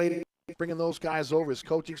had played, bringing those guys over, his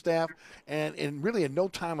coaching staff, and really in no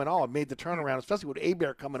time at all it made the turnaround, especially with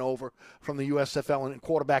Hebert coming over from the USFL and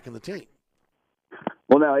quarterbacking the team.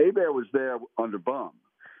 Well, now Hebert was there under Bum.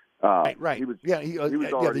 Right. He was the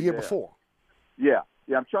year there. before. Yeah.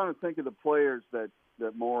 I'm trying to think of the players that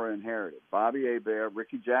Mora inherited. Bobby Hebert,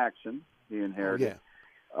 Ricky Jackson, he inherited.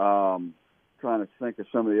 Trying to think of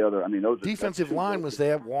some of the other. I mean, those defensive line was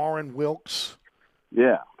there. Warren Wilkes.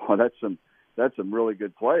 Yeah, well, that's some really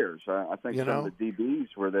good players. I think some of the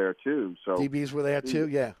DBs were there too. So DBs were there too.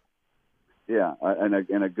 Yeah. Yeah, and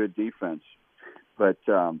a good defense, but.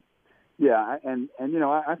 Yeah, and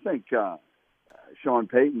I think Sean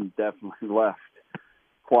Payton definitely left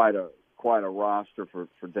quite a roster for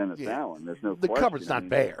Dennis Allen. There's no question. The cupboard's not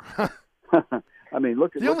bare. I mean,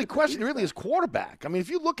 look at the only question really is quarterback. I mean,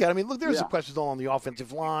 if you look at it, there's a question on the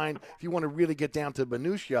offensive line if you want to really get down to the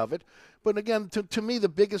minutiae of it. But again, to me, the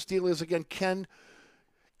biggest deal is, again, can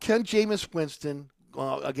Jameis Winston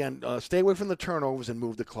stay away from the turnovers and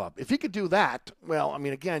move the club? If he could do that, well, I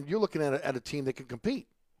mean, again, you're looking at a team that can compete.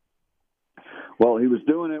 Well, he was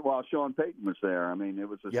doing it while Sean Payton was there. I mean, it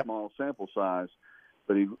was a small sample size,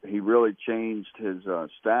 but he really changed his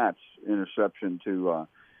stats, interception to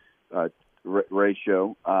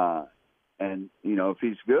ratio. And, if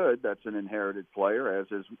he's good, that's an inherited player, as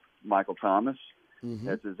is Michael Thomas,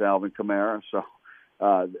 as is Alvin Kamara. So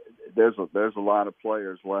there's a lot of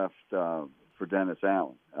players left for Dennis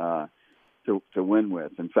Allen to win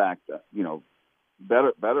with. In fact,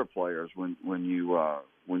 better players when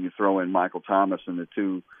you throw in Michael Thomas and the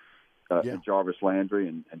two, Jarvis Landry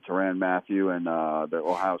and Tyrann Mathieu and the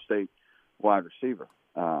Ohio State wide receiver.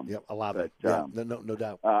 A lot of it. No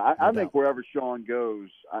doubt. I think wherever Sean goes,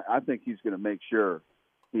 I think he's going to make sure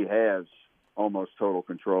he has almost total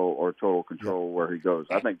control where he goes.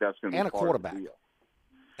 I think that's going to be a quarterback.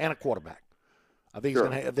 And a quarterback. I think he's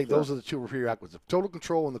going to. I think those are the two prerequisites: total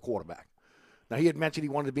control and the quarterback. Now, he had mentioned he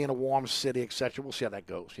wanted to be in a warm city, et cetera. We'll see how that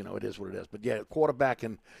goes. It is what it is. But, yeah, quarterback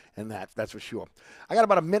and that's for sure. I got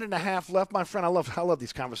about a minute and a half left, my friend. I love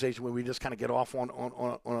these conversations where we just kind of get off on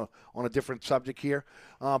a different subject here.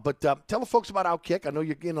 But tell the folks about Outkick. I know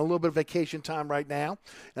you're getting a little bit of vacation time right now.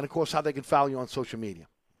 And, of course, how they can follow you on social media.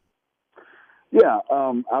 Yeah,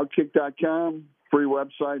 Outkick.com, free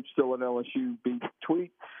website, still at LSU Beat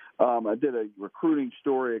Tweet. I did a recruiting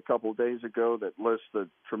story a couple of days ago that lists the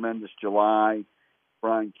tremendous July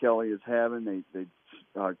Brian Kelly is having. They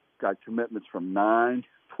got commitments from 9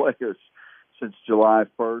 players since July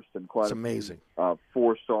 1st, and quite amazing.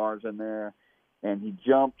 4 stars in there. And he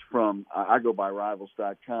jumped from, I go by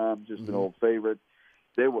Rivals.com, just an old favorite.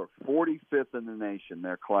 They were 45th in the nation,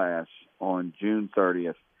 their class, on June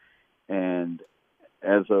 30th. And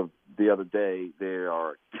as of the other day, they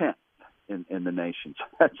are 10th. In the nation. So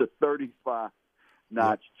that's a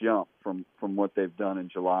 35-notch jump from what they've done in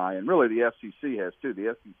July. And really the SEC has too.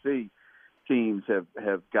 The SEC teams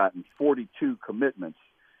have gotten 42 commitments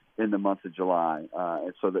in the month of July.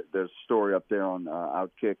 And so there's a story up there on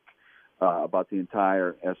Outkick about the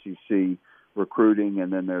entire SEC recruiting.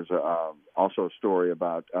 And then there's also a story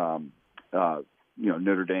about,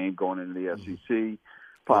 Notre Dame going into the SEC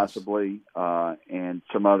possibly, and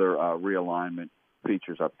some other realignment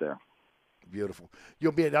features up there. Beautiful.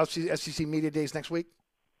 You'll be at SEC Media Days next week?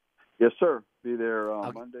 Yes, sir. Be there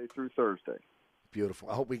Monday through Thursday. Beautiful.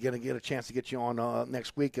 I hope we're going to get a chance to get you on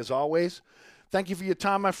next week, as always. Thank you for your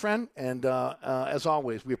time, my friend. And as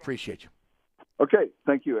always, we appreciate you. Okay.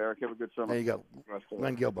 Thank you, Eric. Have a good summer. There you go.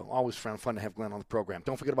 Glenn Gilbo. Always fun to have Glenn on the program.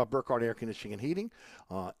 Don't forget about Burkhardt Air Conditioning and Heating.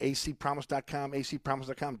 acpromise.com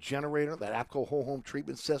generator, that APCO whole home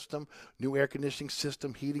treatment system, new air conditioning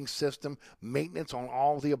system, heating system, maintenance on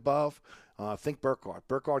all the above. Think Burkhardt.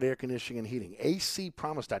 Burkhardt Air Conditioning and Heating.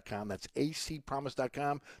 acpromise.com. That's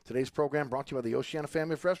acpromise.com. Today's program brought to you by the Oceana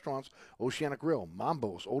family of restaurants, Oceana Grill,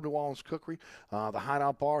 Mambo's, Old New Orleans Cookery, the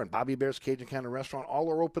Hideout Bar, and Bobby Hebert's Cajun Cannon Restaurant.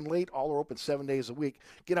 All are open late. All are open 7 days a week.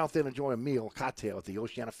 Get out there and enjoy a meal, cocktail at the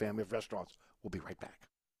Oceana family of restaurants. We'll be right back.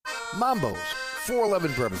 Mambo's,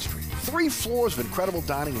 411 Bourbon Street. 3 floors of incredible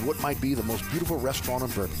dining in what might be the most beautiful restaurant on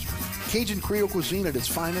Bourbon Street. Cajun Creole cuisine at its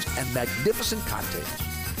finest and magnificent cocktails.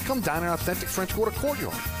 Come dine in our authentic French Quarter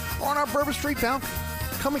courtyard or on our Bourbon Street balcony.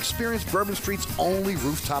 Come experience Bourbon Street's only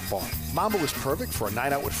rooftop bar. Mambo is perfect for a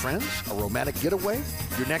night out with friends, a romantic getaway,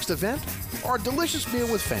 your next event, or a delicious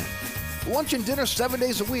meal with family. Lunch and dinner 7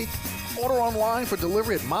 days a week. Order online for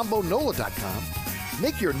delivery at mambonola.com.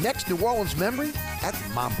 Make your next New Orleans memory at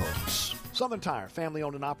Mambo's. Southern Tire, family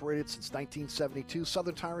owned and operated since 1972.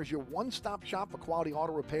 Southern Tire is your one-stop shop for quality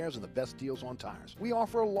auto repairs and the best deals on tires. We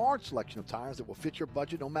offer a large selection of tires that will fit your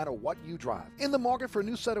budget no matter what you drive. In the market for a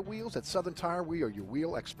new set of wheels at Southern Tire, we are your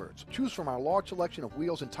wheel experts. Choose from our large selection of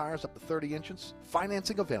wheels and tires up to 30 inches.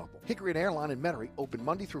 Financing available. Hickory and Airline in Metairie, open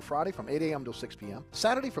Monday through Friday from 8 a.m. till 6 p.m.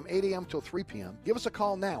 Saturday from 8 a.m. till 3 p.m. Give us a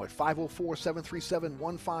call now at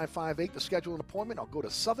 504-737-1558 to schedule an appointment, or go to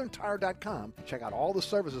southerntire.com and check out all the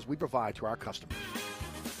services we provide to our customers.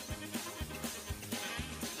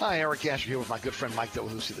 Hi, Eric Asher here with my good friend Mike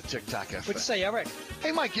Delahousie, the TikTok Cafe. What'd you say, Eric?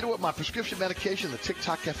 Hey, Mike, you know what my prescription medication and the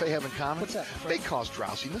TikTok Cafe have in common? What's that? They cause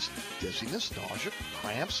drowsiness, dizziness, nausea,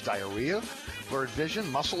 cramps, diarrhea, blurred vision,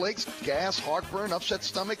 muscle aches, gas, heartburn, upset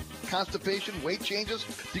stomach, constipation, weight changes,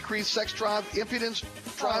 decreased sex drive, impotence,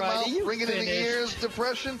 dry mouth, ringing in the ears,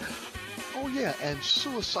 depression. Oh, yeah, and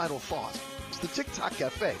suicidal thoughts. It's the TikTok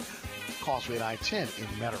Cafe, Causeway I-10 in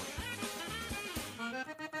Metairie.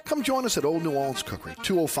 Come join us at Old New Orleans Cookery,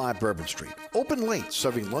 205 Bourbon Street. Open late,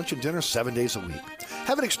 serving lunch and dinner 7 days a week.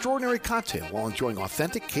 Have an extraordinary cocktail while enjoying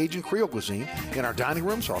authentic Cajun Creole cuisine in our dining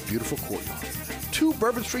rooms or our beautiful courtyard. 2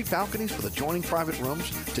 Bourbon Street balconies with adjoining private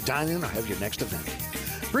rooms to dine in or have your next event.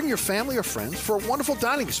 Bring your family or friends for a wonderful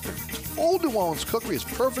dining experience. Old New Orleans Cookery is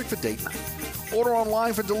perfect for date night. Order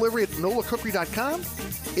online for delivery at nolacookery.com.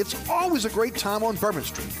 It's always a great time on Bourbon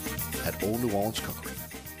Street at Old New Orleans Cookery.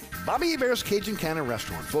 Bobby Hebert's Cajun Cannon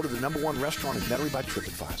Restaurant, voted the #1 restaurant in Metairie by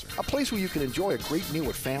TripAdvisor. A place where you can enjoy a great meal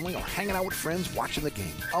with family or hanging out with friends watching the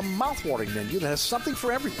game. A mouth-watering menu that has something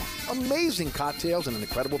for everyone. Amazing cocktails and an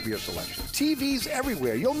incredible beer selection. TVs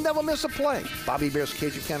everywhere. You'll never miss a play. Bobby Hebert's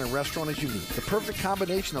Cajun Cannon Restaurant is unique. The perfect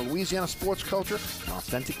combination of Louisiana sports culture and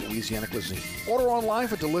authentic Louisiana cuisine. Order online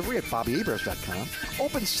for delivery at BobbyHeberts.com.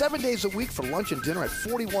 Open 7 days a week for lunch and dinner at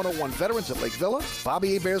 4101 Veterans at Lake Villa.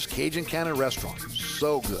 Bobby Hebert's Cajun Cannon Restaurant.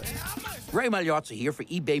 So good. Ray Magliozzi here for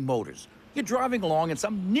eBay Motors. You're driving along and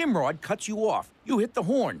some nimrod cuts you off. You hit the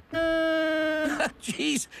horn.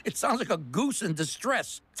 Jeez, it sounds like a goose in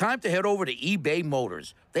distress. Time to head over to eBay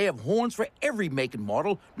Motors. They have horns for every make and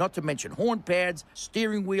model, not to mention horn pads,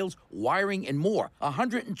 steering wheels, wiring, and more.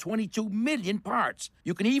 122 million parts.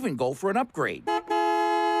 You can even go for an upgrade.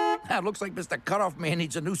 Now, it looks like Mr. Cutoff Man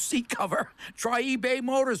needs a new seat cover. Try eBay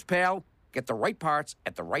Motors, pal. Get the right parts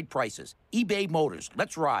at the right prices. eBay Motors.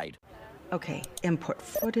 Let's ride. Okay, import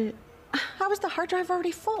footage. How is the hard drive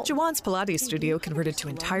already full? Jawan's Pilates studio converted to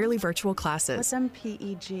entirely virtual classes. What's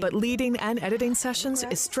MPEG? But leading and editing sessions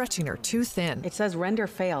is stretching her too thin. It says render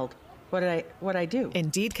failed. What'd I do?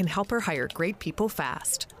 Indeed can help her hire great people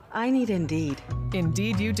fast. I need Indeed.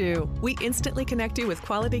 Indeed you do. We instantly connect you with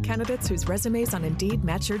quality candidates whose resumes on Indeed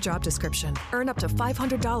match your job description. Earn up to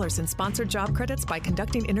 $500 in sponsored job credits by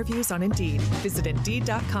conducting interviews on Indeed. Visit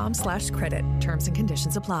Indeed.com/credit. Terms and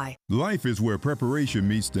conditions apply. Life is where preparation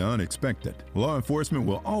meets the unexpected. Law enforcement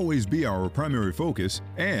will always be our primary focus,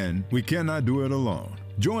 and we cannot do it alone.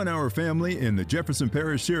 Join our family in the Jefferson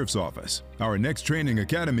Parish Sheriff's Office. Our next training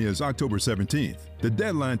academy is October 17th. The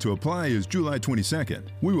deadline to apply is July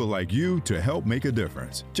 22nd. We would like you to help make a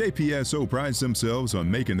difference. JPSO prides themselves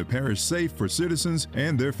on making the parish safe for citizens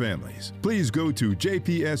and their families. Please go to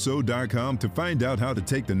jpso.com to find out how to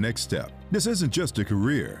take the next step. This isn't just a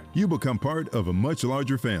career. You become part of a much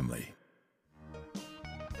larger family.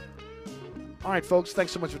 All right, folks,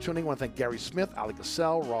 thanks so much for tuning in. I want to thank Gary Smith, Ali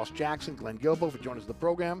Cassell, Ross Jackson, Glenn Gilbo for joining us in the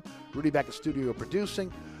program. Rudy back at studio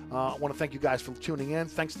producing. I want to thank you guys for tuning in.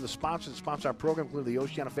 Thanks to the sponsors that sponsor our program, including the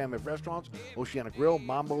Oceana family of restaurants, Oceana Grill,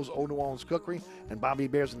 Mambo's, Old New Orleans Cookery, and Bobby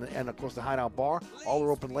Hebert's, and of course, the Hideout Bar. All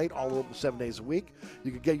are open late. All are open 7 days a week.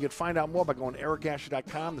 You can find out more by going to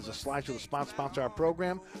ericasher.com. There's a slideshow to sponsor our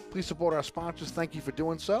program. Please support our sponsors. Thank you for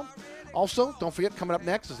doing so. Also, don't forget, coming up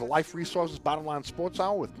next is the Life Resources Bottom Line Sports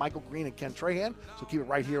Hour with Michael Green and Ken Trahan. So keep it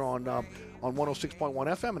right here on on 106.1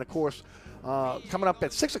 FM. And, of course, coming up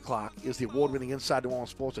at 6 o'clock is the award-winning Inside New Orleans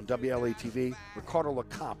Sports on WLA-TV. Ricardo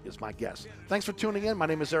LeCompte is my guest. Thanks for tuning in. My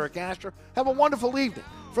name is Eric Asher. Have a wonderful evening.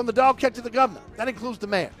 From the dog catch to the governor. That includes the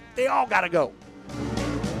mayor. They all got to go.